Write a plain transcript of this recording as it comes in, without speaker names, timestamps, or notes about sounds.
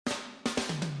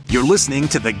You're listening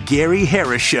to The Gary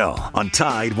Harris Show on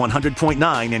Tide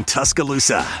 100.9 in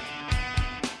Tuscaloosa.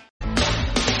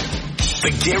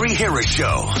 The Gary Harris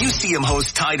Show. UCM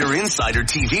host Tider Insider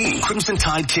TV. Crimson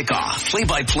Tide Kickoff.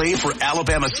 Play-by-play for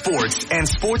Alabama sports and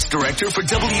sports director for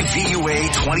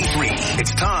WVUA 23.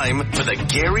 It's time for The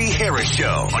Gary Harris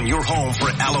Show on your home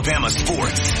for Alabama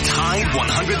sports. Tide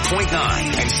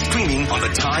 100.9 and streaming on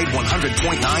the Tide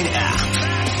 100.9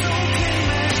 app.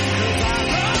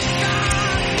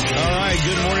 All right,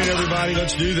 good morning, everybody.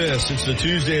 Let's do this. It's the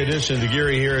Tuesday edition of the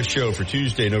Gary Harris Show for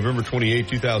Tuesday, November 28,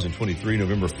 2023.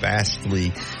 November fast,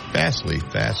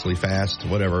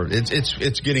 whatever.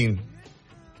 It's getting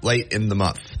late in the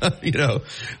month. You know,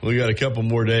 we got a couple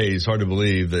more days. Hard to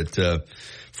believe that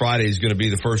Friday is going to be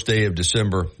the first day of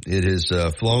December. It has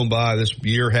flown by. This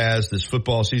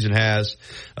football season has.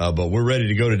 But we're ready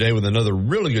to go today with another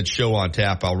really good show on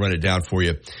tap. I'll run it down for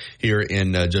you here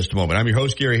in just a moment. I'm your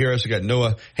host, Gary Harris. I got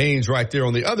Noah Haynes right there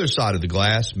on the other side of the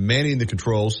glass, manning the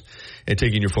controls and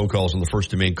taking your phone calls on the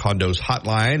First and Main Condos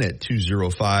hotline at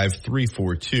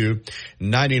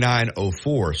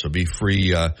 205-342-9904. So be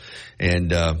free and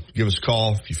give us a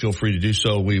call if you feel free to do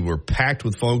so. We were packed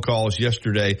with phone calls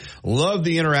yesterday. Love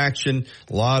the interaction.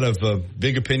 A lot of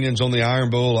big opinions on the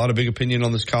Iron Bowl, a lot of big opinion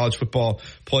on this college football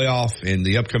playoff and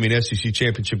the upcoming SEC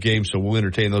championship game. So we'll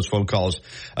entertain those phone calls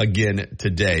again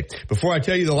today. Before I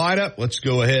tell you the lineup, let's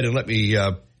go ahead and let you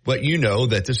know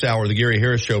that this hour of the Gary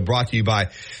Harris Show brought to you by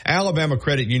Alabama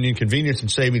Credit Union. Convenience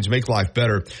and savings make life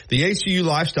better. The ACU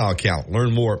Lifestyle Account.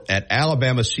 Learn more at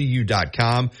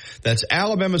alabamacu.com. That's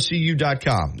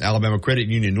alabamacu.com. Alabama Credit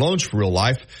Union, loans for real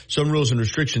life. Some rules and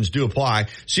restrictions do apply.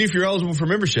 See if you're eligible for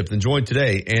membership. Then join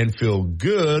today and feel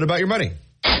good about your money.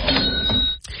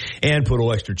 And put a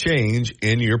little extra change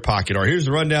in your pocket. All right, here's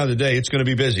the rundown today. It's going to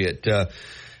be busy at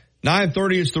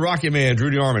 9:30, it's the Rocket Man,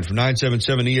 Rudy Armand from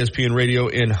 977 ESPN Radio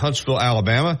in Huntsville,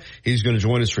 Alabama. He's going to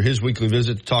join us for his weekly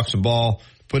visit to talk some ball,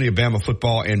 plenty of Bama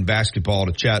football and basketball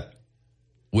to chat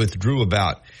with Drew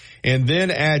about. And then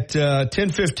at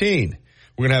 10:15,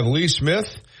 we're going to have Lee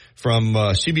Smith from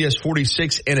CBS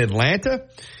 46 in Atlanta.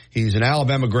 He's an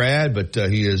Alabama grad, but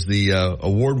he is the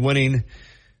award-winning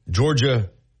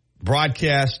Georgia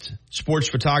broadcast sports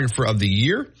photographer of the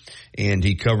year. And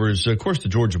he covers, of course, the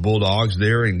Georgia Bulldogs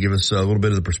there and give us a little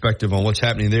bit of the perspective on what's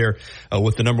happening there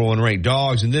with the number one ranked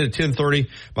Dogs. And then at 10:30,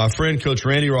 my friend, Coach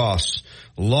Randy Ross,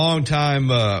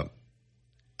 longtime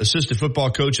assistant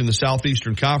football coach in the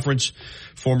Southeastern Conference,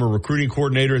 former recruiting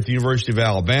coordinator at the University of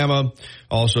Alabama,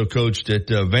 also coached at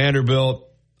Vanderbilt,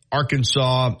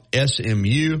 Arkansas,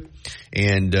 SMU.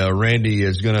 And Randy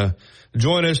is going to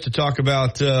join us to talk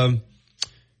about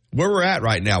where we're at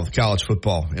right now with college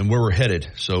football and where we're headed.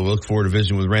 So we look forward to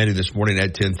visiting with Randy this morning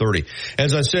at 10:30.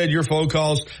 As I said, your phone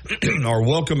calls are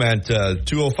welcome at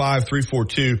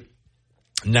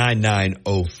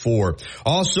 205-342-9904.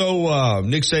 Also,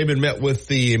 Nick Saban met with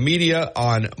the media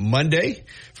on Monday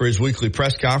for his weekly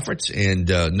press conference, and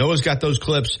Noah's got those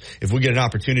clips. If we get an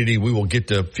opportunity, we will get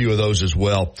to a few of those as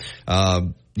well.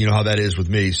 You know how that is with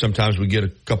me. Sometimes we get a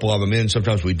couple of them in.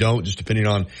 Sometimes we don't, just depending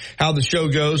on how the show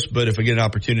goes. But if I get an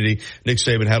opportunity, Nick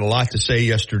Saban had a lot to say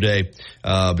yesterday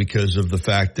because of the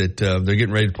fact that they're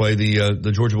getting ready to play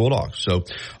the Georgia Bulldogs. So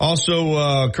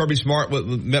also Kirby Smart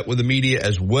met with the media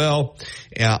as well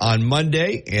on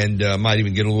Monday, and might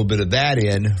even get a little bit of that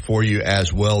in for you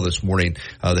as well this morning.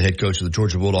 The head coach of the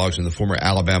Georgia Bulldogs and the former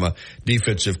Alabama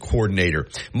defensive coordinator.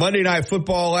 Monday Night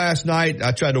Football last night.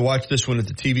 I tried to watch this one at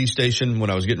the TV station when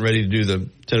I was getting ready to do the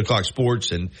 10 o'clock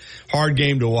sports, and hard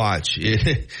game to watch.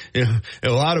 A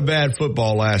lot of bad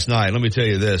football last night. Let me tell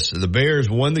you this. The Bears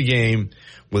won the game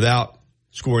without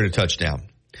scoring a touchdown.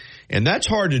 And that's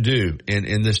hard to do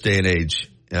in this day and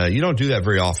age. You don't do that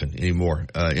very often anymore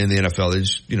in the NFL. They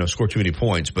just, score too many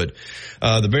points. But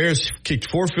the Bears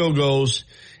kicked 4 field goals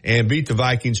and beat the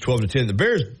Vikings 12-10. The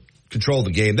Bears controlled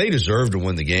the game. They deserved to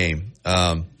win the game.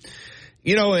 And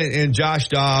Josh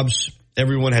Dobbs,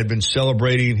 everyone had been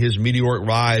celebrating his meteoric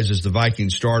rise as the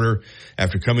Vikings starter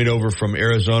after coming over from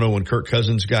Arizona when Kirk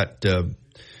Cousins got,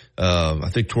 I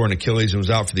think, torn Achilles and was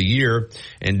out for the year.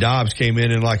 And Dobbs came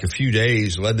in like a few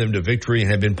days, led them to victory,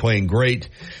 and had been playing great.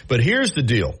 But here's the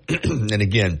deal. And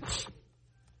again,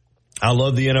 I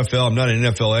love the NFL. I'm not an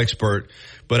NFL expert,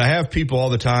 but I have people all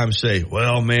the time say,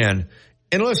 well, man,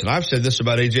 and listen, I've said this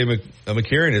about A.J.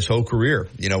 McCarron his whole career.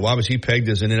 Why was he pegged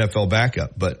as an NFL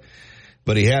backup? But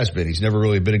he has been. He's never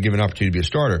really been given an opportunity to be a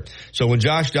starter. So when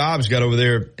Josh Dobbs got over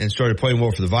there and started playing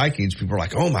well for the Vikings, people were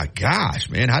like, oh, my gosh,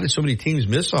 man, how did so many teams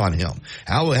miss on him?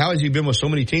 How has he been with so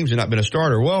many teams and not been a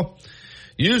starter? Well,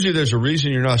 usually there's a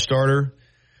reason you're not a starter.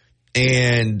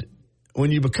 And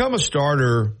when you become a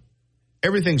starter,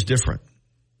 everything's different.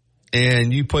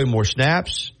 And you play more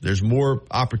snaps, there's more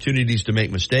opportunities to make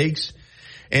mistakes,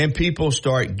 and people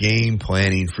start game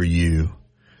planning for you.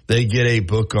 They get a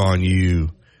book on you.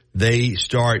 They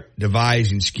start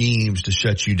devising schemes to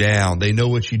shut you down. They know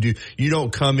what you do. You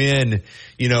don't come in,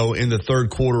 in the third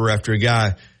quarter after a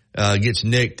guy gets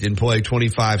nicked and play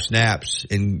 25 snaps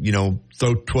and,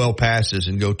 throw 12 passes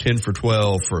and go 10 for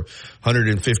 12 for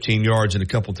 115 yards and a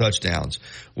couple touchdowns.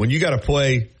 When you got to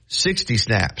play 60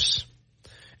 snaps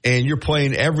and you're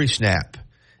playing every snap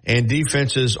and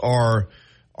defenses are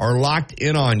locked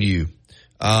in on you,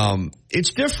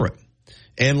 it's different.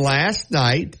 And last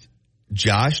night,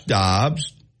 Josh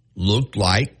Dobbs looked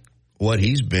like what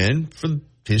he's been for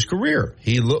his career.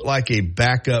 He looked like a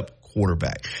backup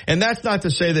quarterback. And that's not to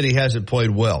say that he hasn't played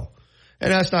well.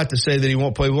 And that's not to say that he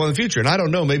won't play well in the future. And I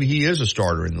don't know, maybe he is a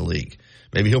starter in the league.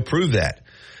 Maybe he'll prove that.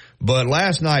 But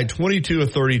last night, 22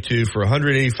 of 32 for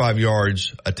 185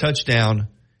 yards, a touchdown,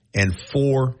 and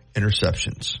 4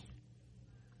 interceptions.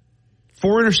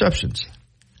 4 interceptions.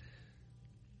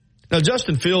 Now,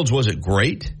 Justin Fields wasn't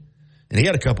great, and he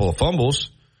had a couple of fumbles,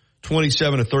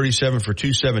 27 of 37 for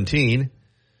 217.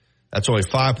 That's only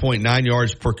 5.9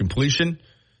 yards per completion.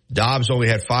 Dobbs only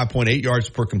had 5.8 yards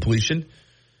per completion.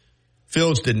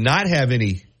 Fields did not have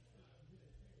any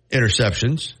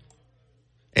interceptions,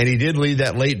 and he did lead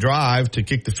that late drive to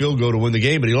kick the field goal to win the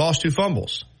game, but he lost 2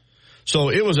 fumbles. So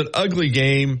it was an ugly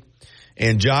game,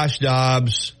 and Josh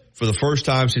Dobbs, for the first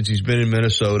time since he's been in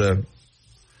Minnesota,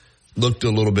 looked a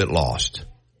little bit lost.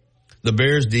 The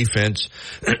Bears defense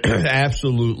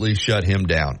absolutely shut him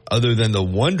down. Other than the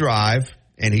one drive,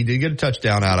 and he did get a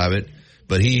touchdown out of it,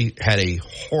 but he had a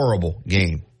horrible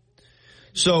game.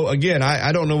 So again,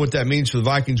 I don't know what that means for the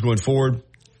Vikings going forward.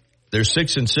 They're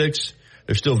 6-6.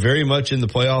 They're still very much in the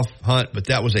playoff hunt, but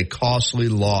that was a costly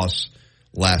loss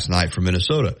last night for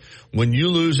Minnesota. When you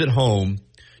lose at home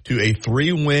to a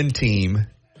 3-win team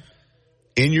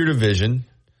in your division,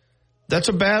 that's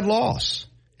a bad loss.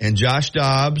 And Josh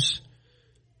Dobbs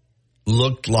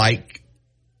looked like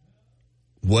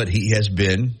what he has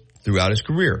been throughout his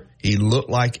career. He looked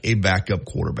like a backup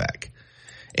quarterback.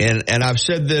 And I've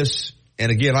said this,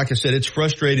 and again, like I said, it's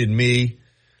frustrated me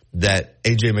that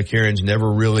A.J. McCarron's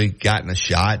never really gotten a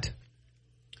shot.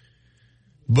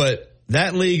 But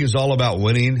that league is all about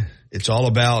winning. It's all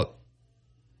about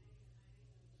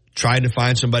trying to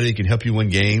find somebody that can help you win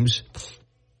games.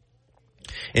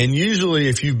 And usually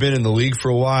if you've been in the league for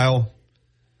a while,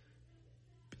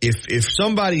 if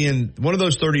somebody in one of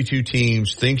those 32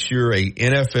 teams thinks you're a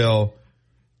NFL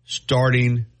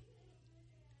starting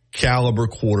caliber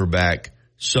quarterback,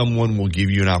 someone will give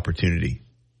you an opportunity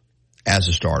as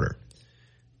a starter.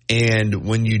 And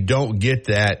when you don't get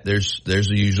that, there's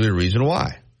usually a reason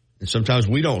why. And sometimes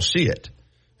we don't see it.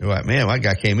 You're like, man, that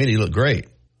guy came in, he looked great.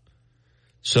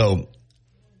 So,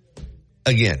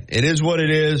 again, it is what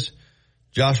it is.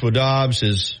 Joshua Dobbs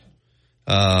is,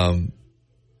 I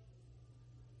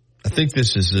think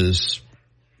this is his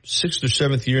 6th or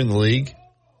 7th year in the league.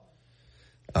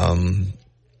 I'm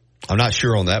not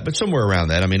sure on that, but somewhere around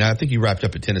that. I mean, I think he wrapped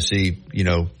up at Tennessee,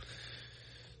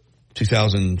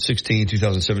 2016,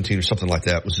 2017 or something like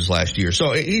that was his last year.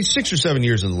 So he's 6 or 7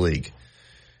 years in the league.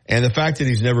 And the fact that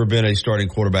he's never been a starting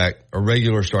quarterback, a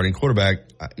regular starting quarterback,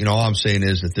 all I'm saying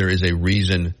is that there is a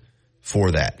reason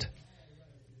for that.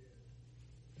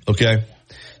 Okay?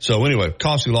 So anyway,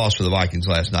 costly loss for the Vikings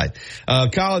last night.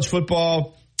 College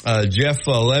football, Jeff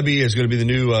Lebby is going to be the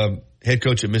new head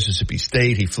coach at Mississippi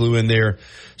State. He flew in there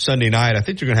Sunday night. I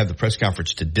think they're going to have the press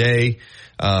conference today.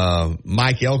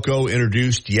 Mike Elko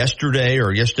introduced yesterday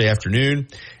afternoon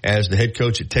as the head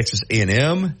coach at Texas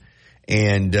A&M.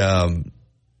 And,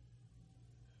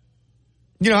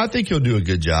 I think he'll do a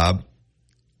good job.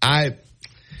 He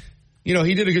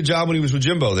did a good job when he was with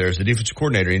Jimbo there as the defensive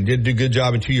coordinator, and did do a good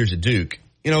job in 2 years at Duke.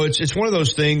 It's one of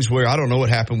those things where I don't know what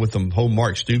happened with the whole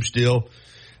Mark Stoops deal.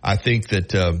 I think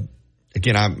that,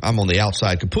 again, I'm on the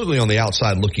outside, completely on the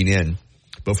outside looking in.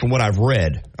 But from what I've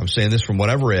read, I'm saying this from what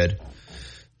I've read,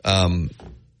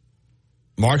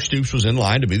 Mark Stoops was in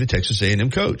line to be the Texas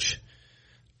A&M coach.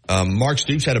 Mark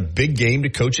Stoops had a big game to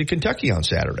coach at Kentucky on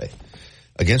Saturday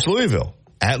against Louisville,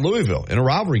 at Louisville, in a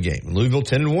rivalry game. Louisville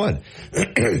 10-1.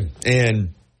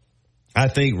 And I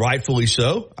think rightfully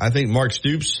so. I think Mark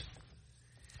Stoops,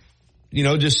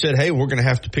 just said, hey, we're going to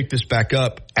have to pick this back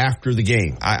up after the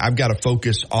game. I've got to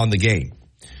focus on the game.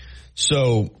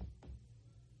 So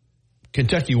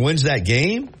Kentucky wins that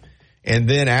game. And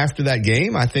then after that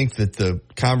game, I think that the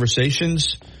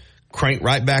conversations crank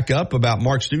right back up about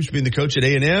Mark Stoops being the coach at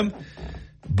A&M.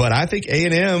 But I think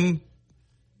A&M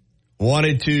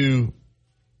wanted to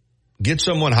get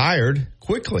someone hired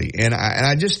quickly. And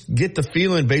I just get the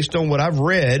feeling based on what I've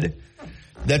read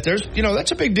that there's,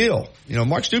 that's a big deal.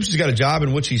 Mark Stoops has got a job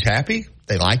in which he's happy.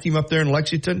 They like him up there in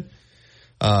Lexington.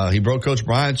 He broke Coach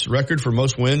Bryant's record for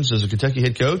most wins as a Kentucky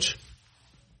head coach.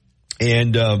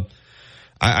 And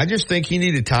I just think he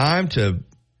needed time to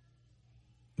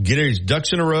get his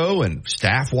ducks in a row and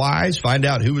staff-wise find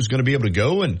out who was going to be able to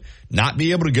go and not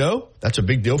be able to go. That's a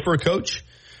big deal for a coach.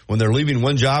 When they're leaving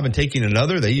one job and taking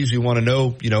another, they usually want to know,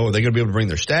 are they going to be able to bring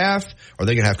their staff? Are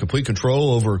they going to have complete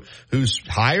control over who's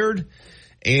hired?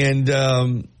 And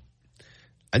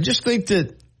I just think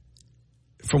that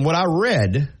from what I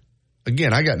read,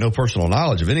 again, I got no personal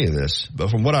knowledge of any of this,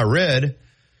 but from what I read,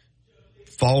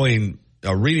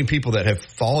 reading people that have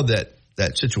followed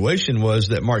that situation was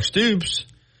that Mark Stoops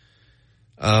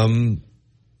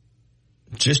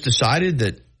just decided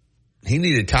that he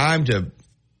needed time to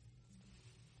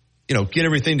get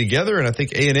everything together. And I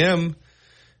think A&M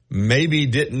maybe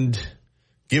didn't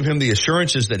give him the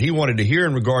assurances that he wanted to hear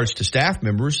in regards to staff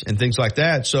members and things like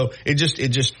that. So it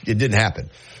didn't happen.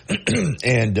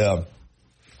 And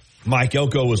Mike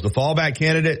Elko was the fallback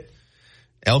candidate.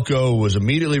 Elko was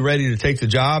immediately ready to take the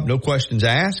job, no questions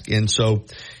asked. And so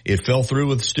it fell through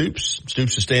with Stoops.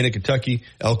 Stoops is staying at Kentucky.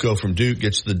 Elko from Duke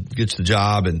gets the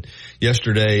job. And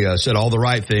yesterday said all the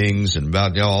right things and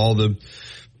about all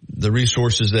the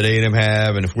resources that A&M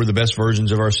have, and if we're the best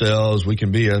versions of ourselves, we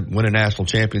can win a national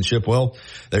championship. Well,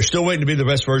 they're still waiting to be the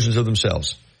best versions of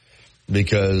themselves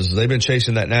because they've been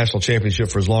chasing that national championship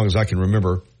for as long as I can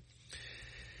remember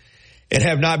and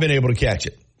have not been able to catch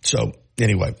it. So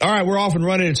anyway, all right, we're off and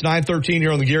running. It's 9:13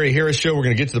 here on the Gary Harris Show. We're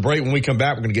going to get to the break. When we come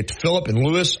back, we're going to get to Philip and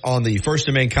Lewis on the First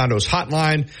and Main Condos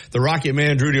hotline. The Rocket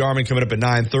Man, Drew DeArmond, coming up at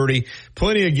 9:30.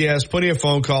 Plenty of guests, plenty of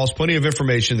phone calls, plenty of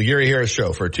information. The Gary Harris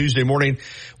Show for a Tuesday morning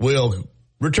will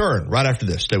return right after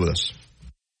this. Stay with us.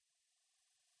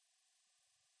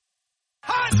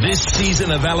 This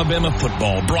season of Alabama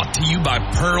football brought to you by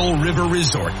Pearl River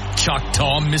Resort,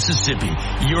 Choctaw, Mississippi.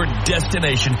 Your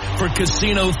destination for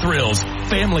casino thrills,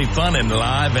 family fun, and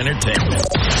live entertainment.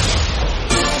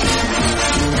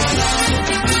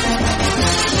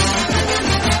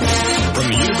 From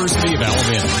the University of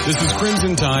Alabama, this is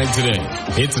Crimson Tide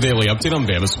Today. It's a daily update on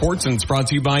Bama sports, and it's brought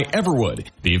to you by Everwood,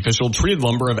 the official treated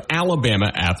lumber of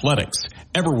Alabama athletics.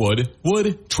 Everwood,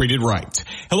 wood treated right.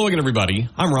 Hello again, everybody.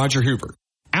 I'm Roger Hoover.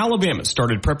 Alabama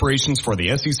started preparations for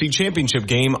the SEC championship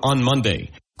game on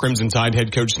Monday. Crimson Tide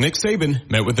head coach Nick Saban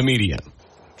met with the media.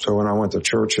 So when I went to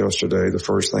church yesterday, the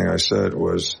first thing I said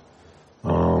was,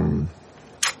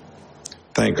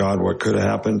 thank God what could have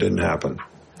happened didn't happen.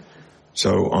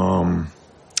 So,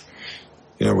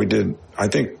 we did, I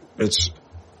think it's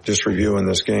just reviewing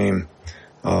this game,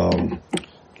 a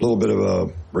little bit of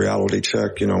a reality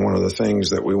check. One of the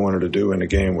things that we wanted to do in the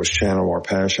game was channel our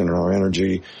passion and our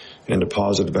energy into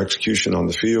positive execution on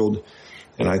the field.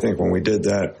 And I think when we did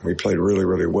that, we played really,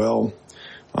 really well.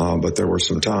 But there were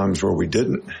some times where we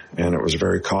didn't, and it was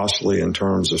very costly in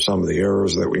terms of some of the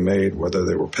errors that we made, whether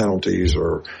they were penalties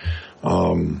or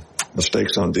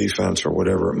mistakes on defense or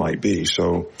whatever it might be.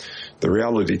 So the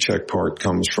reality check part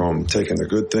comes from taking the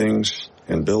good things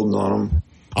and building on them.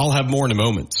 I'll have more in a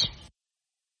moment.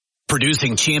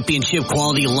 Producing championship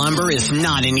quality lumber is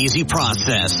not an easy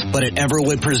process, but at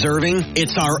Everwood Preserving,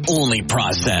 it's our only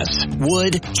process.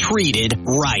 Wood treated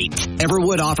right.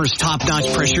 Everwood offers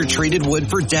top-notch pressure-treated wood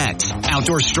for decks,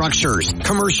 outdoor structures,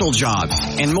 commercial jobs,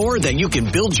 and more that you can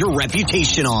build your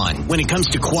reputation on. When it comes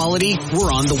to quality,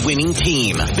 we're on the winning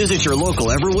team. Visit your local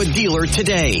Everwood dealer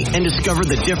today and discover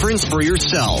the difference for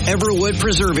yourself. Everwood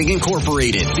Preserving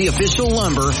Incorporated, the official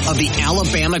lumber of the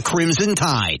Alabama Crimson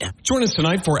Tide. Join us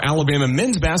tonight for Alabama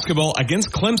men's basketball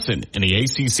against Clemson in the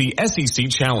ACC-SEC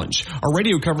Challenge. Our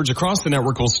radio coverage across the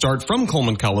network will start from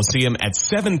Coleman Coliseum at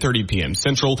 7:30 p.m.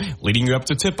 Central, leading you up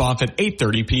to tip-off at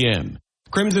 8:30 p.m.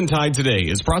 Crimson Tide Today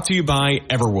is brought to you by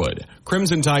Everwood.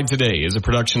 Crimson Tide Today is a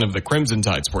production of the Crimson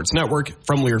Tide Sports Network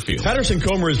from Learfield.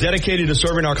 Patterson-Comer is dedicated to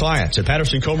serving our clients. At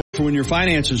Patterson-Comer, when your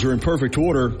finances are in perfect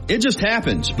order, it just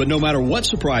happens. But no matter what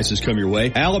surprises come your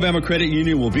way, Alabama Credit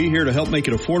Union will be here to help make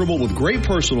it affordable with great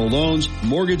personal loans,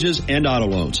 mortgages, and auto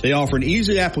loans. They offer an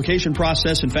easy application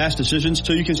process and fast decisions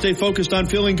so you can stay focused on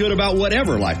feeling good about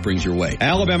whatever life brings your way.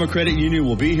 Alabama Credit Union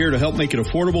will be here to help make it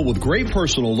affordable with great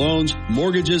personal loans,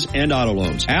 mortgages, and auto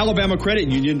loans. Alabama Credit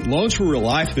Union, loans for real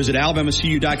life. Visit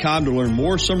alabamacu.com to learn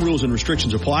more. Some rules and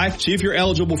restrictions apply. See if you're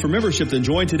eligible for membership, then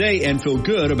join today and feel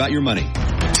good about your money.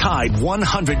 Tide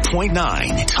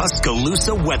 100.9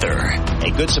 Tuscaloosa weather. A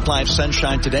good supply of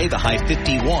sunshine today, the high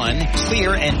 51.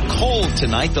 Clear and cold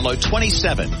tonight, the low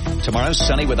 27. Tomorrow,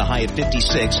 sunny with a high of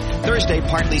 56. Thursday,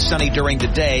 partly sunny during the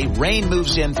day. Rain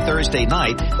moves in Thursday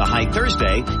night. The high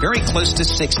Thursday, very close to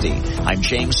 60. I'm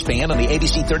James Spann on the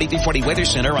ABC 3340 Weather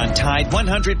Center on Tide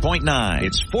 100.9.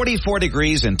 It's 44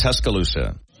 degrees in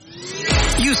Tuscaloosa.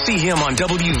 You see him on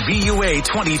WVUA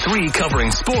 23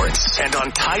 covering sports and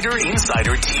on Tider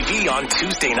Insider TV on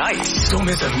Tuesday nights. Don't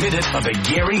miss a minute of the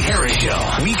Gary Harris Show.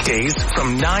 Weekdays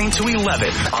from 9 to 11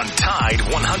 on Tide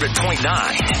 100.9.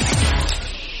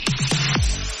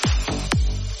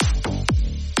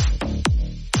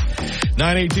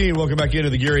 9:18, welcome back into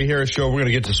the Gary Harris Show. We're going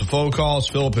to get to some phone calls.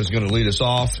 Philip is going to lead us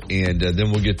off, and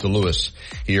then we'll get to Lewis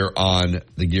here on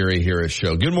the Gary Harris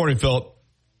Show. Good morning, Philip.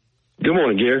 Good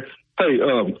morning, Gary. Hey,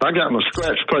 I got my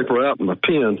scratch paper out and my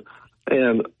pen,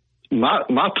 and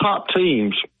my top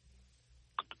teams.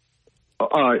 All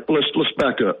right, let's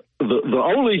back up.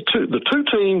 The two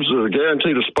teams that are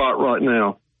guaranteed a spot right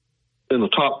now in the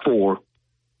top four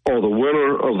are the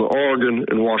winner of the Oregon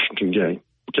and Washington game.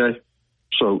 Okay,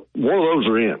 so one of those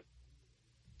are in.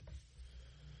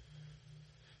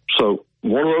 So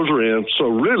one of those are in. So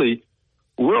really,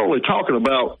 we're only talking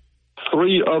about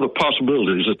three other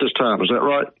possibilities at this time. Is that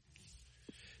right?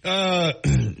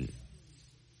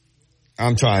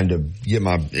 I'm trying to get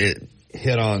my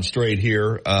head on straight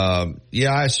here.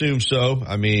 Yeah, I assume so.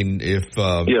 I mean, if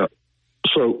yeah,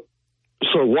 so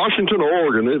Washington or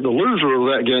Oregon, the loser of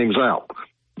that game's out.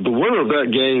 The winner of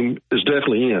that game is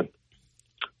definitely in.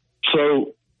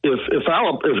 So if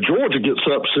Georgia gets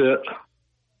upset,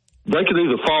 they could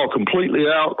either fall completely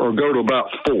out or go to about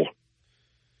 4.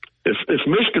 If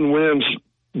Michigan wins,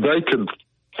 they could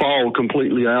fall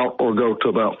completely out or go to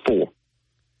about 4.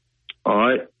 All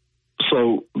right?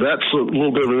 So that's a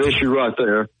little bit of an issue right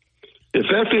there. If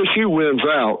FSU wins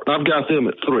out, I've got them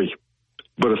at 3.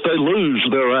 But if they lose,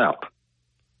 they're out.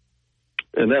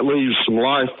 And that leaves some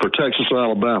life for Texas and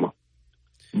Alabama.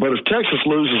 But if Texas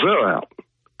loses, they're out.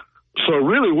 So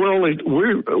really,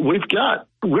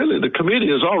 the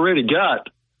committee has already got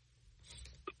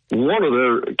one of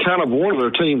their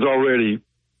teams already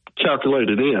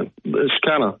calculated in. It's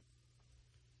kind of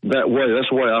that way. That's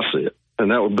the way I see it. And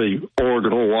that would be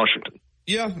Oregon or Washington.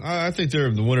 Yeah, I think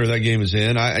the winner of that game is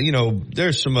in.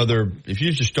 There's some other, if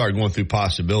you just start going through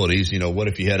possibilities, what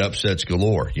if you had upsets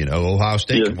galore? Ohio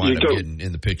State could wind up getting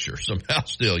in the picture somehow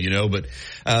still, but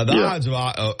the odds of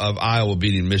Iowa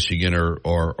beating Michigan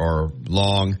are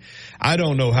long. I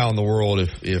don't know how in the world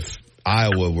if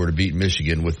Iowa were to beat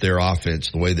Michigan with their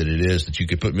offense the way that it is, that you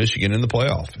could put Michigan in the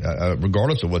playoff,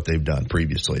 regardless of what they've done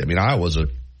previously. I mean, Iowa's an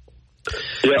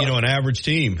average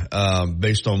team,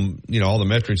 based on, all the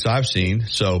metrics I've seen.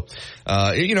 So,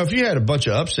 if you had a bunch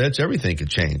of upsets, everything could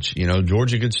change.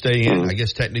 Georgia could stay in. I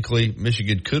guess technically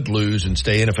Michigan could lose and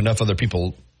stay in if enough other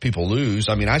people lose.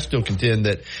 I mean, I still contend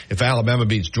that if Alabama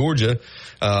beats Georgia,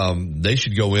 they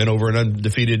should go in over an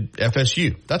undefeated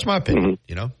FSU. That's my opinion.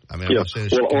 I mean, I'm not saying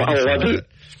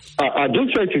I do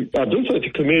think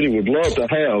the committee would love to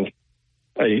have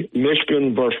a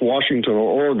Michigan versus Washington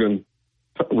or Oregon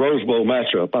Rose Bowl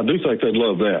matchup. I do think they'd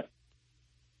love that.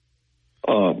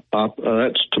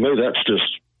 To me, that's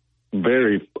just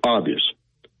very obvious.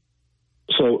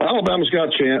 So Alabama's got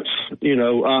a chance.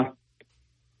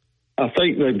 I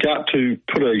think they've got to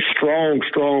put a strong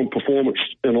performance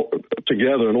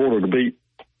together in order to beat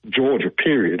Georgia,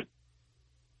 period.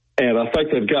 And I think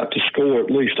they've got to score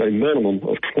at least a minimum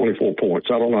of 24 points.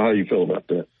 I don't know how you feel about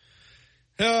that.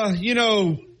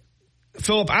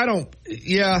 Philip,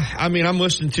 I'm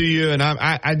listening to you, and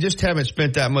I just haven't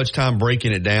spent that much time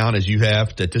breaking it down as you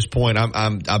have. At this point,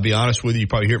 I'll be honest with you. You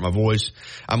probably hear it in my voice.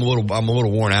 I'm a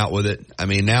little worn out with it. I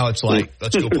mean, now it's like,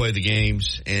 let's go play the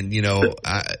games and,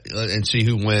 and see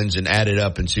who wins and add it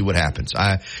up and see what happens.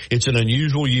 It's an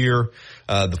unusual year.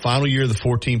 The final year of the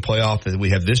 14 playoff, that we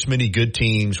have this many good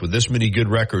teams with this many good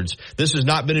records. This has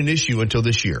not been an issue until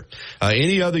this year.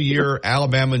 Any other year,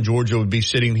 Alabama and Georgia would be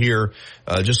sitting here,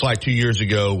 just like 2 years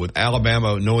ago, with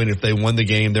Alabama knowing if they won the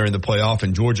game, they're in the playoff,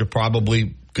 and Georgia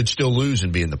probably could still lose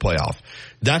and be in the playoff.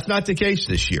 That's not the case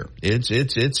this year. It's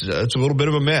a little bit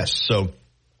of a mess. So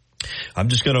I'm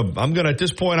gonna at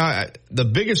this point, the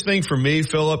biggest thing for me,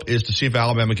 Philip, is to see if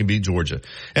Alabama can beat Georgia.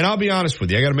 And I'll be honest with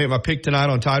you, I got to make my pick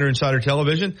tonight on Tider Insider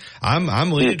Television.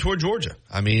 I'm leaning toward Georgia.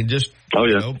 I mean, just Oh,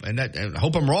 yeah. And I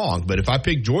hope I'm wrong, but if I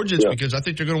pick Georgia, it's because I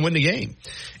think they're going to win the game.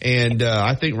 And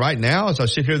I think right now, as I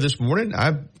sit here this morning,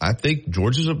 I think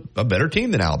Georgia's a better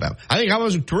team than Alabama. I think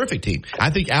Alabama's a terrific team. I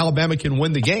think Alabama can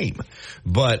win the game.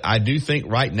 But I do think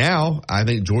right now, I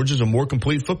think Georgia's a more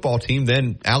complete football team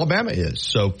than Alabama is.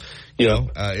 So, you know,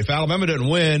 if Alabama doesn't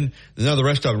win, none of the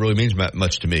rest of it really means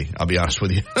much to me. I'll be honest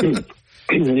with you.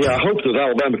 Yeah, I hope that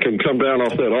Alabama can come down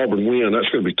off that Auburn win. That's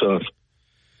going to be tough.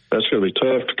 That's going to be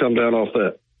tough to come down off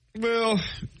that. Well,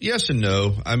 yes and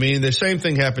no. I mean, the same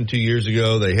thing happened 2 years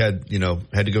ago. They had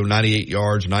to go 98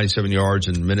 yards, 97 yards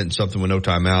in a minute and something with no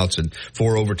timeouts and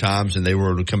 4 overtimes, and they were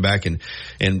able to come back and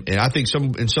I think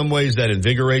in some ways that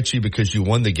invigorates you because you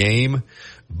won the game.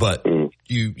 But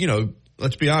you know,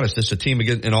 let's be honest, it's a team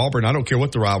in Auburn. I don't care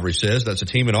what the rivalry says. That's a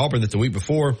team in Auburn that the week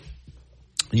before,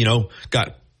 you know,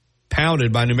 got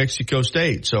pounded by New Mexico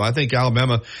State. So I think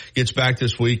Alabama gets back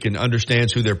this week and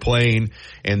understands who they're playing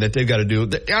and that they've got to do.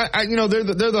 You know, they're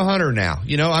the hunter now.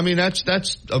 You know, I mean, that's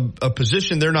a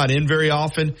position they're not in very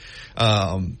often.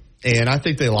 And I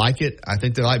think they like it. I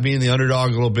think they like being the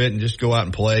underdog a little bit and just go out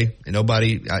and play. And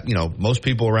nobody, you know, most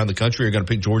people around the country are going to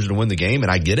pick Georgia to win the game,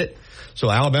 and I get it. So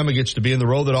Alabama gets to be in the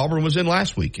role that Auburn was in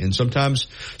last week. And sometimes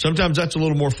that's a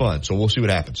little more fun. So we'll see what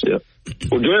happens. Yeah.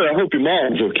 Well, good. I hope your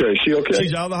mom's okay. She okay?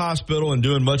 She's out of the hospital and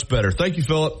doing much better. Thank you,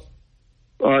 Philip.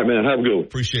 All right, man. Have a good one.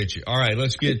 Appreciate you. All right,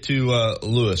 let's get to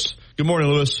Lewis. Good morning,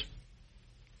 Lewis.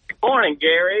 Good morning,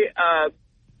 Gary. I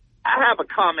have a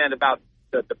comment about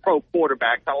the pro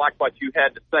quarterbacks. I like what you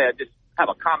had to say. I just have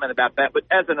a comment about that. But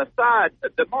as an aside,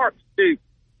 the Mark Stoops,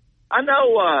 I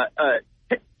know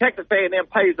Texas A&M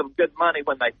pays them good money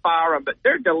when they fire them, but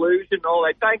they're delusional.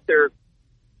 They think they're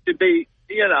to be,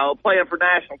 you know, playing for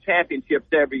national championships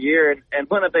every year. And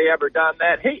when have they ever done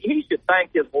that? He should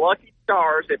thank his lucky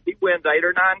stars if he wins 8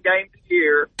 or 9 games a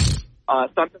year,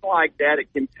 something like that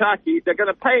at Kentucky. They're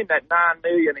going to pay him that $9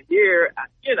 million a year.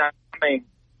 You know, I mean,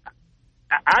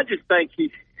 I just think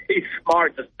he's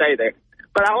smart to stay there.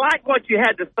 But I like what you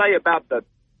had to say about the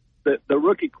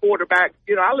rookie quarterback.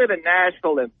 You know, I live in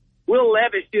Nashville, and Will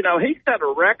Levis, you know, he set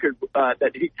a record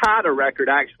that he tied a record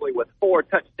actually with 4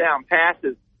 touchdown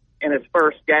passes in his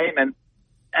first game, and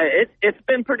it's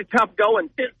been pretty tough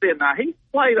going since then. Now he's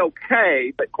played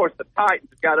okay, but of course the Titans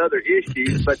have got other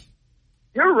issues. But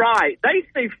you're right; they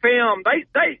see film,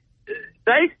 they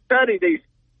study these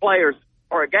players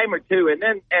for a game or two, and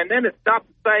then it's not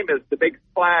the same as the big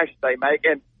splash they make.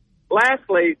 And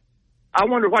lastly, I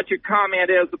wonder what your comment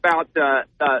is about the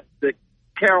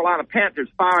Carolina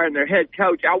Panthers firing their head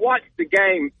coach. I watched the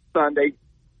game Sunday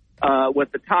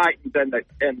with the Titans and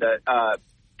the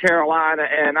Carolina,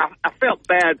 and I felt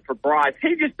bad for Bryce.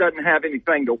 He just doesn't have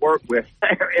anything to work with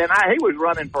there, and he was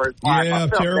running for his life. Yeah,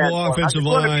 terrible offensive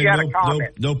line,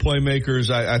 no playmakers.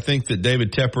 I think that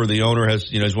David Tepper, the owner,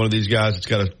 is one of these guys that's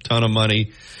got a ton of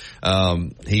money.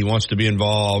 He wants to be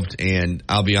involved, and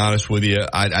I'll be honest with you,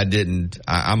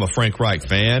 I'm a Frank Reich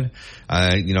fan.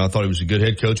 I thought he was a good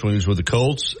head coach when he was with the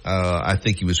Colts. I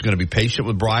think he was going to be patient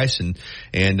with Bryce, and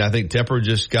I think Tepper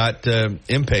just got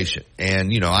impatient. And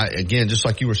again, just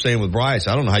like you were saying with Bryce,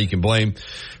 I don't know how you can blame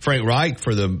Frank Reich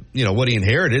for what he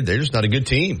inherited. They're just not a good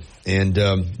team. And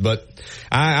but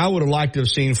I would have liked to have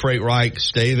seen Frank Reich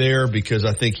stay there because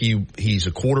I think he's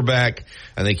a quarterback.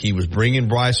 I think he was bringing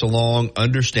Bryce along,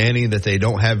 understanding that they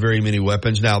don't have very many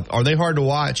weapons. Now, are they hard to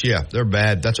watch? Yeah, they're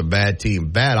bad. That's a bad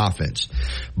team, bad offense.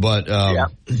 But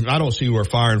I don't see where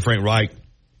firing Frank Reich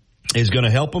is going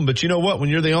to help them. But you know what? When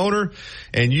you're the owner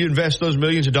and you invest those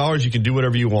millions of dollars, you can do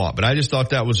whatever you want. But I just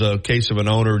thought that was a case of an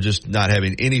owner just not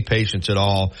having any patience at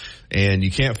all. And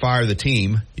you can't fire the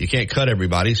team. You can't cut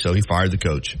everybody. So he fired the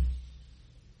coach.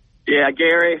 Yeah,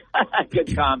 Gary.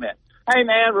 Good comment. Hey,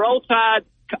 man, roll Tide.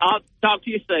 I'll talk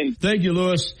to you soon. Thank you,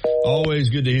 Lewis. Always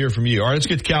good to hear from you. All right, let's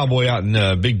get the Cowboy out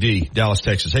in Big D, Dallas,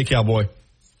 Texas. Hey, Cowboy.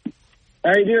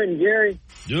 How you doing, Gary?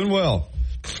 Doing well.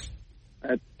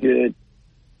 That's good.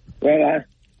 Well,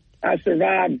 I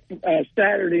survived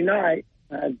Saturday night.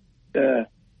 I'll tell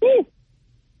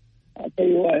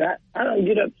you what, I don't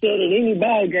get upset at any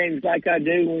ball games like I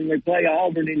do when they play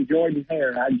Auburn and Jordan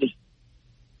Hare.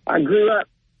 I grew up,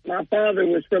 my father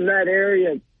was from that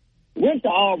area, went to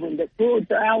Auburn, but toured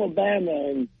for Alabama,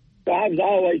 and so I was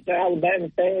always an Alabama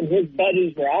fan. His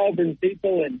buddies were Auburn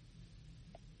people, and,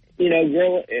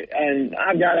 and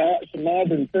I've got some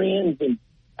Auburn friends, and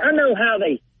I know how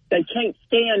they can't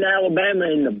stand Alabama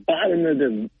in the bottom of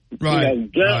the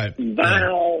gut and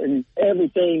bile and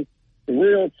everything. The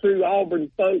real true Auburn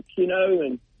folks,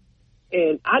 and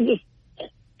I just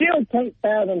still can't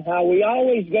fathom how we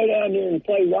always go down there and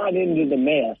play right into the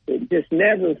mess. It just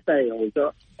never fails.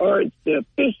 Or it's the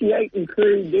officiating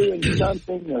crew doing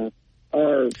something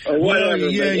or whatever. Well,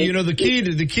 yeah,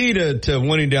 the key to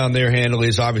winning down there handily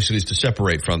is obviously is to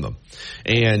separate from them.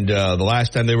 And the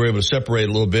last time they were able to separate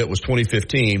a little bit was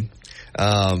 2015.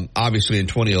 Obviously in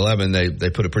 2011 they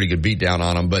put a pretty good beat down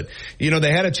on them, but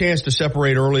they had a chance to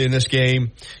separate early in this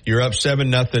game. You're up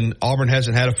 7-0. Auburn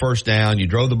hasn't had a first down. You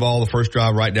drove the ball the first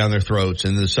drive right down their throats,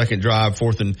 and the second drive,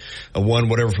 4th and 1,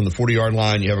 whatever, from the 40-yard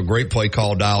line, you have a great play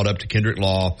call dialed up to Kendrick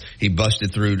Law. He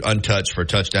busted through untouched for a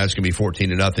touchdown. It's going to be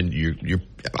 14-0. You're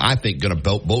I think going to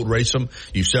boat race them.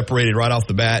 You separated right off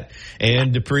the bat,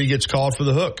 and Dupree gets called for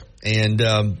the hook. And,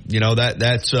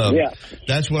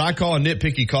 that's what I call a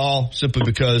nitpicky call, simply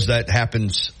because that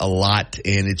happens a lot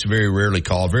and it's very rarely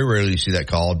called. Very rarely you see that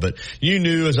called. But you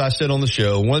knew, as I said on the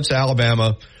show, once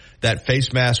Alabama, that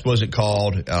face mask wasn't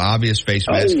called, an obvious face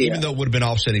mask, even though it would have been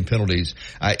offsetting penalties.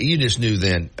 You just knew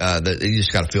then that you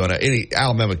just got to feel it.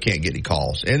 Alabama can't get any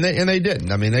calls, and they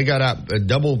didn't. I mean, they got out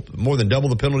more than double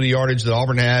the penalty yardage that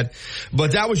Auburn had,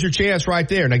 but that was your chance right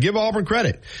there. Now, give Auburn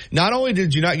credit. Not only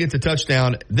did you not get the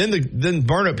touchdown, then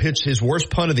Burnip hits his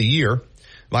worst punt of the year,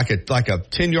 like a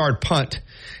 10-yard punt.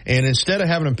 And instead of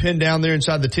having them pinned down there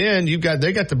inside the 10,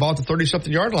 they got the ball at the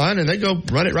 30-something yard line, and they go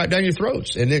run it right down your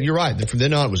throats. And then you're right. From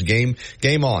then on, it was game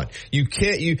on. You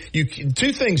can't,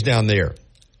 two things down there.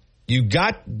 You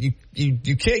can't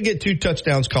get 2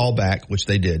 touchdowns called back, which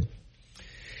they did.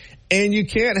 And you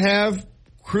can't have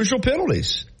crucial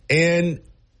penalties. And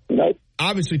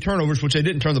obviously turnovers, which they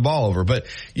didn't turn the ball over. But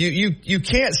you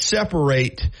can't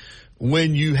separate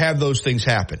when you have those things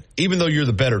happen, even though you're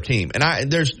the better team. And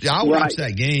I'll watch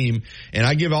that game, and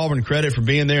I give Auburn credit for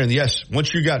being there. And yes,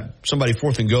 once you got somebody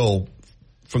 4th and goal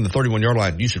from the 31-yard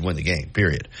line, you should win the game,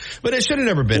 period. But it should have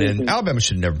never been in. Alabama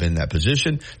should have never been in that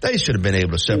position. They should have been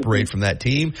able to separate from that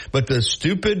team. But the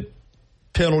stupid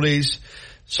penalties,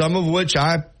 some of which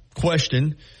I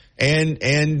question, and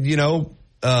Jalen,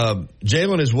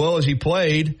 as well as he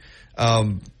played,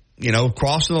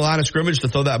 crossing the line of scrimmage to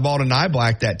throw that ball to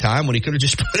Nyblack that time when he could have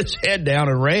just put his head down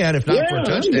and ran, if not for a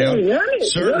touchdown,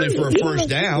 certainly for a first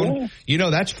down.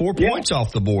 That's 4 points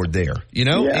off the board there,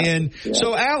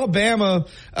 So Alabama,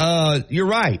 you're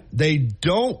right. They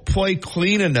don't play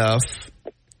clean enough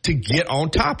to get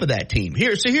on top of that team.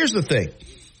 Here's the thing.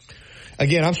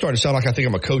 Again, I'm starting to sound like I think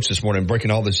I'm a coach this morning, breaking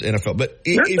all this NFL. But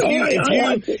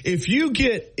if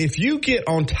you get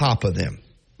on top of them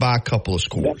by a couple of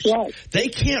scores, they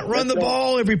can't run the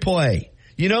ball every play.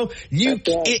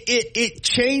 It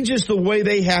changes the way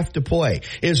they have to play.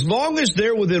 As long as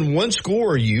they're within 1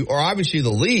 score of you, or obviously the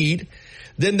lead,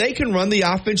 then they can run the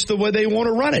offense the way they want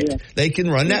to run it. Yeah. They can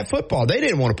run that football. They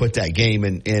didn't want to put that game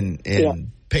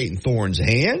in Peyton Thorne's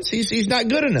hands. He's not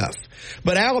good enough.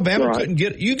 But Alabama couldn't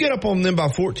get up on them by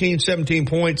 14, 17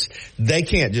 points. They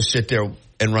can't just sit there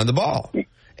and run the ball.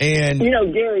 And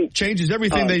Gary, changes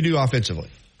everything they do offensively.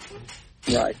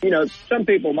 Right. Some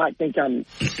people might think I'm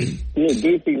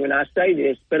goofy when I say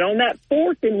this, but on that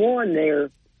 4th and 1 there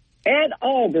at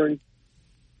Auburn,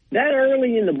 that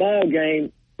early in the ball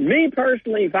game, me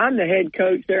personally, if I'm the head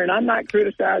coach there, and I'm not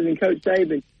criticizing Coach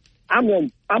Saban, I'm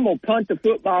gonna punt the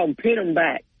football and pin them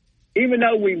back. Even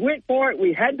though we went for it,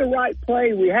 we had the right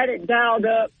play, we had it dialed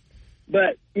up,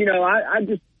 but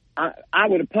I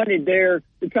would have punted there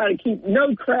to try to keep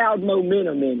no crowd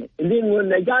momentum in it. And then when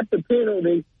they got the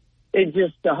penalty, it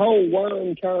just, the whole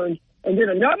worm turns. And then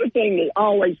another thing that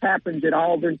always happens at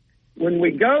Auburn, when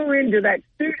we go into that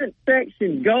student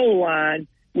section goal line,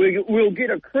 we'll get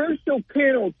a crucial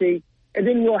penalty, and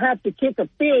then we'll have to kick a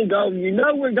field goal.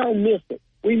 We're going to miss it.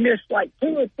 We missed like 2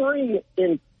 or 3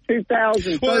 in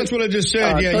 2000. Well, that's what I just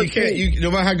said. You can't. No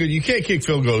matter how good, you can't kick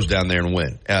field goals down there and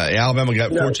win. Alabama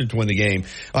got fortunate to win the game.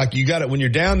 Like, you got it when you're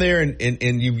down there,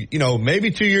 and you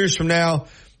maybe 2 years from now,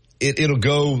 it'll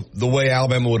go the way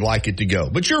Alabama would like it to go.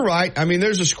 But you're right. I mean,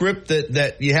 there's a script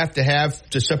that you have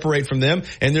to separate from them,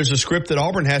 and there's a script that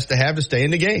Auburn has to have to stay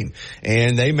in the game.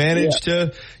 And they managed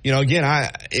to, again,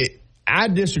 I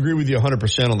disagree with you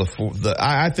 100% on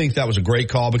I think that was a great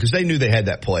call because they knew they had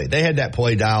that play. They had that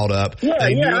play dialed up. Yeah,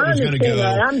 they knew it was going to go.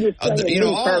 I'm just saying,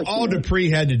 all Dupree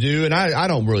had to do, and I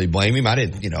don't really blame him. I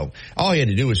didn't, all he had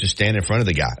to do was just stand in front of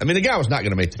the guy. I mean, the guy was not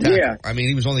going to make the tackle. Yeah. I mean,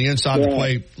 he was on the inside of the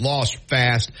play, lost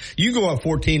fast. You go up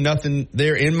 14-0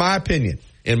 there, in my opinion.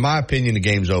 In my opinion, the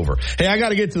game's over. Hey, I got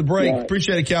to get to the break. Right.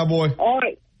 Appreciate it, Cowboy. All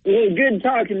right. Well, good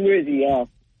talking with you, y'all.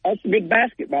 That's a good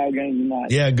basketball game tonight.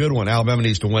 Yeah, good one. Alabama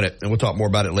needs to win it, and we'll talk more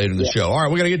about it later in the show. All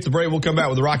right, we're going to get to the break. We'll come back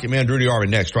with the Rocket Man, Rudy Arvin,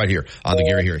 next right here on the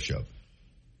Gary Harris Show.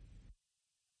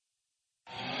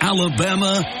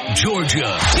 Alabama, Georgia.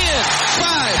 10, 5,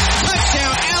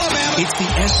 touchdown, Alabama. It's the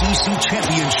SEC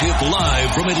Championship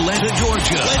live from Atlanta,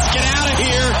 Georgia. Let's get out of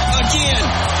here again.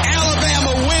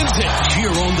 Alabama wins it.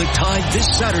 Cheer on the Tide this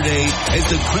Saturday as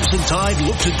the Crimson Tide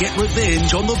look to get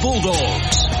revenge on the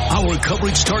Bulldogs. Our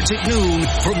coverage starts at noon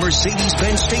from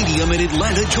Mercedes-Benz Stadium in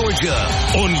Atlanta, Georgia.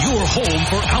 On your home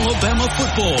for Alabama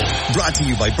football. Brought to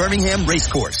you by Birmingham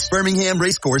Racecourse.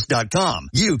 BirminghamRacecourse.com.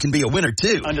 You can be a winner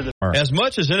too. As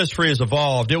much as Innisfree has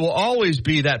evolved, it will always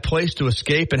be that place to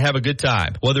escape and have a good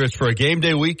time. Whether it's for a game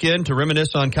day weekend, to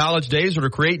reminisce on college days, or to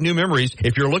create new memories,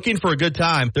 if you're looking for a good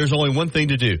time, there's only one thing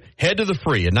to do. Head to the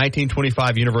Free at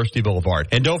 1925 University Boulevard.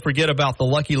 And don't forget about the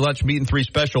Lucky Lunch Meat and 3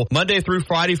 special. Monday through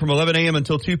Friday from 11 a.m.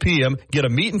 until 2 p.m. Get a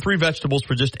meat and 3 vegetables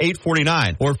for just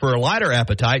 $8.49. Or for a lighter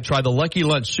appetite, try the Lucky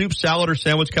Lunch soup, salad, or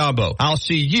sandwich combo. I'll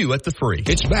see you at the Free.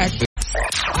 It's back. Stay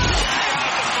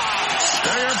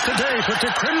up to date with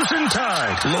the Crimson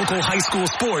Tide. Local high school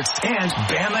sports and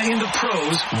Bama in the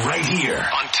pros right here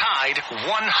on Tide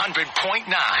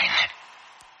 100.9.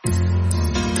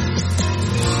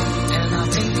 And I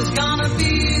think it's gonna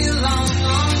be a long,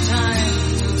 long time.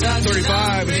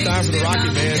 9:35, it's time for the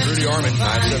Rocket Man, Rudy Armin,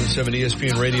 977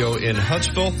 ESPN Radio in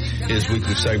Huntsville. His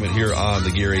weekly segment here on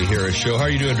the Gary Harris Show. How are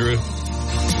you doing, Drew?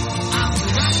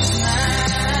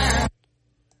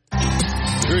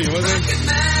 Drew, you with me?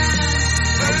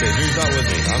 Okay, Drew's not with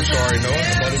me. I'm sorry, Noah.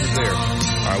 I thought he was there.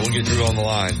 All right, we'll get Drew on the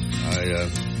line.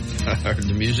 I heard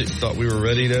the music, thought we were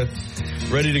ready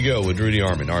to go with Rudy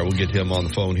Armin. All right, we'll get him on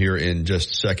the phone here in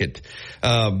just a second.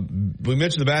 We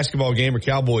mentioned the basketball game, or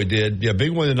Cowboy did. Yeah,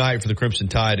 big one tonight for the Crimson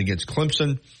Tide against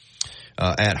Clemson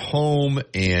at home.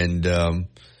 And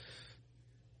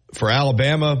for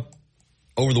Alabama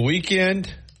over the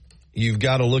weekend, you've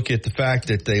got to look at the fact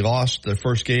that they lost the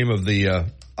first game of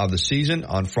the season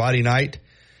on Friday night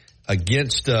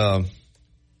against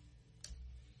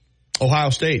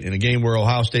Ohio State, in a game where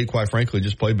Ohio State, quite frankly,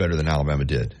 just played better than Alabama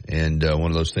did. And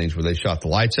one of those things where they shot the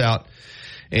lights out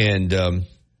and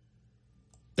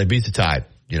they beat the Tide.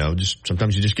 You know, just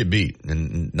sometimes you just get beat,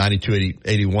 and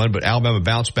 92-81. But Alabama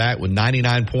bounced back with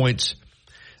 99 points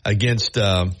against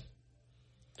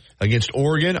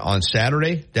Oregon on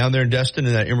Saturday down there in Destin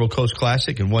in that Emerald Coast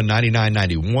Classic, and won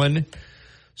 99-91.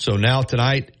 So now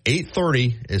tonight,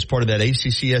 8:30 is part of that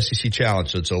ACC SEC Challenge.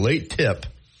 So it's a late tip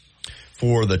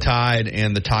for the Tide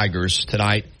and the Tigers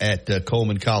tonight at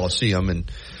Coleman Coliseum. And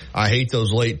I hate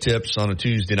those late tips on a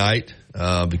Tuesday night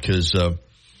because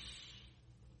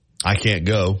I can't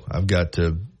go. I've got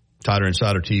Tider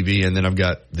Insider TV, and then I've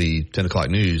got the 10 o'clock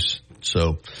news.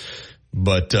 So,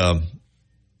 but we're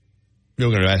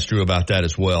going to ask Drew about that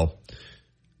as well.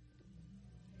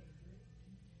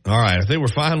 All right, I think we're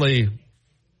finally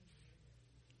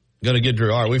going to get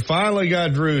Drew. All right, we finally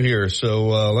got Drew here. So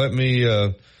let me,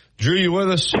 Drew, you with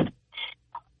us?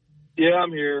 Yeah,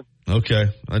 I'm here.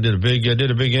 Okay, I did a big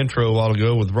intro a while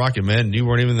ago with Rocket Man, and you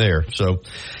weren't even there. So,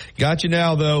 got you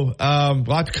now though.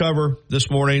 Lot to cover this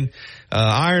morning.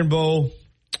 Iron Bowl.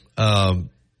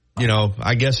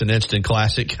 I guess an instant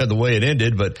classic the way it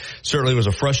ended, but certainly was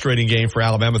a frustrating game for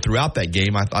Alabama throughout that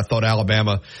game. I thought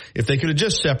Alabama, if they could have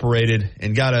just separated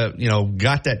and got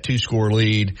that 2-score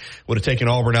lead, would have taken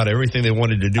Auburn out of everything they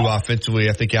wanted to do offensively.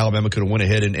 I think Alabama could have went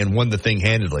ahead and won the thing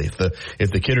handedly. If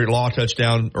the Kidder Law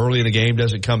touchdown early in the game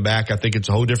doesn't come back, I think it's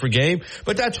a whole different game.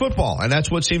 But that's football, and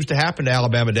that's what seems to happen to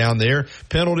Alabama down there.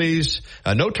 Penalties,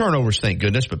 no turnovers, thank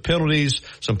goodness, but penalties,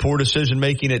 some poor decision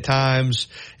making at times,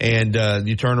 and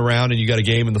you turn around and you got a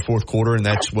game in the fourth quarter, and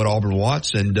that's what Auburn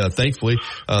wants. And thankfully,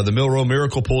 the Milroe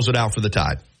Miracle pulls it out for the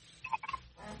Tide.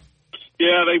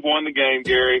 Yeah, they won the game,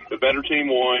 Gary. The better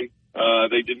team won.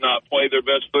 They did not play their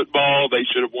best football. They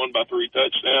should have won by 3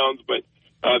 touchdowns, but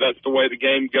that's the way the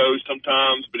game goes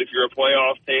sometimes. But if you're a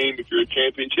playoff team, if you're a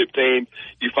championship team,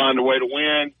 you find a way to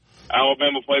win.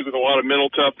 Alabama played with a lot of mental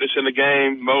toughness in the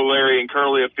game. Mo, Larry, and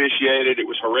Curley officiated. It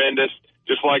was horrendous,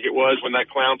 just like it was when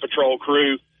that Clown Patrol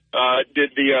crew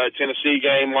did the Tennessee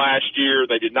game last year.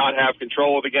 They did not have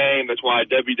control of the game. That's why a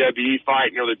WWE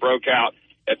fight nearly broke out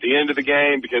at the end of the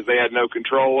game, because they had no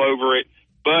control over it.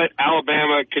 But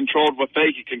Alabama controlled what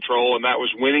they could control, and that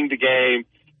was winning the game.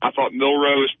 I thought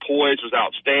Milroe's poise was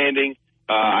outstanding.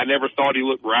 I never thought he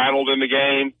looked rattled in the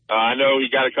game. I know he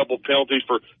got a couple penalties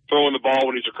for throwing the ball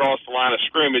when he's across the line of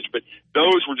scrimmage, but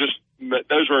those were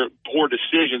poor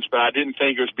decisions. But I didn't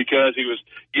think it was because he was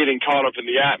getting caught up in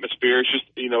the atmosphere. It's just,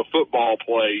 football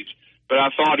plays. But I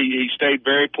thought he stayed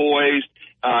very poised,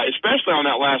 especially on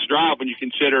that last drive when you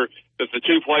consider that the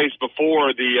 2 plays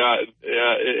before I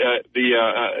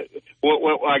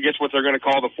guess what they're going to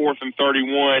call the 4th and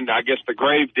 31, I guess the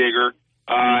grave digger,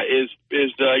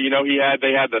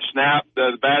 they had the snap,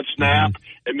 the bad snap,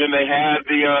 and then they had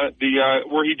the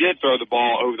where he did throw the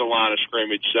ball over the line of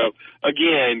scrimmage. So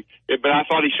again, but I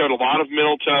thought he showed a lot of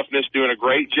mental toughness, doing a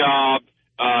great job.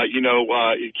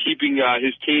 Keeping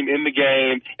his team in the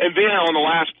game. And then on the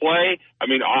last play,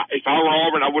 if I were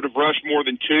Auburn, I would have rushed more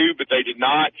than two, but they did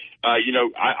not.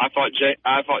 I thought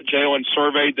Jalen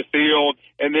surveyed the field,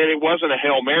 and then it wasn't a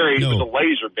Hail Mary, It was a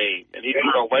laser beam. And he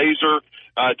threw a laser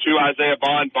to Isaiah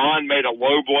Bond. Bond made a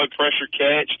low blood pressure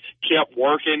catch, kept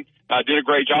working, did a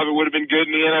great job. It would have been good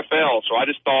in the NFL. So I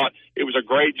just thought it was a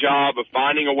great job of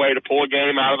finding a way to pull a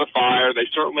game out of the fire. They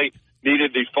certainly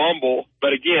needed the fumble, but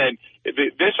again,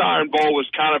 this Iron Bowl was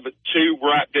kind of two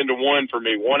wrapped into one for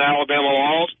me. One Alabama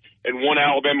lost and one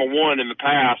Alabama won in the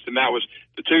past, and that was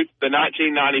the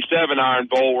 1997 Iron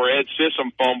Bowl where Ed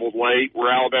Sissom fumbled late, where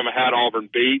Alabama had Auburn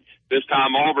beat. This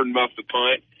time Auburn muffed the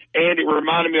punt, and it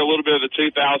reminded me a little bit of the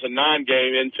 2009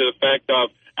 game into the fact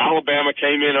of Alabama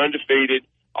came in undefeated.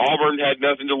 Auburn had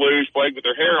nothing to lose, played with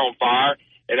their hair on fire,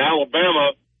 and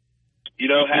Alabama,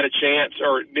 had a chance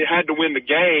or they had to win the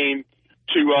game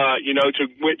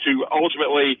to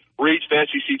ultimately reach the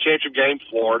SEC championship game,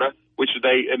 Florida,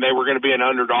 they were going to be an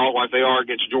underdog like they are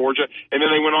against Georgia, and then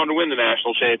they went on to win the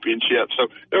national championship. So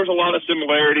there was a lot of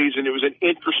similarities, and it was an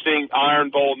interesting Iron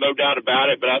Bowl, no doubt about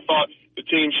it. But I thought the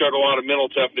team showed a lot of mental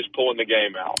toughness pulling the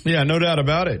game out. Yeah, no doubt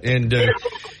about it, and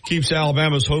keeps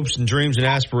Alabama's hopes and dreams and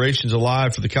aspirations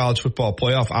alive for the college football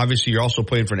playoff. Obviously, you're also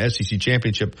playing for an SEC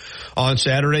championship on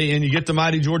Saturday, and you get the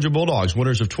mighty Georgia Bulldogs,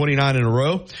 winners of 29 in a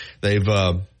row. They've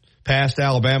passed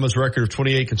Alabama's record of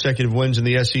 28 consecutive wins in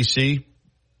the SEC.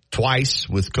 Twice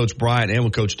with Coach Bryant and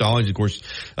with Coach Stallings. Of course,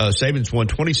 Saban's won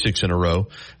 26 in a row,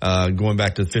 going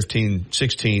back to the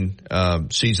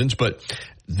 15-16 seasons. But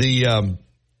the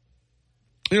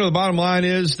bottom line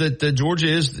is that Georgia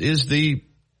is the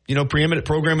preeminent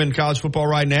program in college football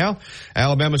right now.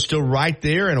 Alabama's still right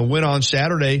there, and a win on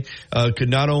Saturday could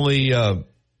not only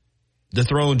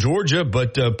dethrone Georgia,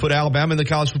 but put Alabama in the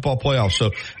college football playoff.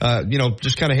 So,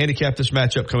 just kind of handicap this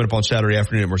matchup coming up on Saturday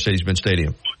afternoon at Mercedes-Benz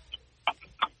Stadium.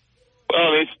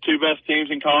 Well, it's the two best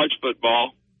teams in college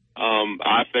football.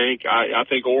 I think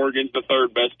Oregon's the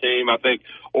third best team. I think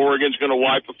Oregon's going to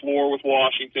wipe the floor with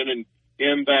Washington and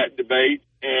end that debate.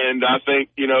 And I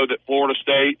think, that Florida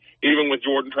State, even with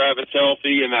Jordan Travis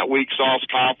healthy and that weak sauce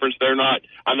conference, they're not,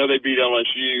 I know they beat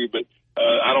LSU, but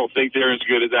I don't think they're as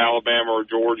good as Alabama or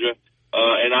Georgia.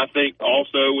 And I think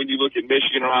also when you look at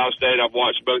Michigan and Ohio State, I've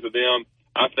watched both of them.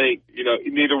 I think,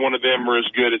 neither one of them are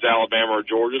as good as Alabama or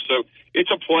Georgia. So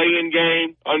it's a play-in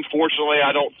game. Unfortunately,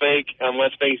 I don't think,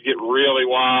 unless things get really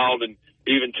wild and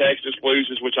even Texas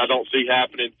loses, which I don't see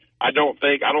happening, I don't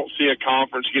see a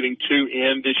conference getting two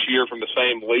in this year from the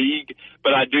same league.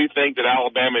 But I do think that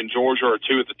Alabama and Georgia are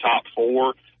two of the top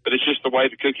four. But it's just the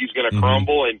way the cookie's going to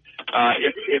crumble. And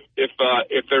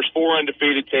if there's four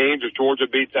undefeated teams, if Georgia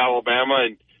beats Alabama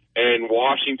and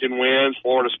Washington wins,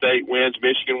 Florida State wins,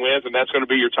 Michigan wins, and that's going to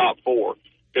be your top four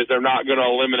because they're not going to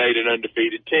eliminate an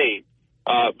undefeated team.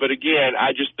 But again,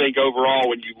 I just think overall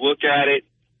when you look at it,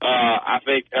 I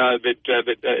think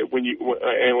that when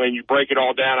you break it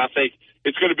all down, I think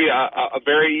it's going to be a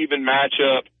very even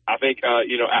matchup. I think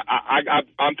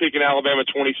I'm picking Alabama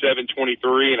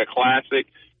 27-23 in a classic.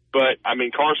 But,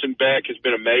 Carson Beck has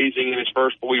been amazing in his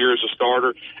first full year as a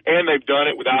starter, and they've done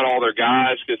it without all their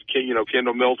guys because,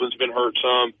 Kendall Milton's been hurt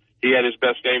some. He had his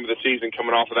best game of the season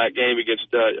coming off of that game against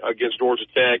Georgia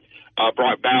Tech.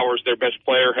 Brock Bowers, their best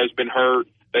player, has been hurt.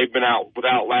 They've been out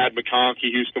without Ladd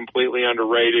McConkey, who's completely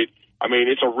underrated.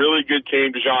 It's a really good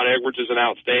team. Dejon Edwards is an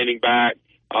outstanding back.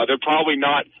 They're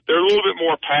a little bit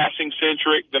more passing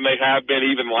centric than they have been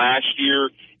even last year.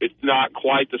 It's not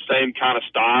quite the same kind of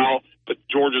style. But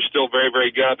Georgia's still very,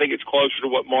 very good. I think it's closer to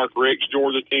what Mark Richt's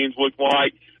Georgia teams look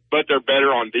like, but they're better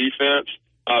on defense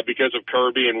because of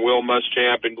Kirby and Will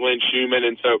Muschamp and Glenn Schumann.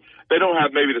 And so they don't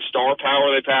have maybe the star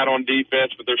power they've had on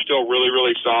defense, but they're still really,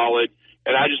 really solid.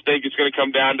 And I just think it's going to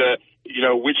come down to,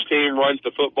 which team runs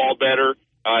the football better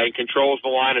and controls the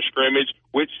line of scrimmage,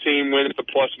 which team wins the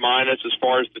plus-minus as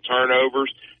far as the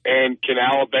turnovers, and can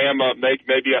Alabama make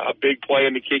maybe a big play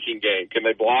in the kicking game? Can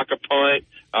they block a punt?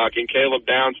 Can Caleb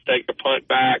Downs take the punt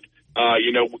back?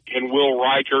 Can Will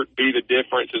Reichert be the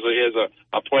difference as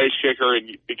a place kicker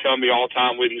and become the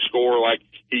all-time leading scorer like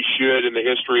he should in the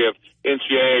history of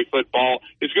NCAA football?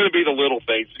 It's going to be the little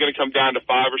things. It's going to come down to 5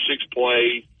 or 6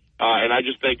 plays. And I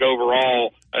just think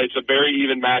overall it's a very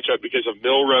even matchup because of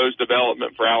Milroe's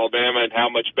development for Alabama and how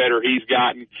much better he's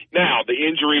gotten. Now, the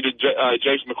injury to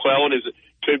Jason McClellan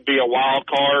could be a wild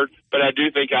card, but I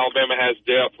do think Alabama has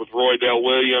depth with Roydell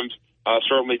Williams,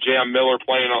 Certainly Jam Miller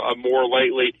playing more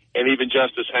lately, and even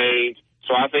Justice Haynes.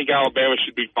 So I think Alabama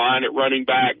should be fine at running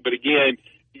back. But again,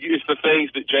 it's the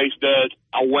things that Jace does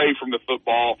away from the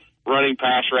football, running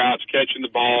pass routes, catching the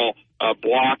ball,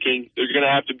 blocking. You're going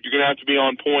to have to be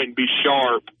on point and be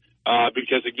sharp,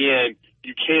 because again,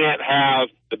 you can't have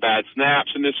the bad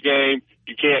snaps in this game.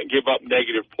 You can't give up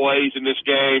negative plays in this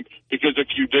game, because if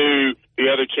you do, the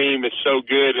other team is so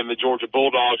good in the Georgia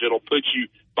Bulldogs, it'll put you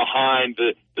behind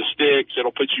the sticks.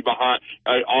 It'll put you behind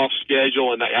off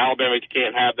schedule, and Alabama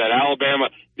can't have that. Alabama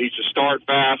needs to start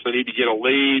fast. They need to get a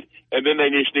lead, and then they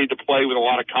just need to play with a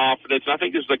lot of confidence. And I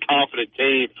think this is a confident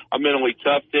team, a mentally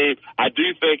tough team. I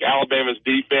do think Alabama's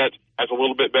defense has a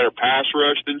little bit better pass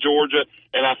rush than Georgia,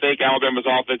 and I think Alabama's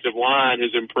offensive line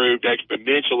has improved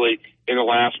exponentially in the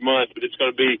last month. But it's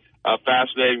going to be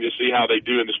fascinating to see how they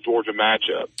do in this Georgia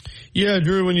matchup. Yeah,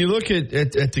 Drew, when you look at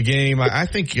the game, I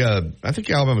think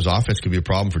Alabama's offense could be a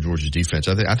problem for Georgia's defense.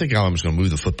 I think Alabama's going to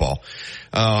move the football.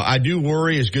 I do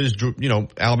worry, as good as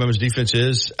Alabama's defense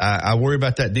is, I worry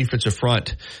about that defensive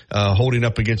front holding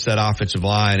up against that offensive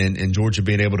line, and Georgia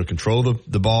being able to control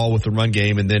the ball with the run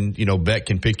game, and then Beck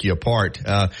can pick you apart.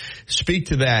 Speak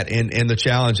to that and the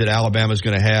challenge that Alabama's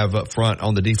going to have up front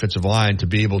on the defensive line to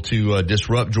be able to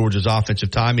disrupt Georgia's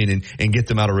offensive timing and get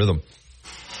them out of rhythm.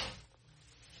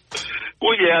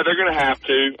 Well, yeah, they're going to have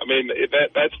to. I mean,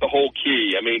 that's the whole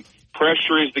key. I mean,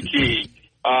 pressure is the key.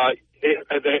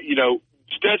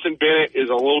 Stetson Bennett is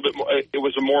a little bit more, it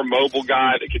was a more mobile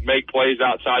guy that could make plays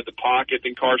outside the pocket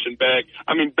than Carson Beck.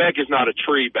 I mean, Beck is not a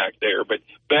tree back there, but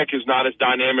Beck is not as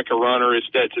dynamic a runner as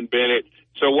Stetson Bennett.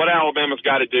 So what Alabama's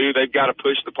got to do, they've got to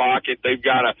push the pocket. They've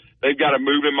got to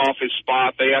move him off his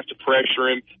spot. They have to pressure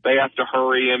him. They have to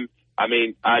hurry him. I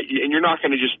mean, and you're not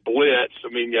going to just blitz. I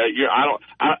mean,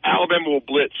 Alabama will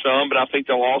blitz some, but I think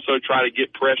they'll also try to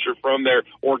get pressure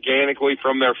organically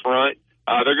from their front.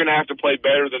 They're going to have to play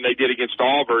better than they did against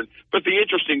Auburn. But the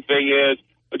interesting thing is,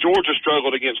 Georgia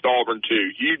struggled against Auburn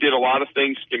too. You did a lot of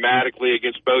things schematically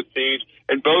against both teams,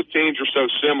 and both teams are so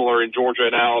similar in Georgia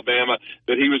and Alabama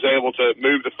that he was able to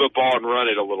move the football and run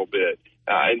it a little bit.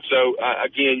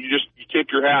 Again, you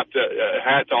tip your hat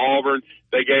to Auburn.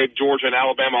 They gave Georgia and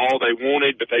Alabama all they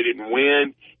wanted, but they didn't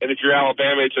win. And if you're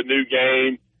Alabama, it's a new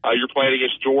game. You're playing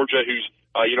against Georgia, who's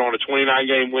on a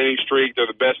 29-game winning streak. They're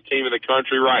the best team in the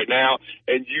country right now.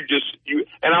 And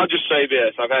and I'll just say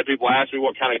this. I've had people ask me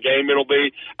what kind of game it'll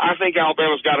be. I think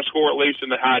Alabama's got to score at least in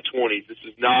the high 20s. This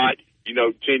is not,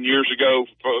 10 years ago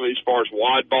as far as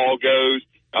wide ball goes.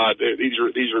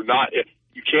 These are not,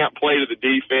 you can't play to the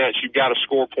defense. You've got to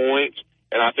score points.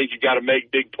 And I think you've got to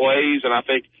make big plays. And I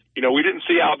think, we didn't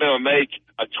see Alabama make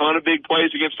a ton of big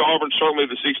plays against Auburn. Certainly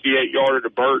the 68-yarder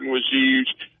to Burton was huge,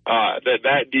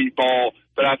 that deep ball.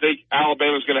 But I think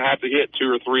Alabama's going to have to hit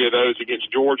 2 or 3 of those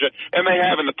against Georgia, and they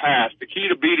have in the past. The key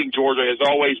to beating Georgia has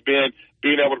always been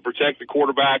being able to protect the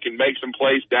quarterback and make some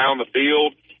plays down the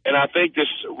field. And I think this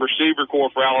receiver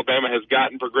core for Alabama has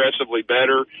gotten progressively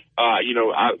better.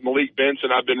 Malik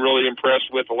Benson I've been really impressed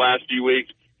with the last few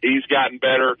weeks. He's gotten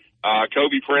better.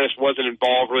 Kobe Prentice wasn't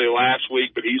involved really last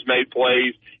week, but he's made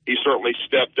plays. He certainly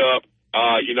stepped up,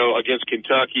 against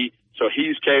Kentucky. So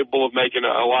he's capable of making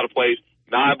a lot of plays.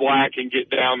 Nye Black can get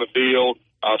down the field.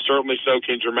 Certainly so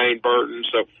can Jermaine Burton.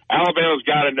 So Alabama's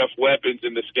got enough weapons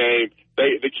in this game.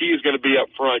 The key is going to be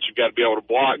up front. You've got to be able to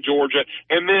block Georgia.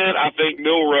 And then I think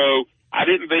Milroe, I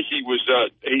didn't think he was,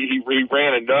 he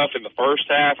ran enough in the first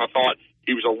half. I thought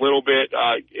he was a little bit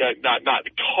not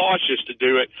cautious to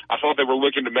do it. I thought they were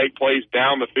looking to make plays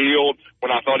down the field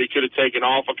when I thought he could have taken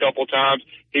off a couple of times.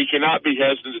 He cannot be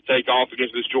hesitant to take off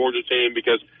against this Georgia team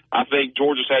because I think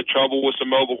Georgia's had trouble with some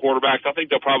mobile quarterbacks. I think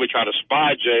they'll probably try to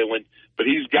spy Jalen, but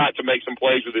he's got to make some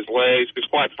plays with his legs because,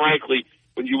 quite frankly,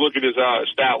 when you look at his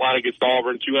stat line against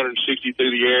Auburn, 260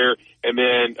 through the air and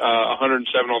then 107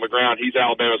 on the ground, he's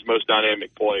Alabama's most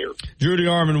dynamic player. Drew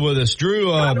DeArmond with us.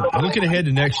 Drew, looking ahead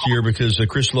to next year because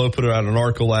Chris Lowe put out an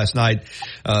article last night,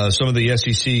 some of the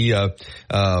SEC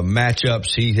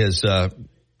matchups he has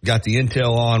got the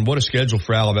intel on. What a schedule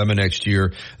for Alabama next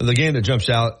year. The game that jumps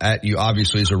out at you,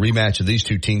 obviously, is a rematch of these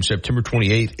two teams, September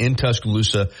 28th in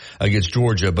Tuscaloosa against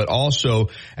Georgia. But also,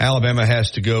 Alabama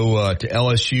has to go to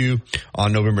LSU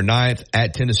on November 9th,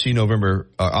 at Tennessee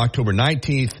October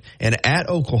 19th, and at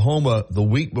Oklahoma the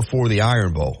week before the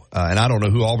Iron Bowl. And I don't know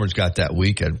who Auburn's got that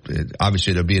week.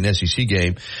 Obviously, it'll be an SEC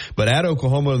game. But at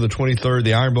Oklahoma on the 23rd,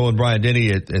 the Iron Bowl in Bryant-Denny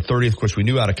at 30th. Of course, we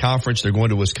knew out of conference they're going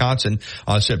to Wisconsin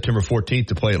on September 14th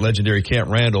to play at legendary Camp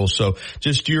Randall. So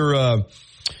just your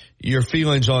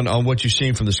feelings on what you've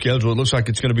seen from the schedule. It looks like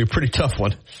it's going to be a pretty tough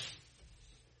one.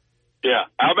 Yeah.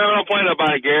 Alabama don't play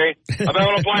nobody, Gary.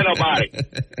 Alabama don't play nobody.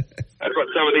 That's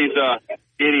what some of these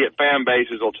idiot fan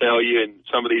bases will tell you, and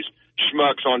some of these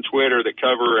schmucks on Twitter that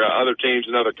cover other teams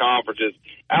and other conferences.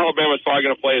 Alabama's probably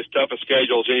going to play as tough a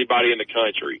schedule as anybody in the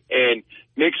country, and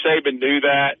Nick Saban knew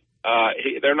that.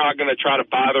 They're not going to try to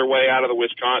buy their way out of the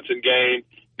Wisconsin game.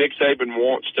 Nick Saban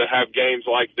wants to have games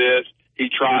like this. He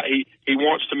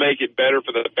wants to make it better for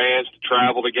the fans to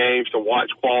travel to games, to watch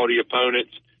quality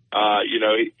opponents.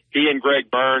 He and Greg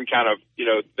Byrne kind of,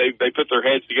 they put their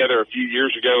heads together a few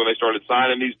years ago when they started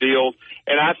signing these deals,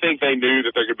 and I think they knew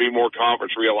that there could be more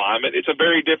conference realignment. It's a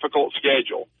very difficult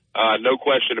schedule, no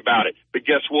question about it. But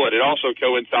guess what? It also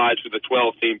coincides with the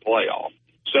 12-team playoff.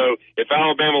 So if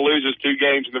Alabama loses 2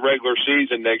 games in the regular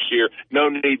season next year, no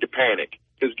need to panic,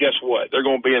 because guess what? They're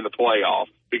going to be in the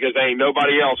playoff, because ain't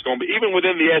nobody else going to be, even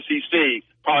within the SEC,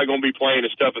 probably going to be playing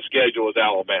as tough a schedule as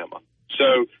Alabama.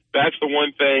 So that's the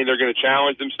one thing. They're going to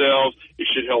challenge themselves. It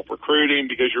should help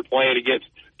recruiting, because you're playing against,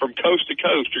 from coast to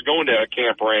coast, you're going to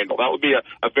Camp Randall. That would be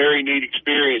a very neat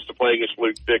experience to play against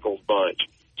Luke Fickell's bunch.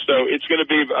 So it's going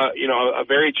to be, a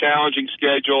very challenging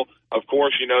schedule. Of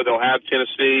course, they'll have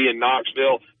Tennessee and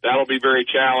Knoxville. That'll be very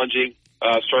challenging,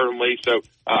 certainly. So,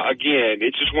 again,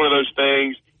 it's just one of those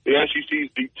things. The SEC is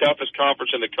the toughest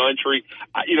conference in the country.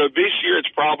 This year it's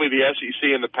probably the SEC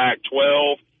and the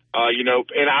Pac-12.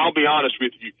 And I'll be honest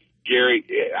with you, Gary,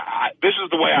 this is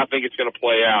the way I think it's going to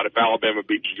play out if Alabama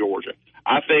beats Georgia.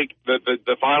 I think that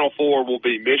the Final Four will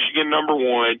be Michigan number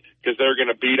 1, because they're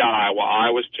going to beat Iowa.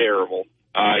 Iowa's terrible.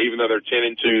 Even though they're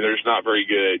 10-2, they're just not very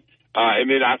good. And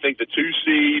then I think the 2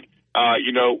 seed,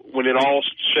 when it all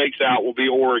shakes out, will be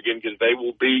Oregon, because they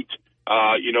will beat,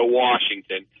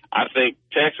 Washington. I think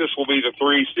Texas will be the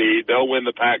 3 seed. They'll win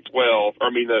the Pac-12,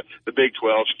 the Big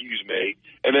 12, excuse me.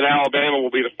 And then Alabama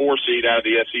will be the 4 seed out of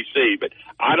the SEC. But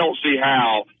I don't see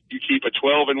how you keep a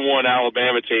 12-1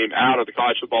 Alabama team out of the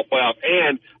college football playoff.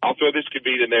 And I'll throw this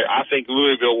caveat in there. I think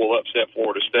Louisville will upset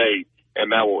Florida State,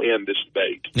 and that will end this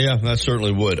debate. Yeah, that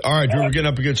certainly would. All right, Drew, we're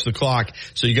getting up against the clock,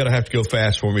 so you got to have to go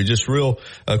fast for me. Just real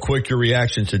quick, your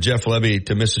reaction to Jeff Lebby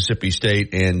to Mississippi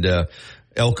State and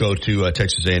Elko to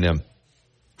Texas A&M.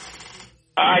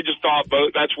 I just thought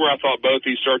that's where I thought both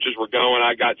these searches were going.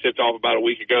 I got tipped off about a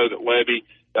week ago that Lebby,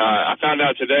 I found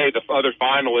out today the other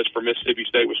finalist for Mississippi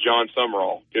State was John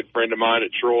Summerall, good friend of mine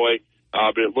at Troy.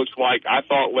 But it looks like I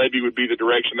thought Lebby would be the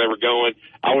direction they were going.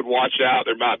 I would watch out.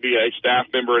 There might be a staff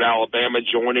member at Alabama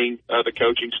joining the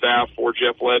coaching staff for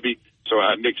Jeff Lebby. So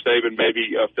Nick Saban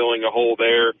maybe filling a hole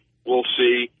there. We'll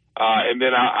see. And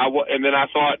then I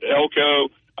thought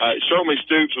Elko, certainly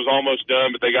Stoops was almost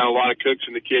done, but they got a lot of cooks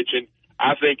in the kitchen.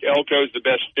 I think Elko's the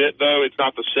best fit, though. It's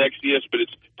not the sexiest, but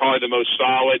it's probably the most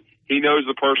solid. He knows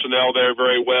the personnel there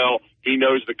very well. He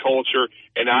knows the culture.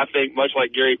 And I think much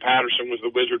like Gary Patterson was the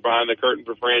wizard behind the curtain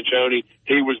for Franchione,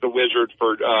 he was the wizard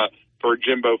for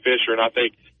Jimbo Fisher. And I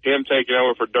think him taking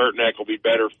over for Dirtneck will be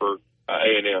better for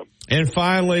A&M. And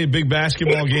finally, big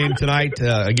basketball game tonight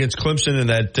against Clemson in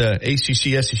that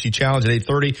ACC-SEC Challenge at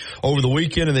 8:30. Over the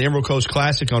weekend in the Emerald Coast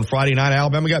Classic on Friday night,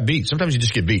 Alabama got beat. Sometimes you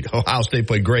just get beat. Ohio State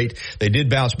played great. They did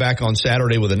bounce back on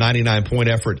Saturday with a 99-point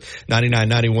effort,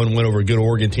 99-91 win over a good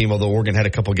Oregon team, although Oregon had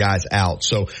a couple guys out.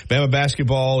 So Bama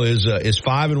basketball is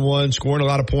 5-1, scoring a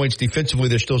lot of points. Defensively,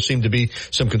 there still seem to be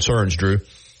some concerns, Drew.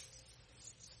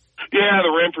 Yeah,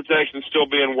 the rim protection is still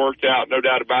being worked out, no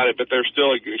doubt about it, but they're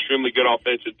still an extremely good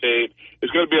offensive team.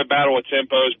 It's going to be a battle of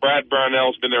tempos. Brad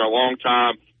Brownell's been there a long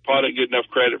time. Probably didn't get enough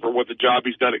credit for what the job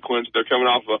he's done at Clemson. They're coming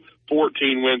off a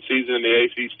 14-win season in the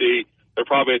ACC. They're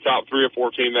probably a top 3 or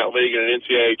 4 team in that league and an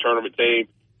NCAA tournament team.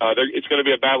 It's going to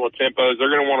be a battle of tempos. They're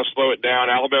going to want to slow it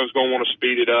down. Alabama's going to want to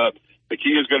speed it up. The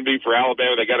key is going to be for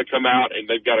Alabama, they got to come out and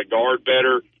they've got to guard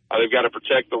better. They've got to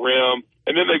protect the rim.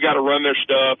 And then they've got to run their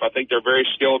stuff. I think they're very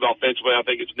skilled offensively. I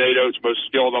think it's NATO's most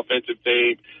skilled offensive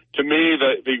team. To me,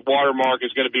 the watermark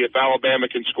is going to be if Alabama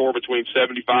can score between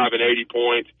 75 and 80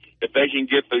 points. If they can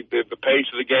get the pace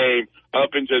of the game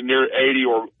up into near 80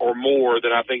 or more,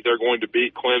 then I think they're going to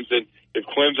beat Clemson. If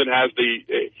Clemson has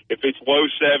if it's low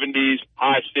 70s,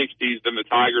 high 60s, then the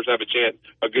Tigers have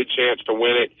a good chance to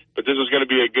win it. But this is going to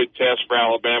be a good test for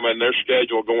Alabama, and their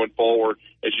schedule going forward,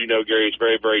 as you know, Gary, is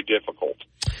very, very difficult.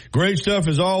 Great stuff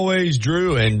as always,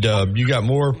 Drew, and you got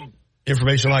more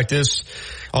information like this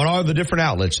on all the different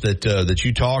outlets that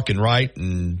you talk and write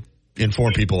and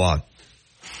inform people on.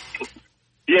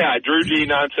 Yeah, Drew G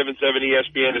 977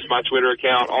 ESPN is my Twitter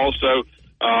account. Also,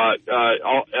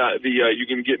 you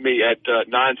can get me at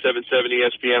 977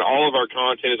 ESPN. All of our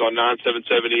content is on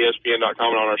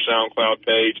 977ESPN.com and on our SoundCloud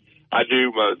page. I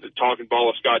do the Talking Ball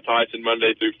with Scott Tyson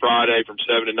Monday through Friday from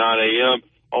 7 to 9 a.m.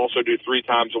 also do 3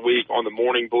 times a week on the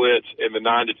morning blitz in the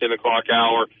 9 to 10 o'clock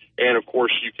hour. And of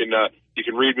course, you can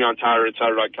read me on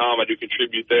TiderInsider.com. I do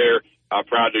contribute there. I'm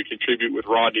proud to contribute with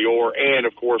Rodney Orr. And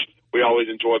of course, we always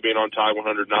enjoy being on Tide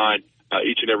 109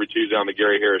 each and every Tuesday on the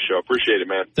Gary Harris Show. Appreciate it,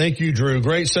 man. Thank you, Drew.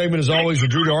 Great segment as always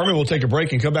with Drew DeArmond. We'll take a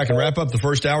break and come back and wrap up the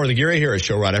first hour of the Gary Harris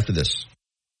Show right after this.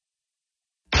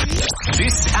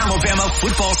 This Alabama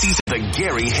football season, the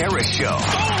Gary Harris Show.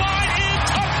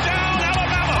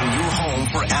 On your home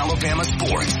for Alabama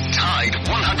sports, Tide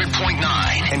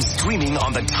 100.9 and streaming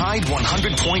on the Tide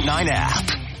 100.9 app.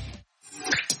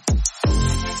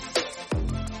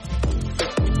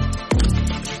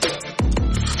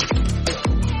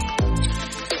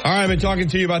 All right, I've been talking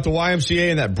to you about the YMCA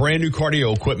and that brand new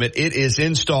cardio equipment. It is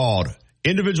installed.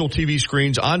 Individual TV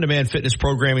screens, on-demand fitness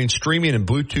programming, streaming, and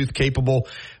Bluetooth capable.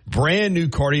 Brand new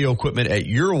cardio equipment at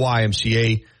your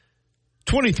YMCA,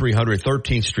 2300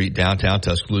 13th Street, downtown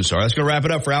Tuscaloosa. All right, that's going to wrap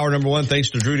it up for hour number 1.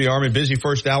 Thanks to Drew DeArmond. Busy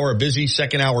first hour, a busy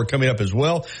second hour coming up as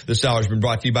well. This hour has been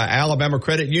brought to you by Alabama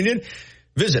Credit Union.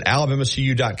 Visit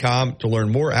alabamacu.com to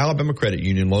learn more. Alabama Credit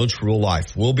Union, loans for real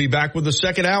life. We'll be back with the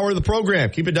second hour of the program.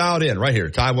 Keep it dialed in right here,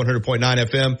 Tide 100.9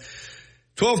 FM,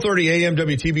 1230 AM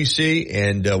WTBC,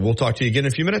 and we'll talk to you again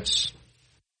in a few minutes.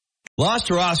 Los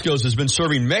Tarascos has been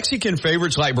serving Mexican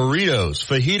favorites like burritos,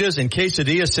 fajitas, and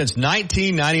quesadillas since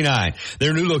 1999.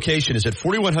 Their new location is at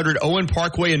 4100 Owen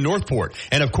Parkway in Northport.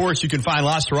 And of course, you can find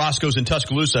Los Tarascos in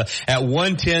Tuscaloosa at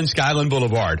 110 Skyland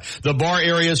Boulevard. The bar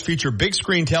areas feature big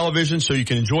screen television so you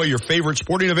can enjoy your favorite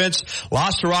sporting events.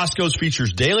 Los Tarascos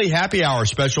features daily happy hour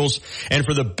specials. And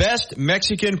for the best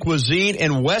Mexican cuisine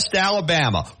in West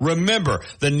Alabama, remember,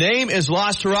 the name is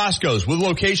Los Tarascos with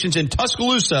locations in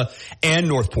Tuscaloosa and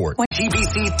Northport.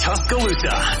 TBC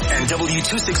Tuscaloosa and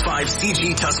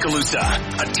W265CG Tuscaloosa,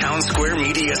 a Town Square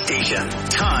media station.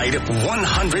 Tide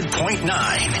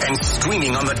 100.9 and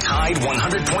streaming on the Tide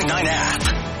 100.9 app.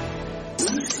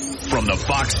 From the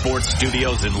Fox Sports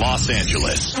Studios in Los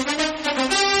Angeles,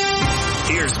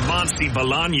 here's Monty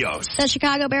Bolaños. The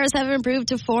Chicago Bears have improved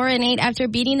to 4-8 after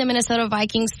beating the Minnesota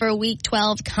Vikings for Week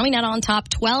 12, coming out on top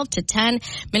 12-10.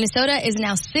 Minnesota is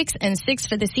now 6-6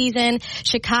 for the season.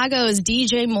 Chicago's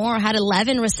DJ Moore had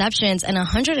 11 receptions and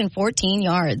 114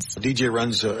 yards. DJ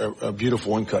runs a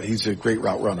beautiful one cut. He's a great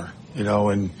route runner,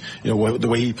 and the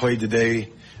way he played today,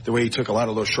 the way he took a lot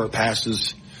of those short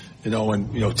passes,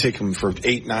 and take them for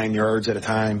 8-9 yards at a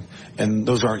time, and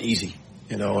those aren't easy.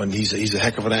 And he's a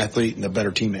heck of an athlete and a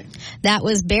better teammate. That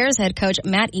was Bears head coach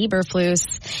Matt Eberflus.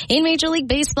 In Major League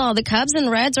Baseball, the Cubs and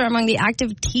Reds are among the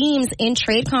active teams in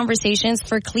trade conversations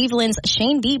for Cleveland's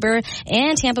Shane Bieber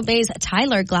and Tampa Bay's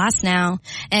Tyler Glasnow.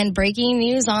 And breaking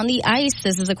news on the ice,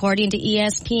 this is according to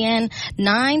ESPN,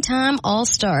 9-time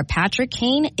All-Star Patrick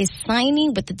Kane is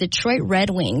signing with the Detroit Red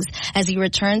Wings as he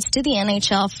returns to the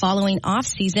NHL following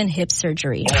off-season hip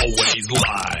surgery. Always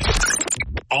live.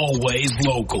 Always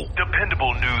local.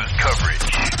 Dependable news coverage.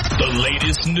 The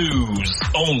latest news,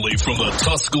 only from the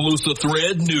Tuscaloosa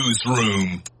Thread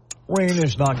newsroom. Rain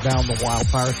has knocked down the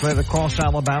wildfire threat across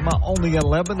Alabama. Only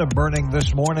 11 are burning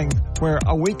this morning, where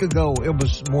a week ago it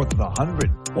was more than 100.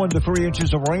 1 to 3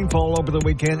 inches of rainfall over the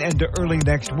weekend and to early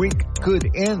next week could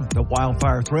end the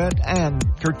wildfire threat and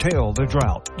curtail the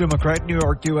drought. Democrat New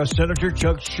York U.S. Senator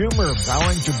Chuck Schumer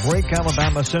vowing to break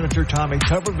Alabama Senator Tommy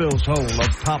Tuberville's hold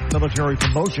of top military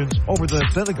promotions over the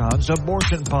Pentagon's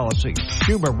abortion policy.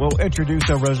 Schumer will introduce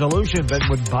a resolution that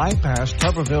would bypass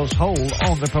Tuberville's hold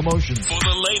on the promotions. For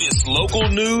the latest local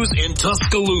news in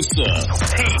Tuscaloosa,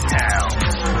 T-Town,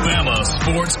 Bama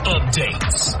Sports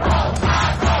Updates,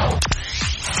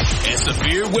 and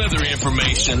severe weather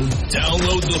information.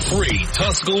 Download the free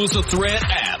Tuscaloosa Thread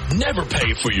app. Never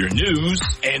pay for your news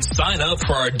and sign up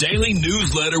for our daily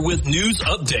newsletter with news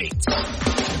updates.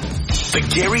 The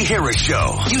Gary Harris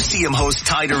Show. UCM host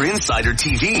Tider Insider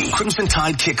TV. Crimson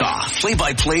Tide Kickoff.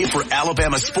 Play-by-play for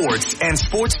Alabama sports and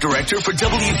sports director for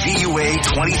WVUA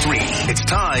 23. It's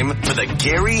time for the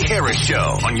Gary Harris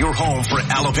Show on your home for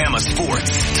Alabama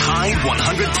sports. Tide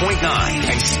 100.9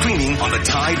 and streaming on the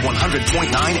Tide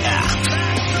 100.9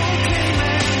 app.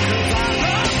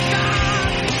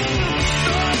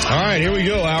 All right, here we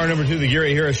go. Hour number 2 of the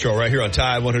Gary Harris Show right here on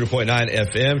Tide 100.9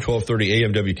 FM, 1230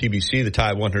 AM WTBC, the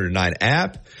Tide 109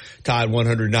 app,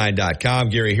 Tide109.com.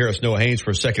 Gary Harris, Noah Haynes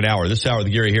for a second hour. This hour of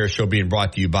the Gary Harris Show being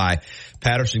brought to you by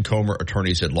Patterson Comer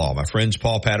Attorneys at Law. My friends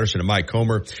Paul Patterson and Mike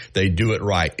Comer, they do it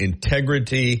right.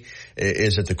 Integrity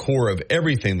is at the core of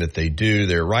everything that they do.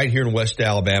 They're right here in West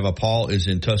Alabama. Paul is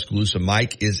in Tuscaloosa.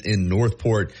 Mike is in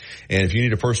Northport. And if you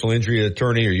need a personal injury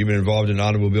attorney or you've been involved in an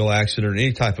automobile accident or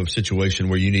any type of situation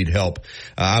where you need help,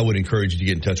 I would encourage you to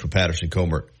get in touch with Patterson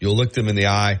Comer. You'll look them in the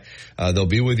eye. They'll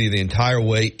be with you the entire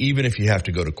way, even if you have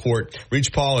to go to court.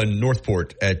 Reach Paul in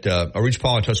Northport or reach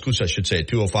Paul in Tuscaloosa, I should say, at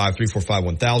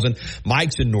 205-345-1000.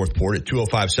 Mike's in Northport at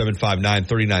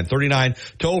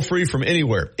 205-759-3939. Toll free from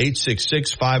anywhere,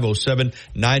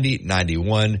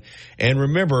 866-507-9091. And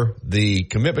remember, the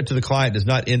commitment to the client does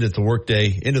not end at the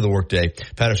workday. End of the workday.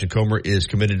 Patterson Comer is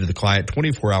committed to the client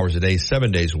 24 hours a day,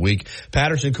 7 days a week.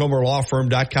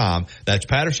 PattersonComerLawFirm.com. That's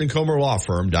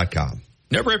PattersonComerLawFirm.com.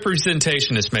 No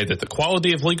representation is made that the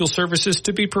quality of legal services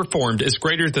to be performed is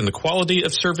greater than the quality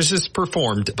of services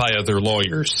performed by other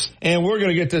lawyers. And we're going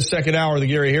to get this second hour of the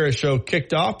Gary Harris Show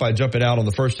kicked off by jumping out on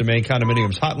the First and Main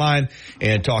Condominiums hotline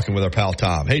and talking with our pal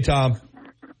Tom. Hey, Tom.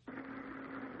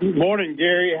 Good morning,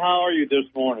 Gary. How are you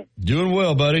this morning? Doing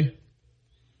well, buddy.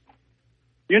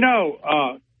 You know,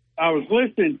 I was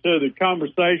listening to the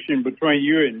conversation between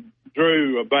you and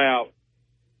Drew about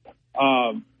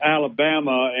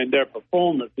Alabama and their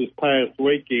performance this past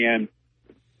weekend.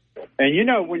 And, you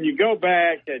know, when you go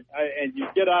back and you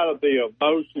get out of the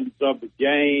emotions of the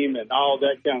game and all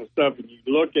that kind of stuff, and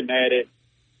you're looking at it,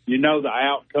 you know the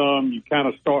outcome, you kind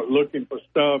of start looking for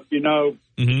stuff, you know.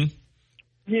 Mm-hmm.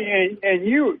 Yeah, and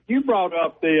you brought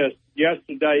up this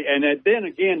yesterday, and then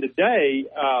again today,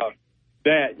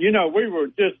 that, you know, we were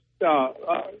just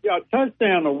a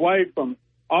touchdown away from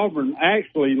Auburn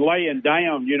actually laying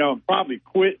down, you know, and probably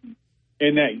quitting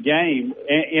in that game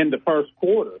in the first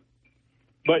quarter.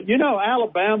 But, you know,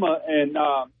 Alabama and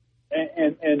our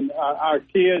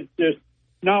kids just,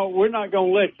 no, we're not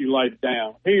going to let you lay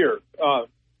down. Here, we're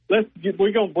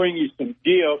going to bring you some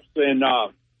gifts,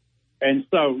 and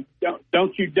so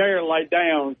don't you dare lay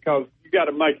down, because you got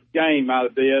to make a game out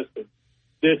of this, and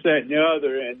this, that, and the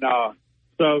other. And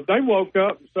so they woke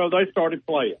up, and so they started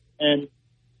playing. And,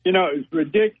 you know, it was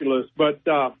ridiculous. But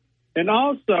and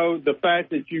also the fact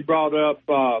that you brought up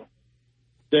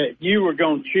that you were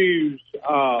going to choose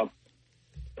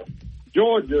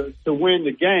Georgia to win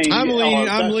the game. I'm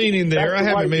leaning there. I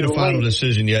haven't made a final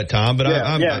decision yet, Tom, but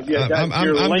I'm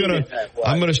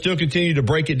going to still continue to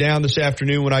break it down this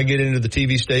afternoon when I get into the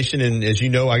TV station. And as you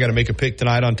know, I got to make a pick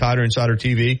tonight on Tider Insider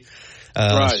TV.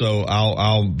 Right. So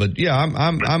but yeah,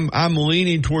 I'm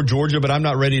leaning toward Georgia, but I'm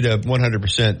not ready to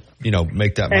 100%, you know,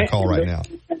 make that my call right now.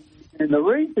 And the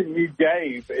reason you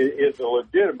gave is a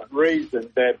legitimate reason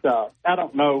that I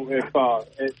don't know if I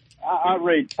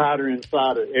read Tider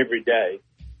Insider every day,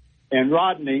 and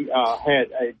Rodney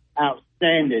had an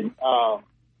outstanding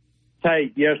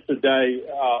take yesterday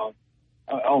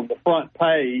on the front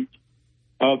page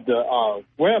of the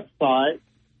website,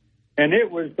 and it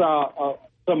was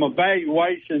some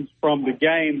evaluations from the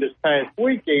game this past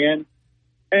weekend.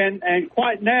 And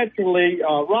quite naturally,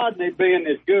 Rodney being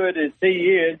as good as he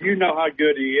is, you know how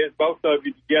good he is. Both of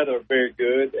you together are very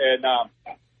good. And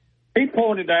he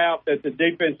pointed out that the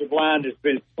defensive line has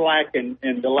been slacking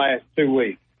in the last 2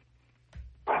 weeks.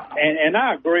 And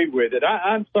I agree with it.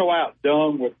 I'm so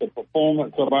outdone with the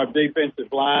performance of our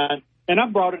defensive line. And I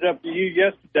brought it up to you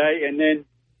yesterday, and then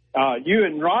you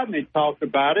and Rodney talked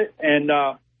about it.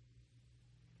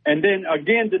 And then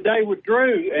again today with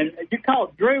Drew, and you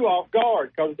caught Drew off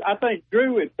guard, because I think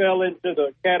Drew had fell into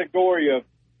the category of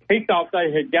he thought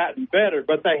they had gotten better,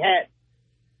 but they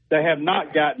have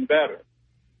not gotten better.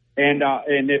 And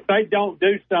if they don't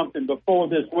do something before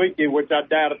this weekend, which I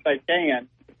doubt if they can,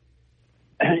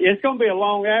 it's going to be a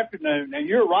long afternoon. And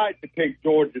you're right to pick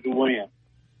Georgia to win.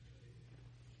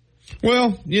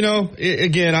 Well, you know,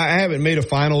 again, I haven't made a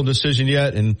final decision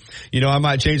yet, and, you know, I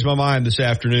might change my mind this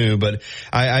afternoon, but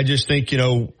I just think, you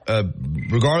know,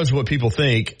 regardless of what people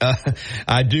think,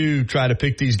 I do try to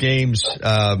pick these games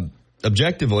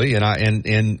objectively, and I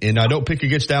don't pick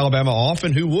against Alabama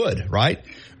often. Who would, right?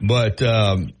 But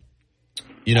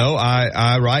you know,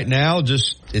 I right now,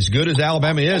 just as good as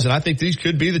Alabama is, and I think these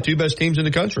could be the two best teams in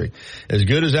the country. As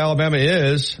good as Alabama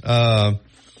is,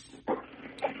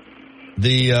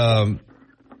 the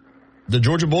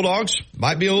Georgia Bulldogs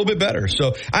might be a little bit better.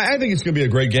 So I think it's going to be a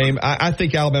great game. I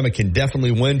think Alabama can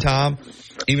definitely win, Tom.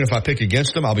 Even if I pick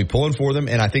against them, I'll be pulling for them,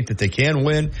 and I think that they can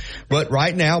win. But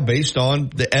right now, based on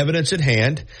the evidence at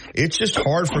hand, it's just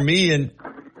hard for me in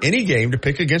any game to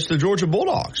pick against the Georgia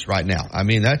Bulldogs right now. I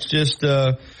mean, that's just you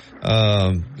know,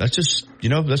 that's just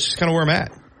kind of where I'm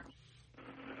at.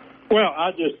 Well,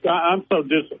 I'm so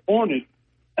disappointed.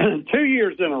 2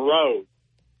 years in a row,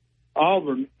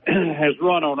 Auburn has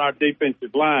run on our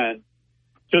defensive line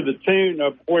to the tune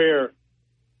of where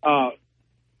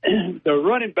the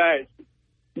running backs,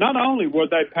 not only were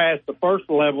they past the first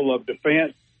level of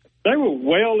defense, they were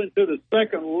well into the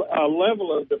second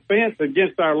level of defense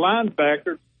against our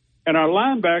linebackers, and our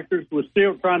linebackers were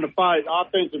still trying to fight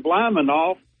offensive linemen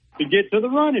off to get to the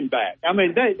running back. I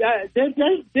mean, this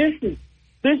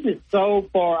is so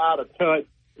far out of touch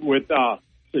with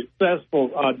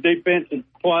successful defensive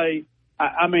play.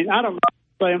 I mean, I don't know what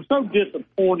to say. I'm so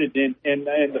disappointed in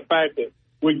the fact that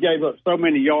we gave up so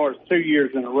many yards 2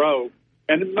 years in a row.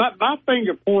 And my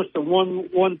finger points to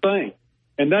one thing,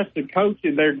 and that's the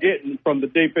coaching they're getting from the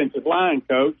defensive line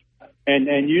coach.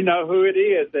 And you know who it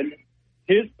is. And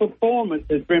his performance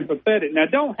has been pathetic. Now,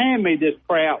 don't hand me this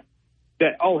crap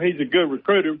that, oh, he's a good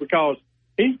recruiter, because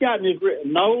he's gotten his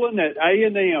Nolan at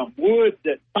A&M, Woods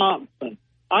at Thompson.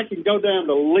 I can go down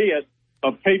the list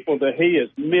of people that he has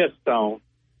missed on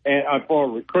for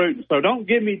recruiting. So don't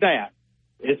give me that.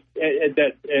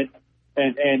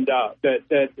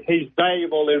 That he's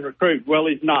valuable in recruiting. Well,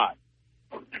 he's not.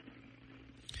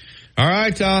 All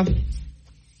right, Tom.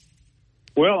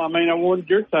 Well, I mean, I wanted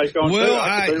your take on it.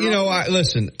 Well,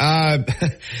 listen, I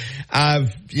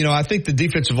think the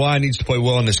defensive line needs to play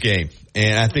well in this game.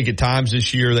 And I think at times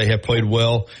this year they have played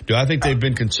well. Do I think they've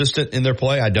been consistent in their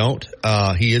play? I don't.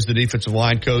 He is the defensive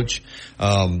line coach.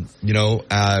 I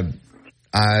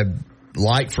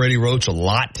like Freddie Roach a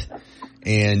lot.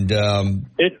 And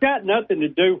it's got nothing to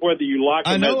do whether you like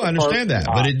him. I know, I understand that,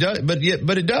 but it does. But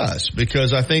it does,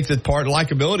 because I think that part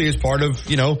likability is part of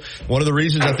one of the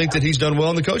reasons I think that he's done well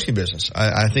in the coaching business.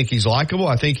 I think he's likable.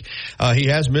 I think he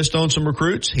has missed on some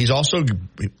recruits. He's also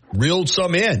reeled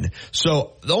some in.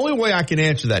 So the only way I can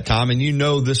answer that, Tom, and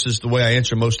this is the way I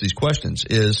answer most of these questions,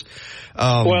 is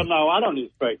well, no, I don't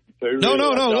expect you to. No.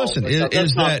 Listen,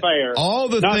 is that fair. All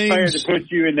the not things? Not fair to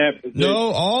put you in that position.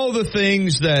 No, all the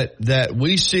things that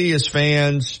we see as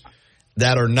fans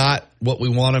that are not what we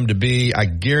want them to be, I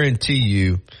guarantee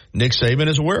you, Nick Saban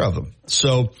is aware of them.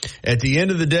 So at the end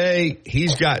of the day,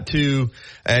 he's got to,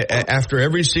 after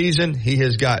every season, he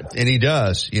has got, and he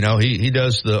does, he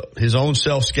does his own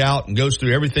self-scout and goes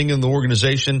through everything in the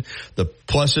organization, the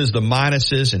pluses, the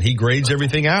minuses, and he grades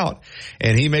everything out.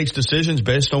 And he makes decisions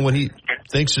based on what he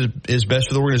thinks is best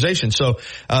for the organization. So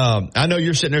I know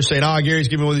you're sitting there saying, Gary's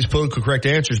giving me one of these politically correct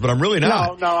answers, but I'm really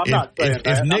not. No, I'm not saying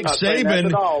that. If Nick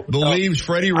Saban believes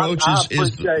Freddie Roach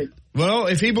is well,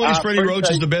 if he believes Freddie Roach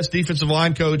is the best defensive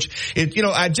line coach, I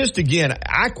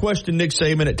question Nick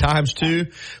Saban at times too,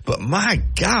 but my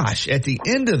gosh, at the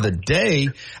end of the day,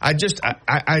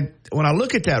 when I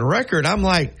look at that record, I'm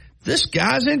like, this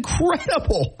guy's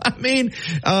incredible. I mean,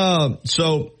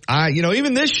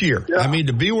 even this year, I mean,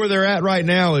 to be where they're at right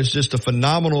now is just a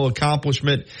phenomenal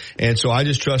accomplishment. And so I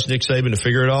just trust Nick Saban to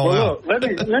figure it all out. Look,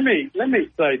 let me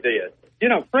say this.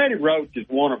 Freddie Roach is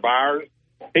one of ours.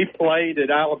 He played at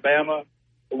Alabama.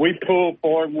 We pulled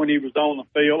for him when he was on the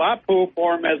field. I pulled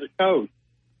for him as a coach.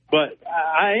 But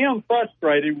I am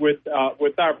frustrated with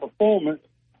our performance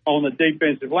on the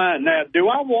defensive line. Now, do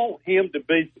I want him to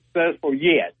be successful?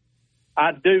 Yes,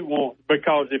 I do want,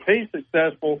 because if he's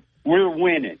successful, we're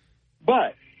winning.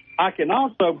 But I can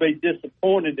also be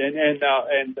disappointed, and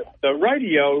the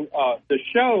radio, the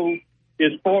show,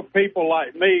 is for people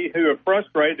like me who are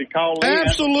frustrated to call in.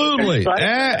 Absolutely.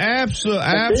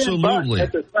 Absolutely. But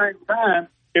at the same time,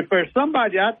 if there's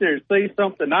somebody out there who sees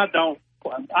something I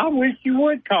wish you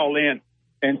would call in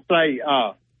and say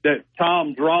that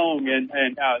Tom's wrong and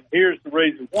here's the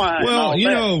reason why. Well,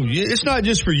 it's not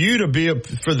just for you to be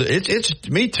it's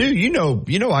me too.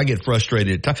 I get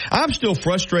frustrated at times. I'm still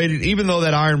frustrated, even though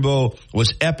that Iron Bowl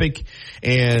was epic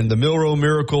and the Milroe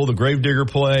Miracle, the Gravedigger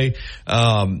play,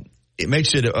 it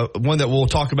makes it one that we'll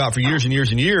talk about for years and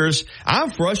years and years. I'm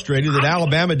frustrated that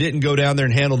Alabama didn't go down there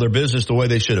and handle their business the way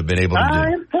they should have been able to do.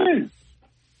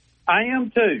 I am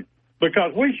too.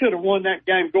 Because we should have won that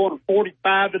game going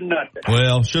 45-0.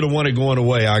 Well, should have won it going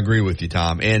away. I agree with you,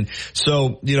 Tom. And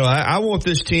so, I want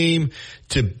this team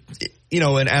to,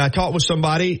 and I talked with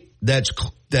somebody that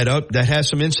has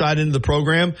some insight into the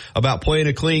program about playing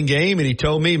a clean game, and he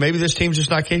told me maybe this team's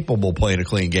just not capable of playing a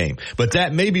clean game. But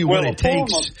that may be what it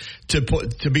takes to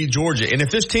beat Georgia. And if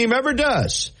this team ever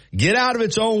does get out of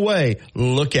its own way,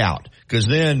 look out, because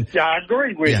then. Yeah, I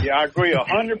agree with you. I agree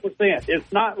 100%.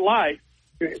 It's not like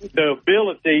the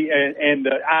ability and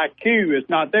the IQ is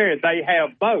not there. They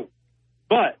have both.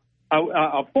 But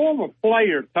a former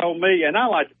player told me, and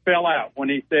I fell out when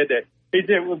he said that. He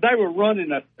said, well, they were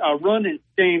running a running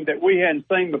scheme that we hadn't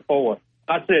seen before.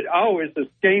 I said, it's a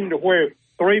scheme to where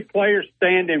 3 players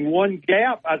stand in one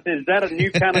gap. I said, is that a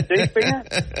new kind of defense?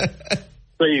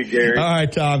 See you, Gary. All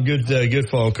right, Tom. Good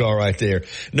phone call right there.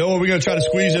 Noah, we're going to try to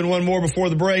squeeze in one more before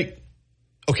the break.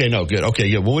 Okay, no, good. Okay,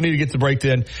 yeah. Well, we need to get to the break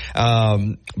then,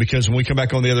 because when we come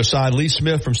back on the other side, Lee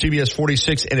Smith from CBS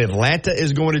 46 in Atlanta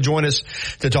is going to join us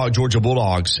to talk Georgia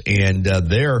Bulldogs and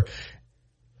their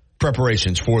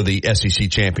preparations for the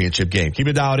SEC championship game. Keep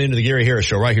it dialed into the Gary Harris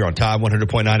Show right here on Tide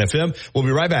 100.9 FM. We'll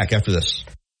be right back after this.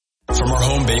 From our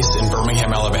home base in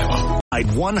Birmingham, Alabama. At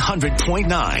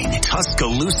 100.9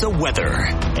 Tuscaloosa weather.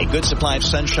 A good supply of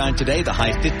sunshine today, the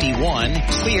high 51.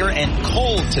 Clear and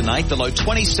cold tonight, the low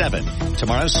 27.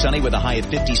 Tomorrow, sunny with a high of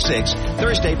 56.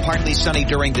 Thursday, partly sunny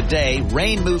during the day.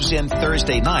 Rain moves in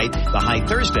Thursday night. The high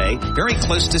Thursday, very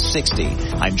close to 60.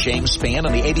 I'm James Spann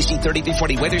on the ABC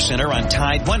 3340 Weather Center on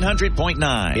Tide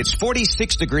 100.9. It's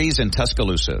 46 degrees in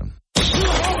Tuscaloosa.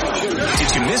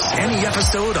 Did you miss any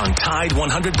episode on Tide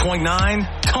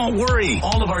 100.9? Don't worry.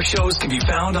 All of our shows can be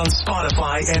found on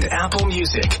Spotify and Apple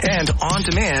Music and on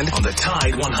demand on the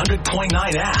Tide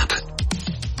 100.9 app.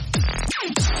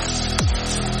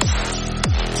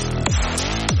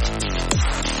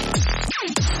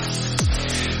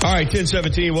 All right,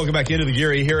 10:17. Welcome back into the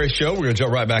Gary Harris Show. We're going to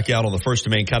jump right back out on the First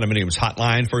Domain Condominiums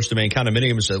hotline. First Domain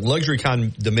Condominiums, luxury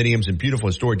condominiums in beautiful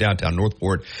historic downtown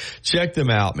Northport. Check them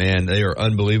out, man. They are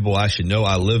unbelievable. I should know.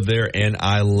 I live there and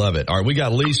I love it. All right, we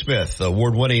got Lee Smith,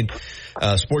 award-winning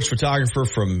sports photographer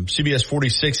from CBS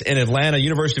 46 in Atlanta,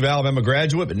 University of Alabama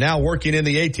graduate, but now working in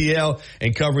the ATL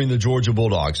and covering the Georgia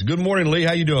Bulldogs. Good morning, Lee.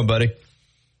 How you doing, buddy?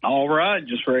 All right,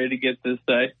 just ready to get this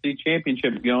SEC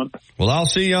championship going. Well, I'll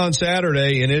see you on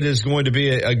Saturday, and it is going to be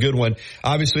a good one.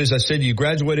 Obviously, as I said, you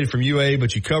graduated from UA,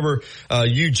 but you cover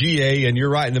UGA, and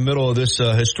you're right in the middle of this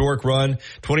historic run.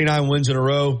 29 wins in a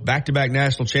row, back-to-back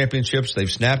national championships.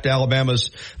 They've snapped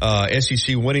Alabama's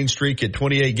SEC winning streak at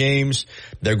 28 games.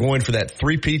 They're going for that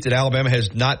three-peat that Alabama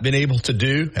has not been able to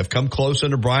do, have come close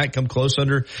under Bryant, come close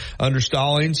under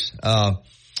Stallings.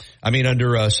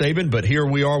 Under Saban, but here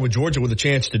we are with Georgia with a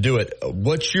chance to do it.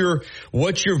 What's your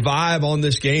vibe on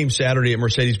this game Saturday at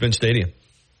Mercedes-Benz Stadium?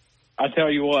 I tell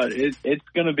you what, it's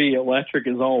going to be electric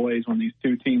as always when these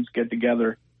two teams get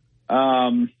together.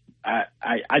 I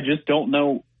just don't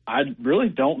know. I really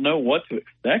don't know what to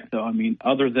expect, though. I mean,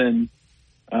 other than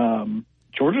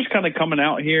Georgia's kind of coming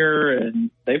out here, and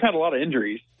they've had a lot of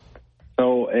injuries.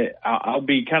 So I'll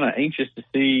be kind of anxious to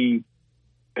see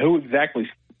who exactly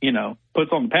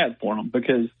puts on the pads for them,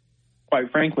 because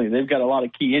quite frankly, they've got a lot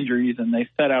of key injuries and they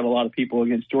set out a lot of people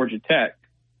against Georgia Tech.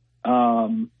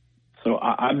 So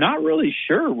I'm not really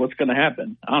sure what's going to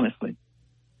happen, honestly.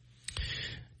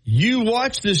 You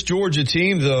watch this Georgia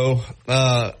team, though,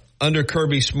 under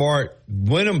Kirby Smart,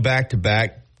 win them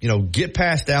back-to-back, get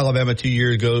past Alabama 2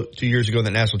 years ago in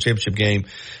the national championship game.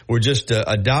 We're just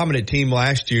a dominant team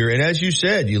last year. And as you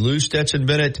said, you lose Stetson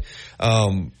Bennett.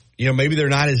 Maybe they're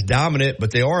not as dominant,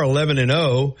 but they are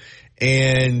 11-0,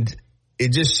 and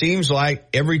it just seems like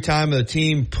every time the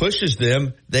team pushes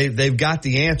them, they've got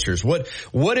the answers. What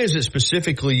is it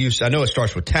specifically I know it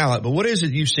starts with talent, but what is it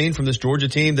you've seen from this Georgia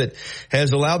team that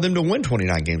has allowed them to win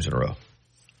 29 games in a row?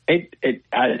 It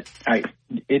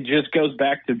just goes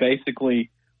back to basically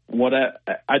what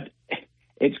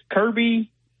it's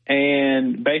Kirby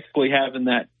and basically having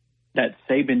that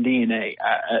Saban DNA.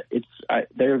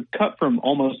 They're cut from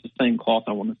almost the same cloth,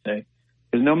 I want to say,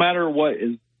 because no matter what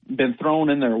has been thrown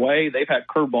in their way, they've had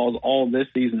curveballs all this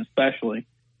season, especially.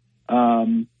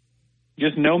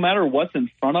 Just no matter what's in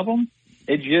front of them,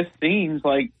 it just seems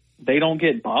like they don't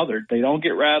get bothered, they don't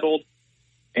get rattled,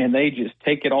 and they just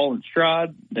take it all in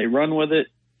stride. They run with it,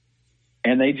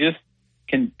 and they just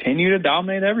continue to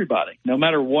dominate everybody, no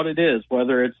matter what it is,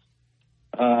 whether it's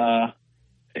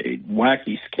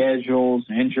wacky schedules,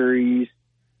 injuries.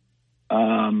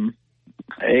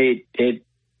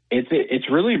 It's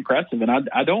really impressive, and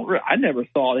I never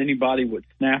thought anybody would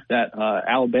snap that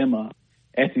Alabama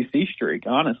SEC streak.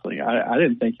 Honestly, I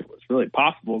didn't think it was really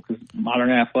possible because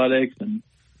modern athletics and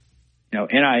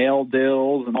NIL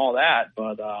deals and all that.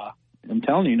 But I'm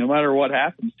telling you, no matter what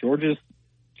happens, Georgia's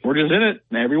in it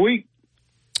every week.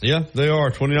 Yeah, they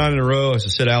are 29 in a row. As I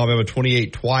said, Alabama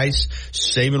 28 twice.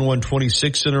 Saban won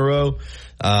 26 in a row.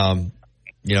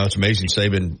 It's amazing.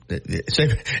 Saban.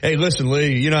 Hey, listen,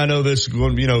 Lee, I know this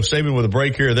one, Saban with a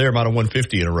break here or there might have won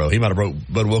 50 in a row. He might have broke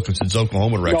Bud Wilkinson's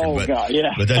Oklahoma record,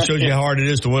 but that shows you how hard it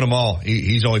is to win them all.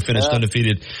 He's only finished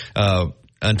undefeated,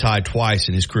 untied twice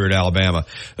in his career at Alabama.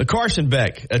 Carson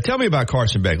Beck. Tell me about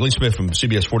Carson Beck. Lee Smith from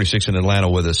CBS 46 in Atlanta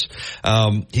with us.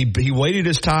 He waited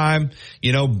his time.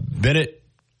 Bennett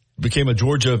became a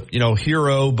Georgia,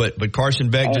 hero, but Carson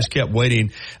Beck just kept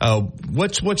waiting.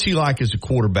 What's he like as a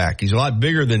quarterback? He's a lot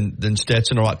bigger than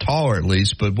Stetson, a lot taller at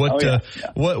least, but what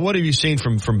have you seen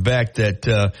from Beck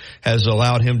that has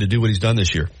allowed him to do what he's done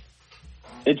this year?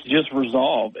 It's just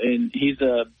resolve, and he's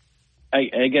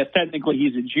I guess technically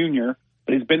he's a junior,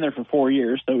 but he's been there for 4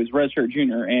 years, so he's redshirt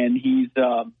junior, and he's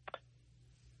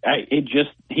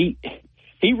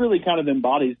he really kind of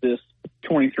embodies this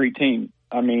 23 team.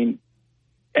 I mean,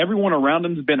 everyone around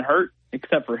him's been hurt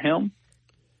except for him,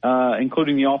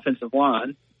 including the offensive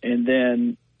line, and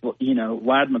then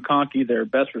Ladd McConkey, their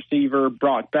best receiver,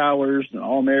 Brock Bowers, an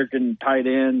All-American tight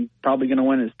end, probably going to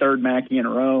win his third Mackey in a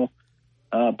row.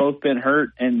 Both been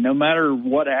hurt, and no matter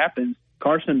what happens,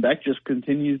 Carson Beck just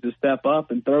continues to step up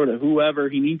and throw to whoever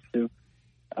he needs to.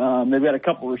 They've got a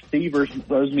couple receivers,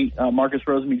 Marcus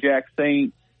Rosemy-Jack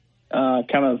Saint,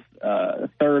 kind of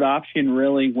third option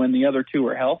really when the other two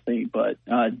are healthy, but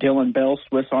Dylan Bell,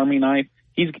 Swiss Army knife.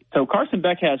 So Carson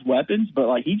Beck has weapons,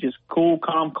 but he's just cool,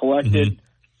 calm, collected. Mm-hmm.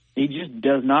 He just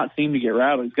does not seem to get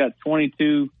rattled. He's got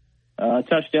 22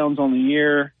 touchdowns on the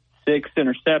year, 6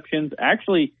 interceptions.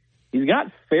 Actually, he's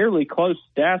got fairly close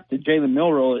stats to Jalen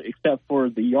Milroe, except for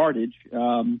the yardage.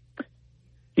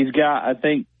 He's got, I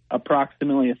think,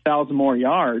 approximately 1,000 more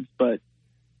yards, but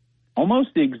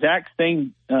almost the exact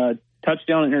same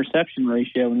touchdown and interception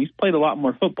ratio, and he's played a lot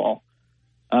more football.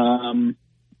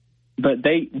 But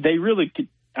they really could,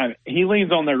 he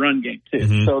leans on their run game too,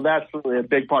 mm-hmm. So that's really a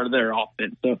big part of their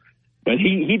offense. So, but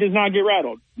he does not get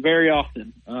rattled very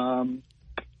often. I'm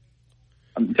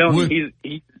telling you,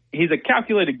 he's a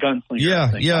calculated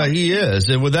gunslinger. Yeah, he is.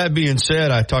 And with that being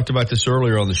said, I talked about this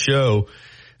earlier on the show.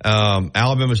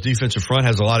 Alabama's defensive front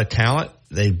has a lot of talent.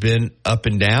 They've been up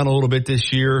and down a little bit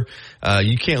this year.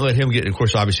 You can't let him get, of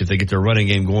course, obviously if they get their running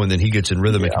game going, then he gets in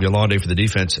rhythm. Yeah. It can be a long day for the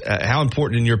defense. How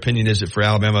important, in your opinion, is it for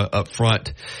Alabama up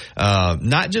front,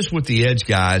 not just with the edge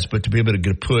guys, but to be able to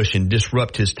get a push and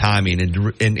disrupt his timing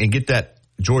and get that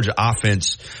Georgia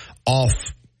offense off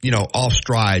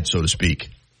stride, so to speak?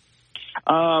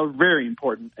 Very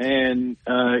important. And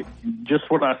just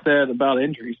what I said about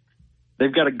injuries.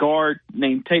 They've got a guard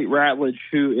named Tate Ratledge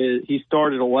he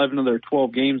started 11 of their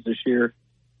 12 games this year,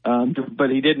 but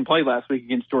he didn't play last week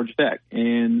against Georgia Tech.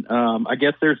 And I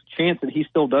guess there's a chance that he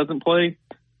still doesn't play.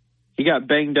 He got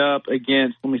banged up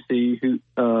against, game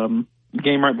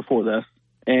right before this.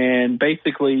 And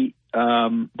basically,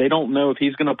 they don't know if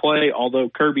he's going to play, although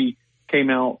Kirby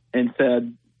came out and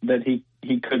said that he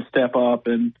could step up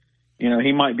and,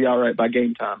 he might be all right by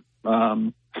game time.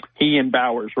 He and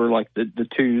Bowers were like the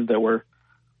two that were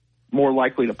more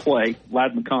likely to play.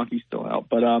 Ladd McConkey's still out.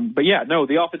 But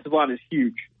the offensive line is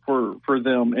huge for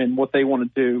them and what they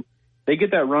want to do. They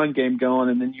get that run game going,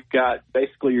 and then you've got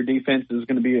basically your defense is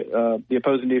going to be the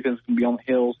opposing defense is going to be on the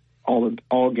hills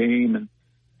all game.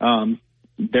 And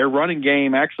their running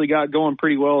game actually got going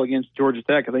pretty well against Georgia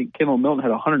Tech. I think Kendall Milton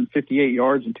had 158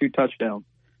 yards and 2 touchdowns.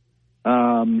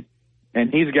 And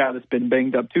he's a guy that's been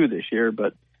banged up too this year,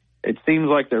 but it seems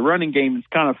like their running game is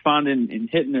kind of finding and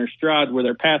hitting their stride where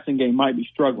their passing game might be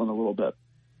struggling a little bit.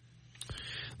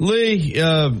 Lee,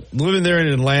 living there in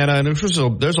Atlanta, and there's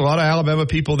a lot of Alabama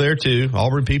people there too,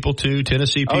 Auburn people too,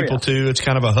 Tennessee people too. It's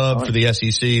kind of a hub for the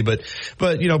SEC, but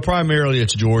primarily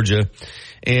it's Georgia,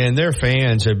 and their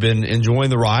fans have been enjoying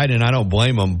the ride, and I don't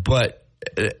blame them. But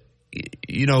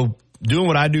doing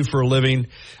what I do for a living,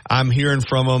 I'm hearing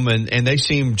from them, and they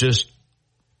seem just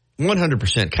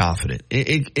 100% confident,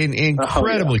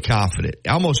 incredibly confident,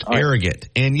 almost arrogant.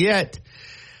 And yet,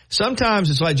 sometimes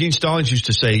it's like Gene Stallings used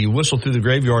to say, you whistle through the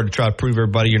graveyard to try to prove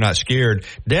everybody you're not scared.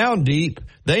 Down deep,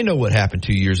 they know what happened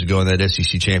 2 years ago in that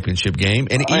SEC championship game.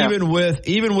 And even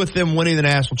with them winning the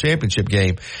national championship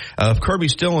game,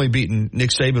 Kirby's still only beaten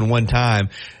Nick Saban one time.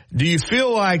 Do you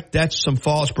feel like that's some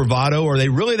false bravado? Are they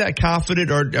really that confident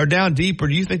or down deep, or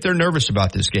do you think they're nervous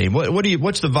about this game?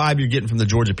 What's the vibe you're getting from the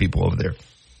Georgia people over there?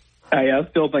 I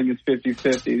still think it's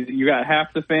 50-50. You got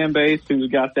half the fan base who's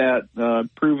got that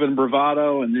proven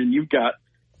bravado, and then you've got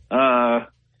a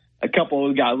couple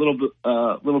who got a little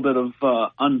bit of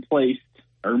unplaced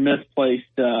or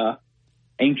misplaced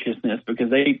anxiousness because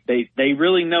they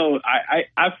really know.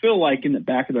 I feel like in the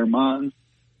back of their minds,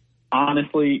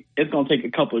 honestly, it's going to take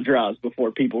a couple of drives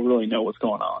before people really know what's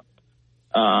going on.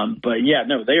 But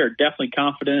they are definitely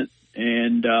confident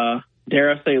and dare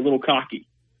I say a little cocky.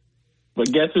 But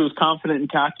guess who was confident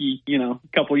and cocky, a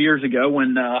couple of years ago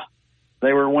when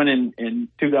they were winning in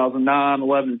 2009,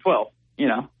 11, and 12,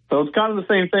 So it's kind of the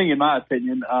same thing in my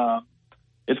opinion.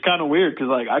 It's kind of weird because,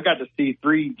 I got to see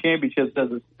 3 championships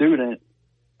as a student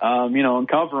and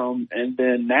cover them. And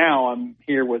then now I'm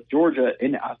here with Georgia,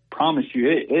 and I promise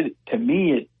you, to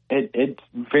me, it's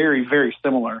very, very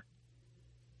similar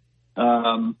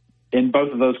in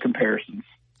both of those comparisons.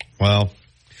 Well,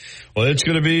 it's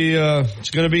going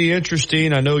to be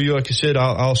interesting. I know you, like you said,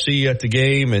 I'll see you at the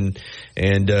game, and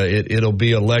it'll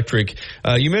be electric.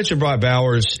 You mentioned Brock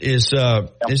Bowers. Is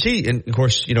he? And of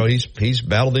course, he's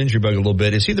battled the injury bug a little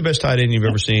bit. Is he the best tight end you've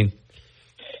ever seen?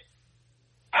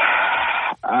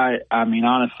 I mean,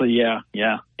 honestly,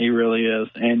 yeah, he really is.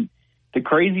 And the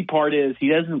crazy part is he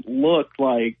doesn't look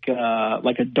like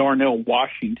a Darnell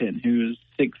Washington who's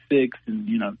 6'6" and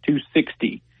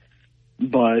 260.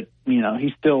 But,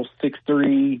 he's still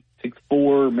 6'3",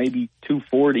 6'4", maybe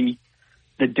 240.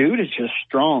 The dude is just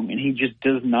strong, and he just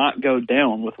does not go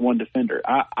down with one defender.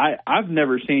 I've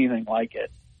never seen anything like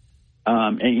it.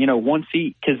 Once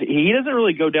because he doesn't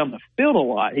really go down the field a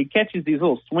lot. He catches these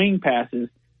little swing passes,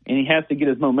 and he has to get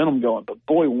his momentum going. But,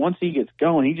 boy, once he gets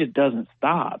going, he just doesn't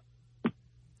stop.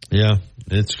 Yeah,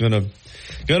 it's gonna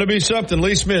be something.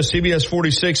 Lee Smith, CBS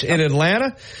 46 in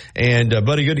Atlanta, and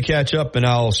buddy, good to catch up. And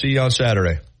I'll see you on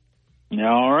Saturday.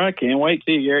 All right, can't wait.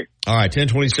 See you, Gary. All right,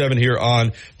 10:27 here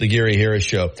on the Gary Harris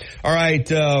Show. All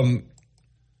right, I'm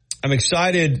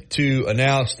excited to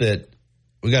announce that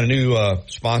we got a new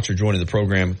sponsor joining the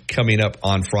program coming up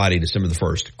on Friday, December the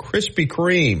 1st. Krispy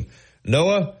Kreme,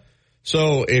 Noah.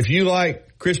 So if you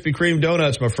like Krispy Kreme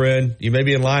donuts, my friend, you may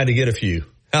be in line to get a few.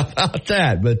 How about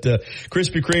that? But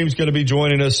Krispy Kreme's going to be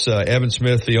joining us, Evan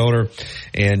Smith, the owner.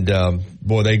 And,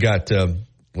 boy, they got a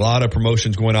lot of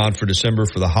promotions going on for December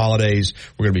for the holidays.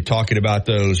 We're going to be talking about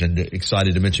those, and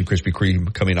excited to mention Krispy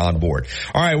Kreme coming on board.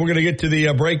 All right, we're going to get to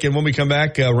the break, and when we come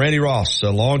back, Randy Ross, a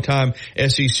longtime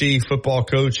SEC football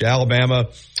coach, Alabama,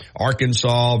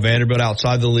 Arkansas, Vanderbilt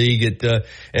outside the league at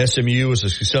SMU, was a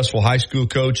successful high school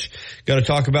coach. Going to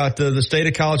talk about the state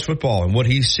of college football and what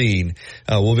he's seen.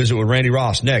 We'll visit with Randy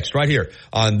Ross next, right here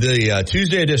on the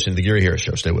Tuesday edition of the Gary Harris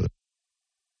Show. Stay with us.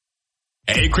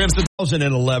 Hey, Crimson.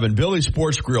 2011, Billy's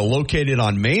Sports Grill, located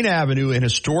on Main Avenue in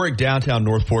historic downtown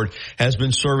Northport, has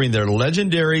been serving their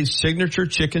legendary signature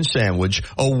chicken sandwich,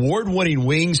 award-winning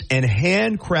wings, and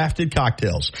handcrafted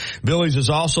cocktails. Billy's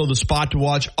is also the spot to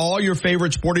watch all your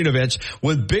favorite sporting events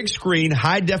with big screen,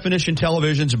 high-definition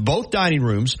televisions, both dining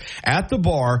rooms, at the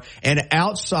bar, and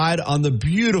outside on the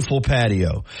beautiful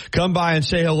patio. Come by and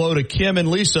say hello to Kim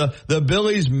and Lisa, the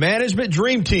Billy's Management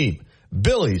Dream Team.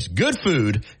 Billy's, good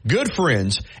food, good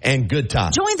friends, and good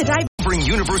time. Join the Covering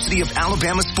University of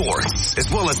Alabama sports, as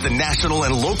well as the national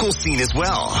and local scene as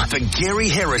well. The Gary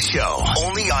Harris Show,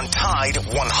 only on Tide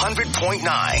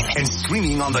 100.9 and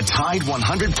streaming on the Tide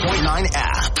 100.9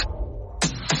 app.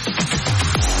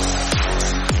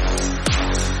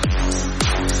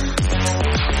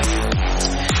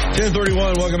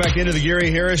 10:31. Welcome back into the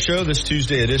Gary Harris Show. This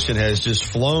Tuesday edition has just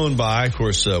flown by. Of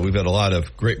course, we've had a lot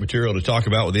of great material to talk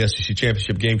about with the SEC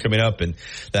Championship game coming up and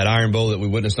that Iron Bowl that we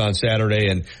witnessed on Saturday.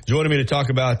 And joining me to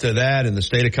talk about that and the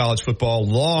state of college football,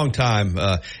 long-time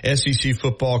SEC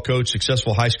football coach,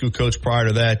 successful high school coach prior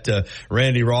to that,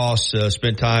 Randy Ross,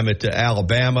 spent time at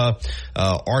Alabama,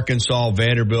 Arkansas,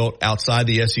 Vanderbilt, outside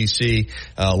the SEC,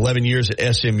 11 years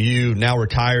at SMU, now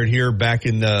retired here back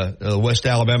in the West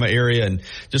Alabama area, and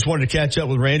just wanted to catch up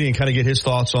with Randy and kind of get his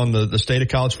thoughts on the state of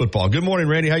college football. Good morning,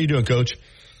 Randy. How you doing, Coach?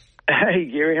 Hey,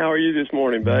 Gary. How are you this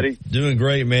morning, buddy? Doing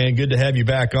great, man. Good to have you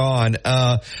back on.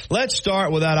 Let's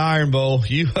start with that Iron Bowl.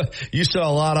 You saw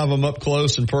a lot of them up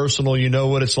close and personal. You know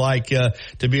what it's like to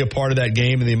be a part of that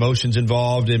game and the emotions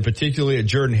involved, and particularly at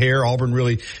Jordan-Hare. Auburn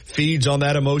really feeds on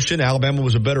that emotion. Alabama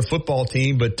was a better football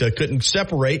team, but couldn't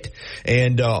separate,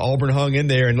 and Auburn hung in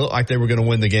there and looked like they were going to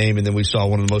win the game. And then we saw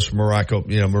one of the most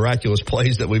miraculous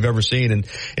plays that we've ever seen in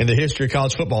the history of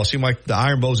college football. It seemed like the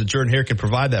Iron Bowls at Jordan-Hare can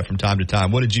provide that from time to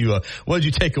time. What did you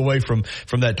take away from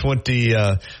that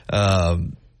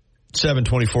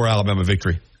 27-24 Alabama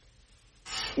victory?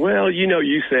 Well,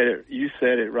 you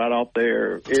said it right off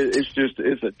there.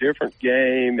 It's a different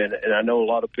game, and I know a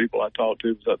lot of people I talked to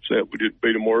was upset we didn't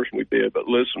beat them worse than we did. But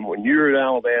listen, when you're at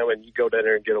Alabama and you go down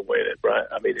there and get a win at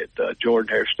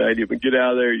Jordan-Hare Stadium and get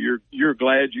out of there, you're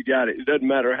glad you got it. It doesn't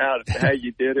matter how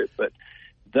you did it, but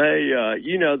they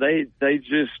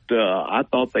just I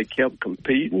thought they kept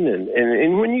competing,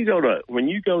 and when you go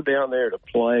down there to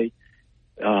play,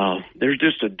 there's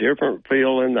just a different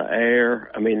feel in the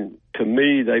air. I mean, to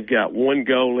me, they've got one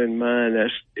goal in mind.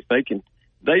 That's if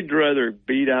they'd rather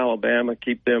beat Alabama,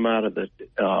 keep them out of the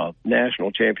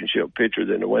national championship picture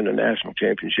than to win the national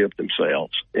championship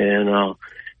themselves. And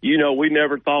we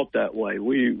never thought that way.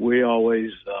 We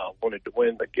always wanted to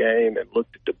win the game and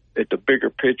looked at the bigger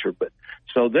picture. But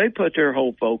so they put their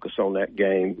whole focus on that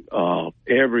game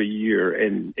every year.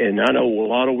 And I know a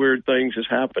lot of weird things has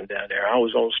happened down there. I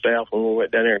was on staff when we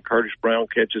went down there, and Curtis Brown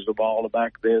catches the ball in the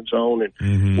back of the end zone,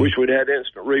 and wish we'd had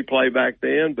instant replay back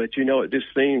then. But it just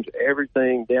seems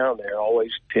everything down there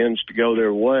always tends to go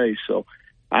their way. So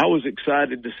I was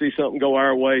excited to see something go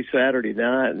our way Saturday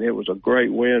night, and it was a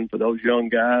great win for those young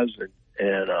guys.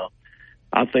 And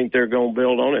I think they're going to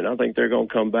build on it. And I think they're going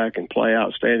to come back and play an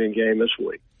outstanding game this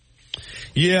week.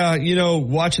 Yeah,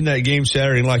 watching that game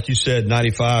Saturday, and like you said,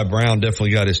 95, Brown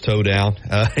definitely got his toe down,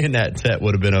 and that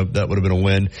would have been a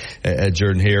win at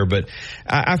Jordan-Hare. But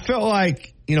I felt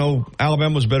like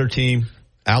Alabama was a better team.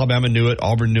 Alabama knew it.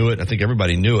 Auburn knew it. I think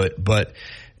everybody knew it. But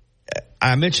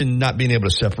I mentioned not being able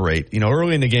to separate.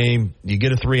 Early in the game, you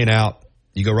get a 3-and-out.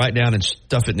 You go right down and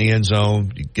stuff it in the end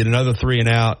zone. You get another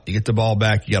 3-and-out. You get the ball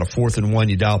back. You got a 4th-and-1.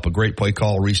 You dial up a great play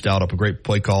call. Reese dialed up a great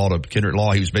play call to Kendrick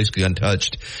Law. He was basically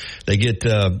untouched. They get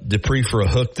Dupree for a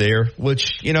hook there,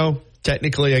 which,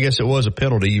 technically I guess it was a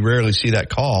penalty. You rarely see that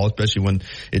call, especially when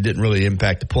it didn't really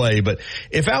impact the play. But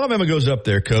if Alabama goes up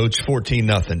there, Coach,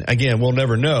 14-0, again, we'll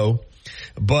never know.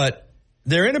 But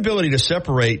their inability to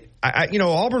separate,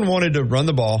 Auburn wanted to run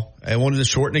the ball and wanted to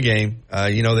shorten the game.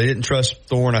 They didn't trust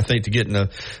Thorne, I think, to get in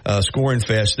a scoring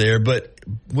fest there. But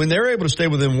when they're able to stay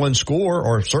within one score,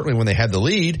 or certainly when they had the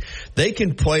lead, they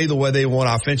can play the way they want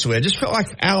offensively. I just felt like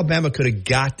Alabama could have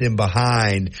got them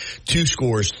behind 2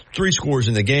 scores, 3 scores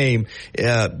in the game.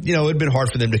 It'd been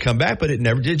hard for them to come back, but it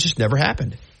just never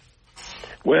happened.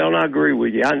 Well, and I agree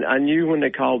with you. I knew when they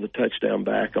called the touchdown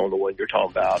back on the one you're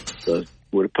talking about,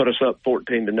 would have put us up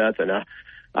 14-0.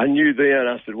 I knew then.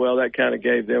 I said, well, that kind of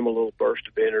gave them a little burst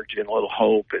of energy and a little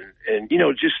hope, and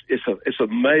just it's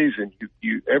amazing.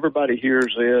 Everybody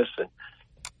hears this, and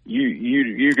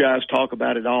you guys talk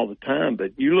about it all the time.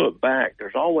 But you look back,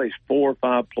 there's always 4 or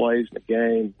 5 plays in the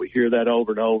game. We hear that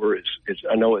over and over.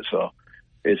 I know it's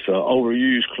a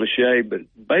overused cliche, but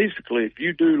basically, if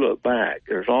you do look back,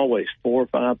 there's always 4 or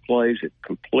 5 plays that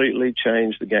completely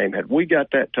changed the game. Had we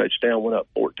got that touchdown, went up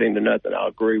 14-0, I'll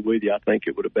agree with you. I think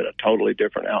it would have been a totally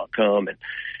different outcome.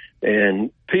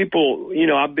 And people,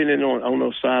 I've been on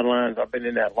those sidelines. I've been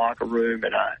in that locker room,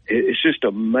 and it's just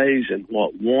amazing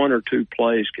what 1 or 2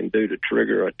 plays can do to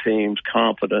trigger a team's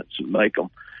confidence and make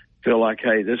them feel like,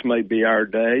 hey, this may be our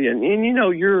day. And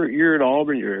you're at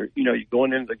Auburn, you're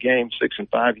going into the game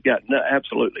 6-5, you got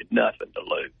absolutely nothing to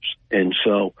lose. And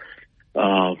so,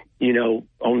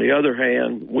 on the other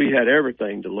hand, we had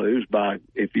everything to lose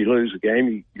if you lose a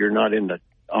game, you're not in the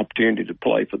opportunity to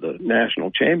play for the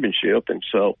national championship. And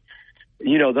so,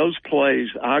 those plays,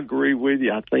 I agree with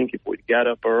you. I think if we got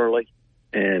up early,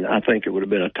 and I think it would have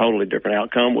been a totally different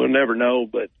outcome. We'll never know,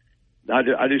 but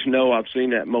I just know I've seen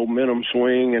that momentum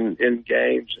swing in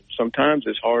games. And sometimes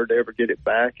it's hard to ever get it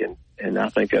back, and I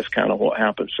think that's kind of what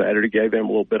happened Saturday. Gave them a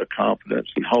little bit of confidence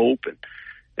and hope,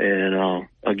 and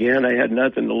again, they had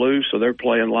nothing to lose, so they're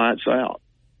playing lights out.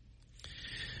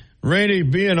 Randy,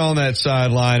 being on that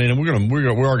sideline, and we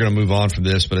are gonna move on from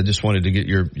this, but I just wanted to get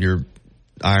your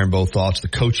Iron Bowl thoughts. The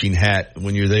coaching hat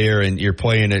when you're there and you're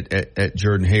playing at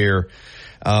Jordan-Hare.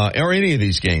 Or any of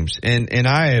these games. And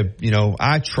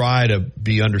I try to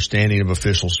be understanding of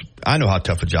officials. I know how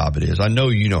tough a job it is. I know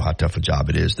you know how tough a job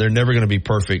it is. They're never going to be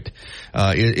perfect.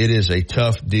 It is a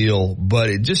tough deal, but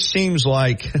it just seems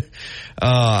like,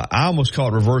 I almost call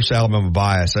it reverse Alabama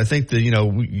bias. I think that,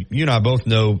 you and I both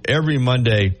know every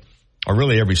Monday, or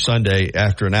really every Sunday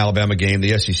after an Alabama game,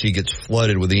 the SEC gets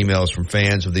flooded with emails from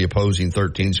fans of the opposing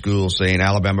 13 schools saying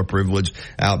Alabama privilege,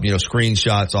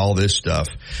 screenshots, all this stuff.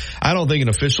 I don't think an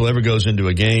official ever goes into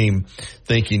a game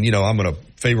thinking, I'm going to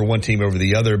favor one team over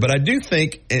the other. But I do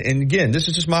think, and again, this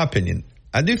is just my opinion,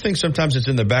 I do think sometimes it's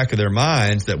in the back of their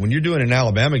minds that when you're doing an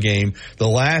Alabama game, the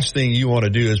last thing you want to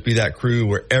do is be that crew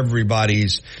where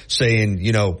everybody's saying,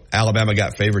 Alabama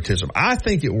got favoritism. I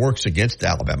think it works against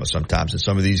Alabama sometimes in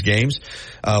some of these games,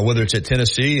 whether it's at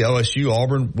Tennessee, LSU,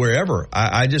 Auburn, wherever.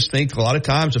 I just think a lot of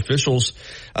times officials,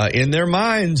 in their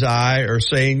mind's eye are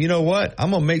saying, you know what,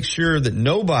 I'm going to make sure that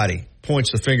nobody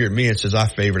points the finger at me and says I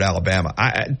favored Alabama.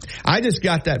 I just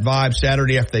got that vibe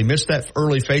Saturday after they missed that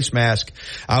early face mask.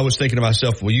 I was thinking to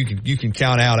myself, well, you can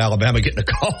count out Alabama getting a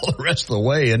call the rest of the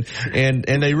way, and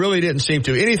they really didn't seem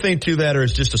to. Anything to that, or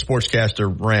is just a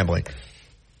sportscaster rambling?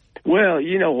 Well,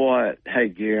 you know what? Hey,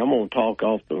 Gary, I'm going to talk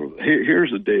off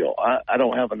here's the deal. I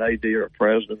don't have an AD or a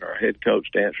president or a head coach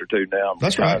to answer to now.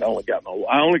 That's right. I only got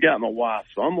my wife,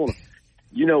 so I'm going to.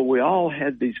 we all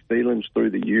had these feelings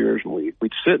through the years, and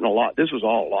we'd sit in this was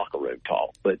all locker room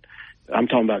talk, but I'm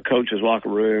talking about coaches' locker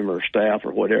room or staff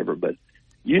or whatever. But,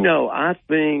 I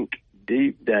think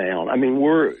deep down,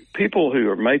 we're people who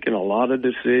are making a lot of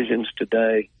decisions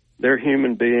today. They're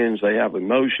human beings. They have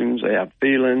emotions. They have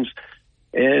feelings.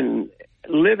 And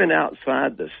living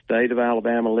outside the state of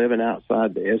Alabama, living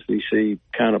outside the SEC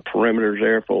kind of perimeters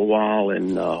there for a while,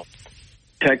 and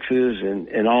Texas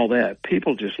and all that,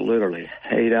 people just literally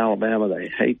hate Alabama. They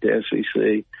hate the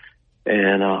SEC.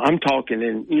 And I'm talking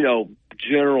in,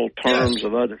 general terms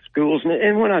of other schools.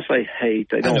 And when I say hate,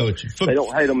 they don't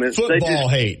hate them. Football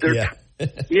hate.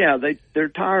 They're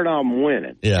tired of them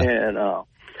winning. Yeah. And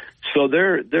so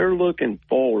they're looking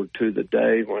forward to the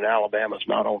day when Alabama's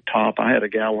not on top. I had a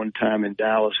guy one time in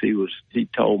Dallas. He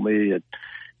told me,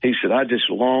 he said, I just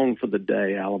long for the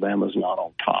day Alabama's not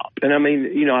on top. And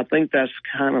I think that's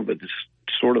kind of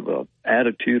sort of a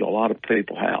attitude a lot of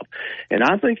people have. And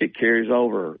I think it carries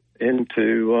over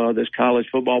into this college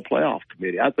football playoff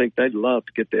committee. I think they'd love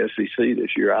to get the SEC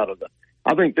this year out of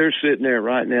I think they're sitting there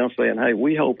right now saying, hey,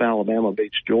 we hope Alabama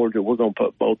beats Georgia. We're going to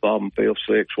put both of them field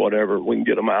six, whatever. We can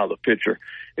get them out of the picture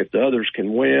if the others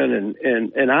can win.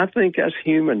 And I think that's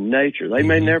human nature. They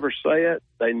may never say it.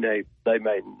 They may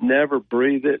never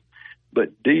breathe it.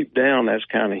 But deep down, that's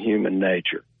kind of human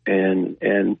nature.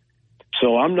 And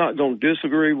so I'm not going to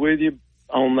disagree with you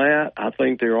on that. I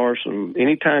think there are some,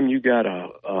 anytime you got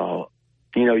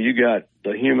you got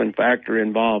the human factor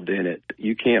involved in it,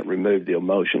 you can't remove the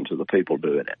emotions of the people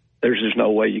doing it. There's just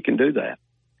no way you can do that.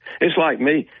 It's like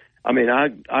me.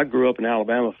 I grew up an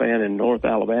Alabama fan in North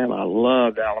Alabama. I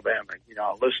loved Alabama.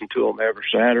 I listened to them every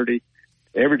Saturday.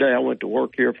 Every day I went to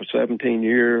work here for 17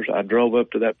 years. I drove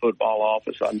up to that football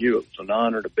office. I knew it was an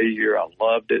honor to be here. I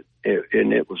loved it,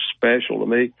 and it was special to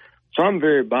me. So I'm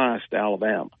very biased to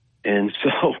Alabama. And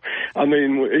so,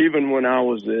 even when I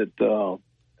was at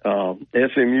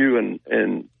SMU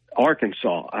and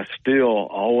Arkansas, I still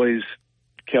always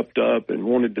kept up and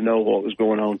wanted to know what was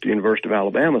going on at the University of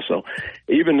Alabama. So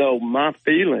even though my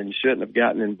feelings shouldn't have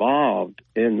gotten involved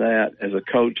in that as a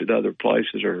coach at other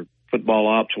places or football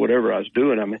ops, whatever I was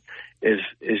doing, is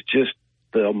just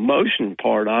the emotion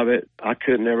part of it. I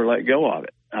couldn't ever let go of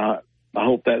it. I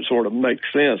hope that sort of makes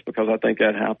sense, because I think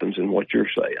that happens in what you're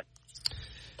saying.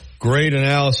 Great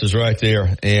analysis right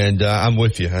there, and I'm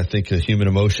with you. I think human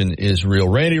emotion is real.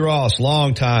 Randy Ross,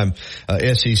 longtime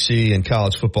SEC and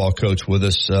college football coach, with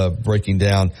us breaking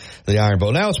down the Iron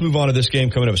Bowl. Now let's move on to this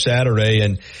game coming up Saturday,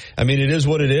 and it is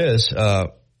what it is.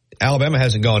 Alabama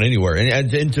hasn't gone anywhere.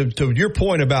 And to your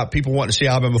point about people wanting to see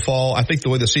Alabama fall, I think the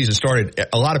way the season started,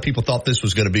 a lot of people thought this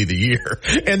was going to be the year.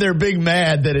 And they're big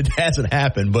mad that it hasn't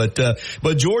happened. But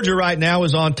Georgia right now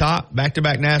is on top,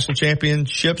 back-to-back national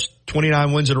championships,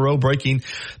 29 wins in a row, breaking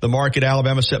the mark at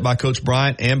Alabama set by Coach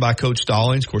Bryant and by Coach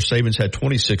Stallings. Of course, Saban's had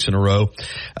 26 in a row.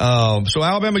 So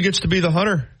Alabama gets to be the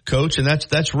hunter, Coach, and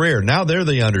that's rare. Now they're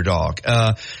the underdog.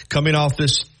 Coming off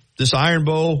this Iron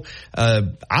Bowl,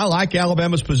 I like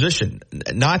Alabama's position.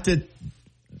 Not that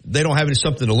they don't have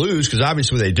something to lose, because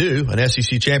obviously they do. An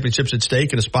SEC championship's at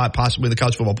stake and a spot possibly in the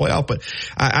college football playoff. But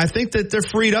I think that they're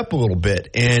freed up a little bit,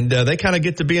 and they kind of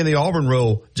get to be in the Auburn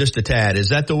role just a tad. Is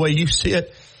that the way you see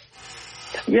it?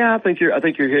 Yeah, I think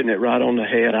you're hitting it right on the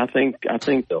head. I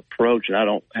think the approach, and I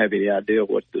don't have any idea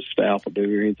what the staff will do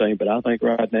or anything, but I think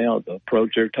right now the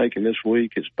approach they're taking this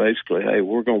week is basically, hey,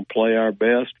 we're going to play our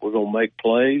best, we're going to make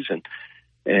plays, and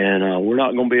we're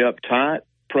not going to be uptight.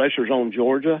 Pressure's on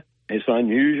Georgia. It's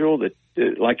unusual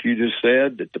that, like you just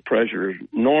said, that the pressure is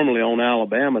normally on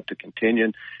Alabama to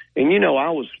continue. And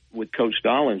I was with Coach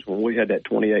Stallings when we had that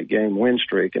 28-game win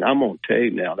streak, and I'm going to tell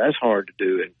you now, that's hard to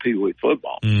do in Pee Wee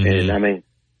football. Mm-hmm. And,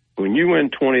 when you win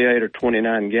 28 or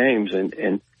 29 games,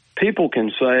 and people can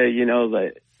say,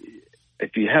 that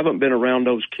if you haven't been around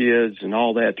those kids and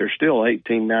all that, they're still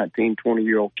 18, 19,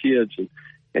 20-year-old kids,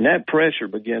 and that pressure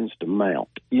begins to mount,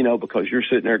 because you're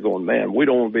sitting there going, man, we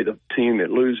don't want to be the team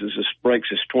that breaks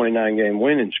this 29-game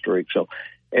winning streak. So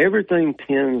everything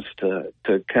tends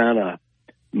to kind of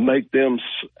make them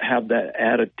have that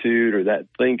attitude or that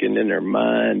thinking in their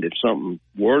mind. If something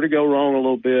were to go wrong a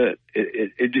little bit,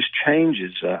 it just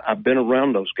changes. I've been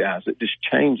around those guys. It just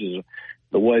changes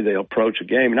the way they approach a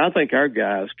game. And I think our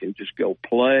guys can just go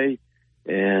play.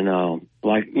 And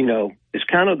it's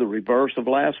kind of the reverse of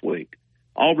last week.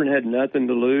 Auburn had nothing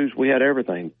to lose. We had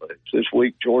everything to lose. This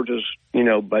week, Georgia's,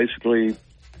 basically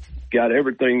got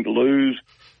everything to lose.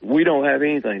 We don't have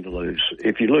anything to lose,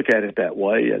 if you look at it that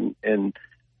way. And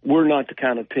we're not the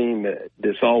kind of team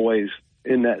that's always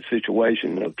in that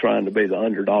situation of trying to be the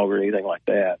underdog or anything like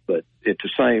that. But at the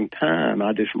same time,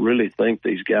 I just really think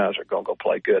these guys are going to go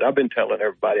play good. I've been telling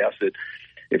everybody, I said,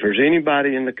 if there's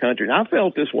anybody in the country, and I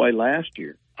felt this way last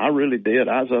year. I really did.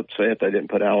 I was upset they didn't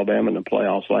put Alabama in the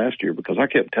playoffs last year because I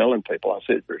kept telling people, I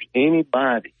said, if there's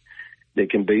anybody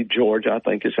that can beat Georgia, I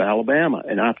think it's Alabama.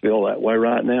 And I feel that way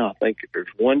right now. I think if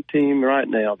there's one team right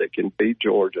now that can beat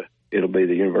Georgia, it'll be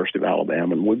the University of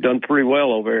Alabama. And we've done pretty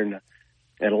well over there in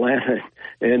Atlanta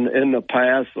in the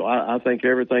past. So I think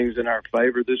everything's in our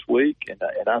favor this week. And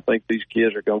I think these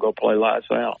kids are going to go play lights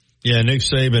out. Yeah, Nick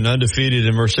Saban undefeated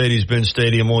in Mercedes-Benz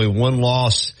Stadium, only one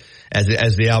loss as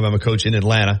the Alabama coach in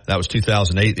Atlanta. That was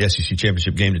 2008, the SEC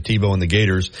championship game to Tebow and the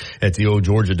Gators at the old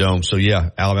Georgia Dome. So yeah,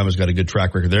 Alabama's got a good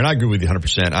track record there, and I agree with you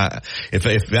 100%.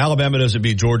 If Alabama doesn't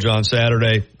beat Georgia on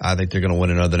Saturday, I think they're going to win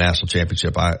another national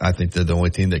championship. I think they're the only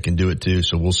team that can do it too.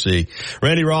 So we'll see.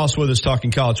 Randy Ross with us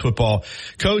talking college football.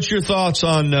 Coach, your thoughts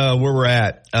on where we're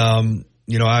at? I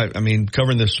mean,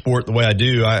 covering this sport the way I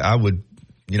do, I would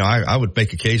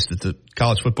make a case that the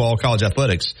college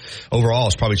athletics overall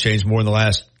has probably changed more in the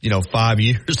last, 5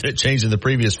 years than it changed in the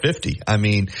previous 50. I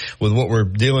mean, with what we're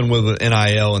dealing with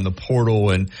NIL and the portal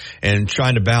and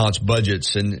trying to balance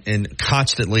budgets and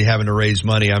constantly having to raise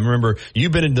money. I remember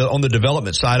you've been on the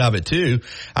development side of it too.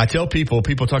 I tell people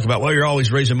talk about, well, you're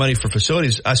always raising money for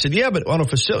facilities. I said, yeah, but on a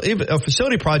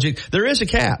facility project, there is a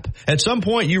cap. At some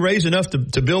point you raise enough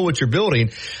to build what you're building.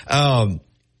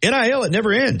 NIL, it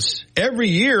never ends. Every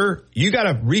year, you got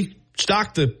to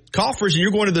restock the coffers, and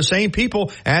you're going to the same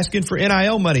people asking for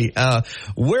NIL money.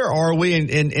 Where are we?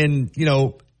 And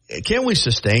can we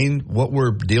sustain what we're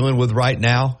dealing with right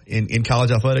now in college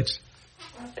athletics?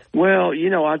 Well,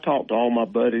 I talked to all my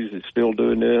buddies that's still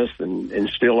doing this and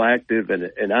still active,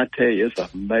 and I tell you, it's a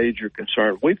major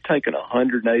concern. We've taken a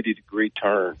 180-degree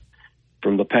turn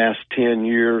from the past 10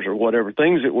 years or whatever.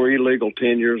 Things that were illegal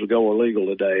 10 years ago are legal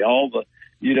today. All the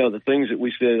things that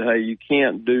we said, hey, you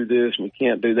can't do this and you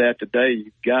can't do that today,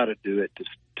 you've got to do it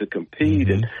to compete.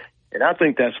 Mm-hmm. And I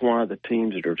think that's why the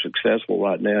teams that are successful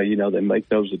right now, they make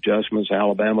those adjustments.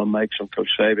 Alabama makes them. Coach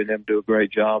Saban, them do a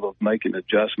great job of making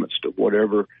adjustments to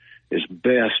whatever is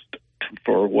best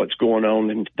for what's going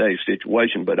on in today's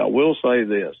situation. But I will say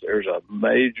this, there's a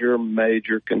major,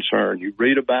 major concern. You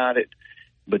read about it,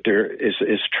 but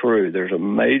it's true. There's a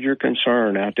major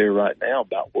concern out there right now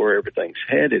about where everything's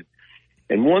headed.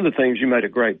 And one of the things you made a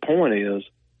great point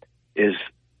is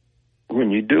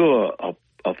when you do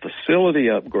a facility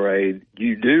upgrade,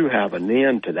 you do have an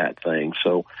end to that thing.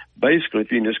 So basically,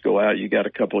 if you can just go out, you got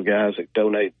a couple of guys that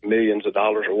donate millions of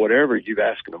dollars or whatever, you've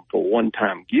asking them for a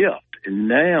one-time gift. And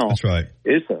now that's right.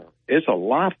 It's a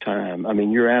lifetime. I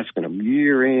mean, you're asking them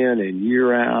year in and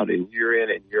year out and year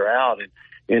in and year out.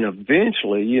 And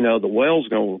eventually, the well's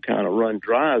going to kind of run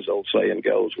dry, as the old saying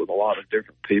goes, with a lot of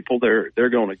different people. They're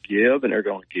going to give and they're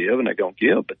going to give and they're going to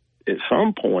give. But at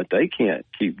some point, they can't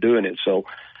keep doing it. So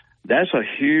that's a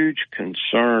huge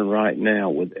concern right now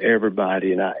with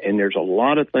everybody. And there's a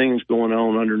lot of things going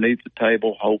on underneath the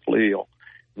table. Hopefully,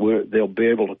 they'll be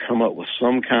able to come up with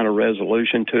some kind of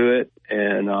resolution to it.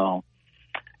 And,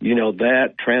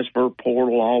 that transfer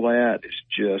portal, all that is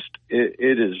just,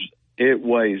 it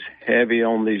weighs heavy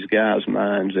on these guys'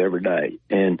 minds every day.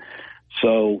 And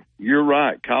so you're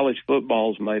right. College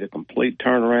football's made a complete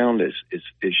turnaround.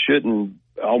 It shouldn't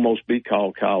almost be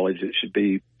called college. It should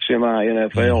be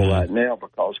semi-NFL right now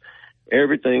because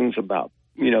everything's about,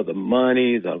 the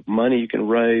money you can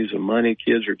raise, the money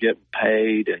kids are getting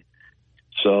paid. And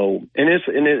so, and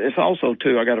it's also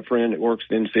too, I got a friend that works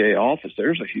in the NCAA office.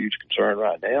 There's a huge concern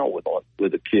right now with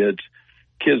the kids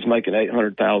making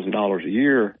 $800,000 a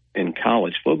year in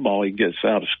college football. He gets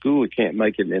out of school, he can't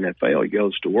make it in the NFL. He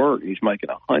goes to work, he's making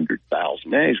 $100,000.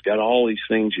 Now he's got all these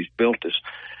things he's built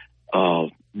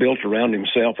around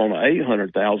himself on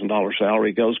an $800,000 salary.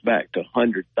 He goes back to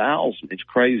 $100,000. It's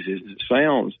crazy as it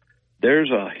sounds.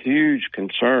 There's a huge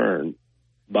concern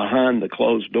behind the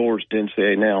closed doors to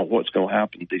NCAA now what's going to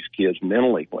happen to these kids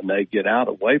mentally when they get out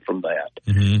away from that.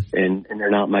 Mm-hmm. And they're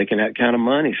not making that kind of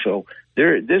money. So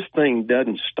this thing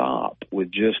doesn't stop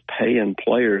with just paying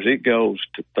players. It goes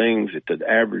to things that the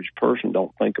average person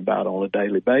don't think about on a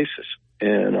daily basis.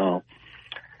 And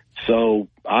so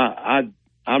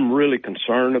I'm really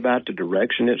concerned about the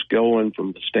direction it's going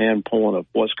from the standpoint of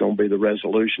what's going to be the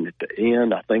resolution at the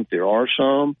end. I think there are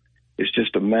some. It's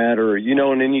just a matter,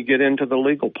 and then you get into the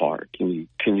legal part. Can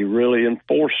you really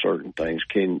enforce certain things?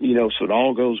 So it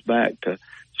all goes back to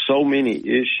so many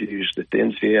issues that the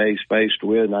NCAA is faced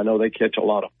with, and I know they catch a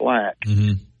lot of flack.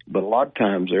 Mm-hmm. but a lot of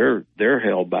times they're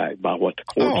held back by what the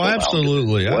courts. Oh,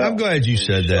 absolutely. Well, I'm glad you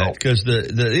said that, because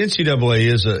the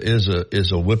NCAA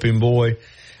is a whipping boy.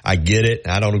 I get it.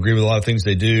 I don't agree with a lot of things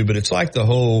they do, but it's like the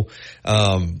whole,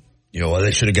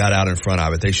 they should have got out in front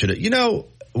of it. They should have,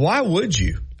 why would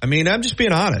you? I mean, I'm just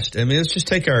being honest. I mean, let's just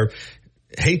take our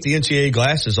hate the NCAA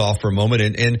glasses off for a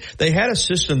moment. And they had a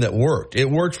system that worked. It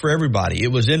worked for everybody.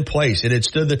 It was in place. It had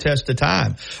stood the test of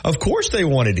time. Of course they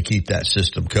wanted to keep that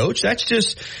system, Coach. That's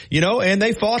just, and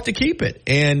they fought to keep it.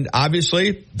 And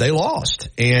obviously they lost.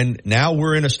 And now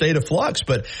we're in a state of flux.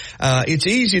 But it's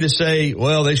easy to say,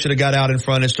 well, they should have got out in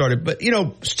front and started. But,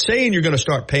 saying you're going to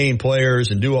start paying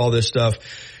players and do all this stuff,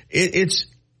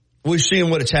 we're seeing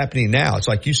what it's happening now. It's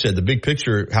like you said, the big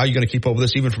picture, how are you going to keep up with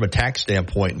this, even from a tax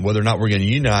standpoint, and whether or not we're going to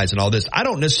unionize and all this. I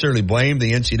don't necessarily blame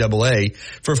the NCAA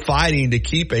for fighting to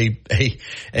keep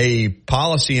a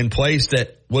policy in place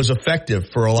that was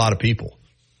effective for a lot of people.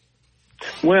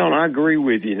 Well, and I agree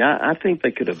with you. And I think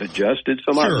they could have adjusted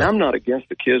some. Sure. I'm not against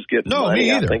the kids getting money.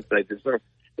 Me either. I think they deserve.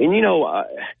 And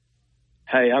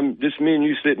hey, I'm just me and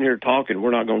you sitting here talking.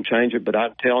 We're not going to change it, but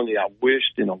I'm telling you, I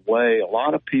wished in a way a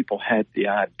lot of people had the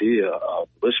idea of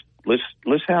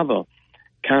let's have a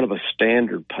kind of a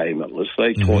standard payment. Let's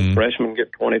say freshmen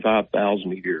get $25,000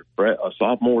 a year,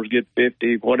 sophomores get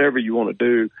 $50,000, whatever you want to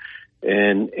do.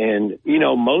 And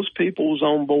most people was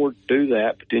on board to do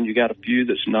that, but then you got a few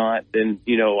that's not. Then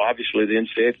obviously the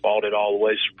NCAA fought it all the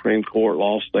way. Supreme Court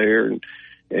lost there,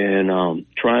 and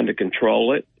trying to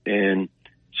control it. And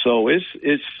so it's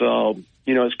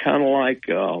kind of like,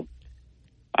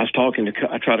 I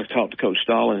try to talk to Coach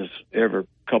Stallings every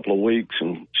couple of weeks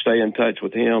and stay in touch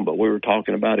with him, but we were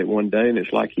talking about it one day, and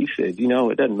it's like he said,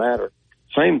 it doesn't matter.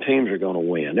 Same teams are going to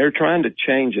win. They're trying to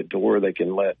change it to where they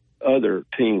can let other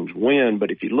teams win. But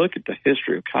if you look at the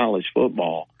history of college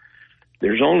football,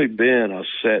 there's only been a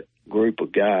set group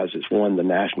of guys that's won the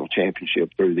national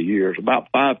championship through the years. About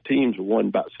 5 teams have won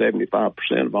about 75%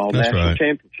 of all national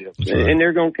championships. And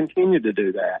they're going to continue to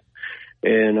do that.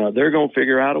 And they're going to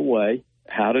figure out a way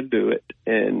how to do it.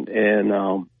 And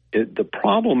the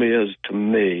problem is, to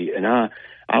me, and I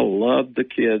loved the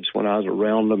kids when I was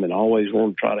around them and always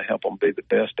wanted to try to help them be the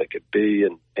best they could be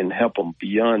and help them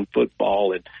beyond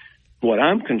football. And what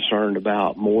I'm concerned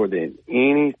about more than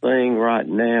anything right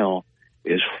now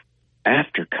is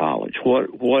after college,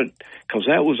 because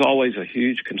that was always a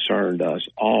huge concern to us,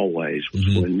 always,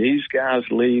 was when these guys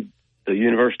leave the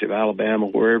University of Alabama,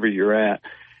 wherever you're at,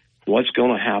 what's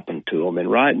going to happen to them? And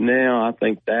right now, I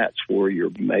think that's where your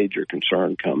major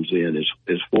concern comes in,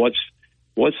 is what's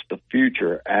the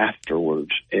future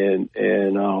afterwards? And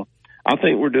I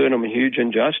think we're doing them a huge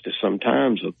injustice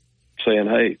sometimes of saying,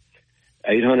 hey,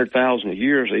 $800,000 a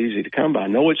year is easy to come by.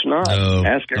 No, it's not.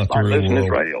 Ask everybody listening to this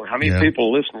radio. How many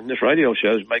people listening to this radio show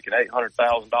is making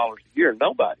 $800,000 a year?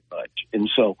 Nobody much. And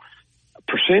so,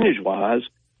 percentage-wise,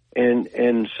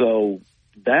 and so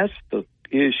that's the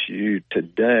issue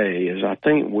today. Is I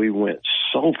think we went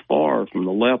so far from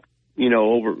the left,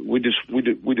 over. We just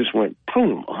went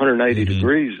boom 180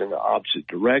 degrees in the opposite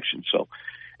direction. So.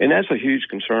 And that's a huge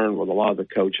concern with a lot of the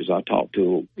coaches I talk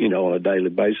to, on a daily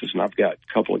basis. And I've got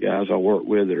a couple of guys I work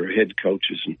with that are head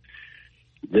coaches, and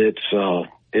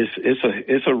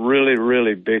it's a really,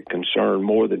 really big concern,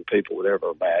 more than people would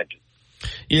ever imagine.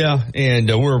 Yeah,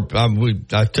 and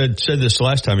I said this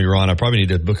last time you were on. I probably need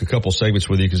to book a couple segments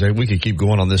with you because we could keep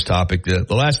going on this topic. The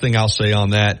last thing I'll say on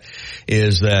that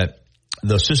is that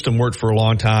the system worked for a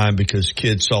long time because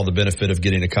kids saw the benefit of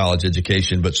getting a college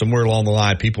education, but somewhere along the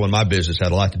line, people in my business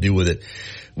had a lot to do with it,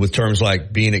 with terms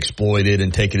like being exploited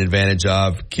and taken advantage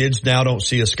of. Kids now don't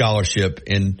see a scholarship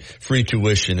in free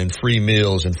tuition and free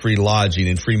meals and free lodging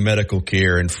and free medical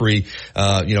care and free,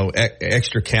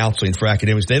 extra counseling for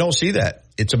academics. They don't see that.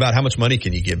 It's about how much money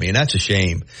can you give me, and that's a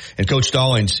shame. And Coach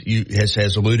Stallings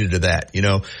has alluded to that.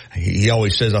 He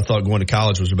always says, I thought going to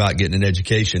college was about getting an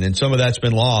education, and some of that's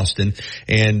been lost.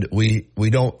 And we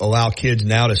don't allow kids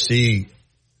now to see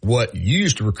what you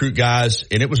used to recruit guys,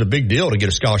 and it was a big deal to get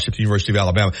a scholarship to the University of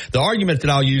Alabama. The argument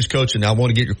that I'll use, Coach, and I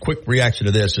want to get your quick reaction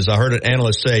to this, is I heard an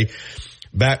analyst say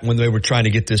back when they were trying to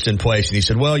get this in place, and he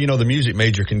said, well, the music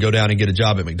major can go down and get a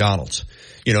job at McDonald's,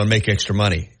 and make extra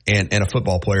money, and a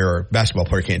football player or basketball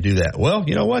player can't do that. Well,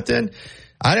 you know what then?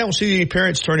 I don't see any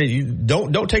parents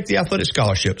don't take the athletic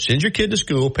scholarship. Send your kid to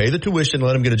school, pay the tuition,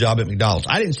 let them get a job at McDonald's.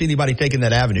 I didn't see anybody taking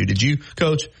that avenue. Did you,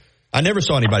 Coach? I never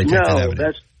saw anybody take that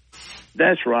avenue.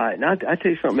 That's right. And I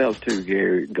tell you something else too,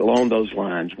 Gary, along those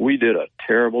lines. We did a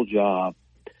terrible job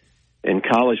in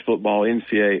college football,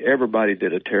 NCAA. Everybody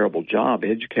did a terrible job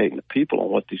educating the people on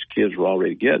what these kids were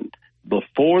already getting.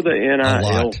 Before the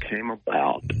NIL came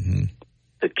about,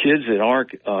 the kids at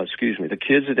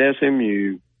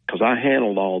SMU, because I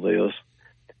handled all this,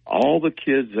 all the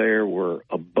kids there were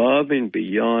above and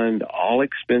beyond all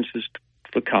expenses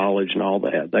for college and all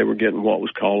that. They were getting what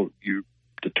was called,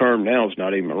 the term now is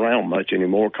not even around much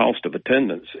anymore, cost of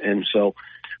attendance. And so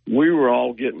we were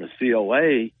all getting a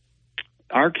COA.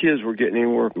 Our kids were getting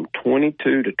anywhere from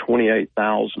 $22,000 to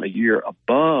 $28,000 a year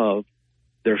above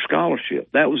their scholarship.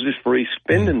 That was just free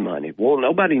spending money. Well,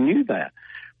 nobody knew that.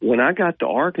 When I got to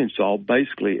Arkansas,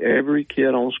 basically every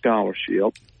kid on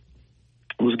scholarship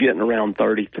was getting around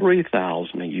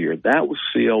 $33,000 a year. That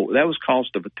was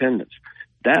cost of attendance.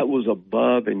 That was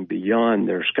above and beyond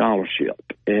their scholarship.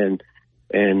 And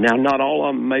now not all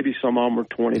of them, maybe some of them were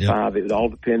 25. Yep. It all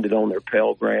depended on their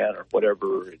Pell Grant or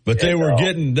whatever. But they were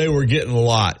getting a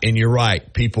lot. And you're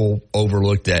right. People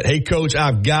overlooked that. Hey, Coach,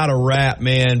 I've got to wrap,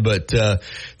 man, but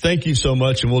thank you so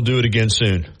much, and we'll do it again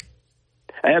soon.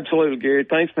 Absolutely, Gary.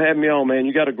 Thanks for having me on, man.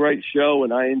 You got a great show,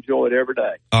 and I enjoy it every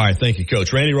day. All right. Thank you,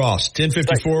 Coach. Randy Ross,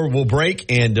 10:54. We'll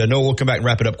break, and Noah will come back and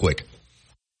wrap it up quick.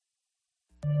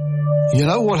 You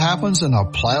know what happens in a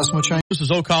plasma change? This is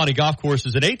Old Colony Golf Course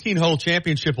is an 18-hole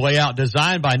championship layout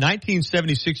designed by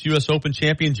 1976 U.S. Open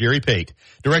champion Jerry Pate.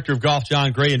 Director of Golf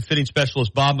John Gray and fitting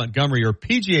specialist Bob Montgomery are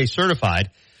PGA certified.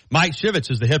 Mike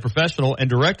Shivitz is the head professional and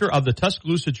director of the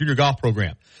Tuscaloosa Junior Golf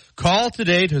Program. Call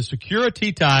today to secure a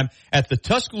tee time at the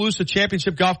Tuscaloosa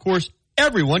Championship Golf Course.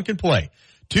 Everyone can play.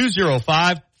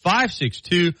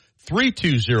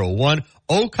 205-562-3201.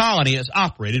 Old Colony is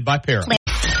operated by Para.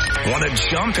 Want to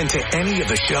jump into any of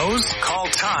the shows? Call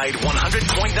Tide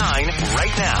 100.9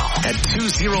 right now at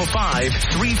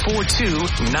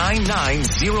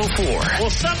 205-342-9904.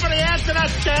 Will somebody answer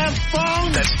that damn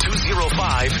phone? That's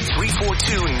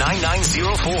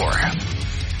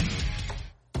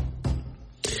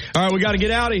 205-342-9904. All right, we got to get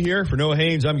out of here. For Noah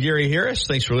Haynes, I'm Gary Harris.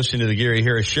 Thanks for listening to the Gary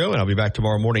Harris Show, and I'll be back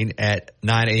tomorrow morning at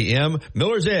 9 a.m.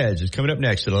 Miller's Edge is coming up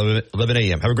next at 11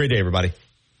 a.m. Have a great day, everybody.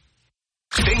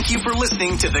 Thank you for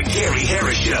listening to the Gary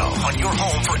Harris Show on your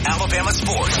home for Alabama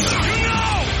sports.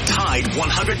 Tide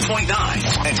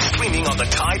 100.9 and streaming on the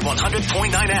Tide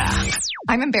 100.9 app.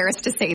 I'm embarrassed to say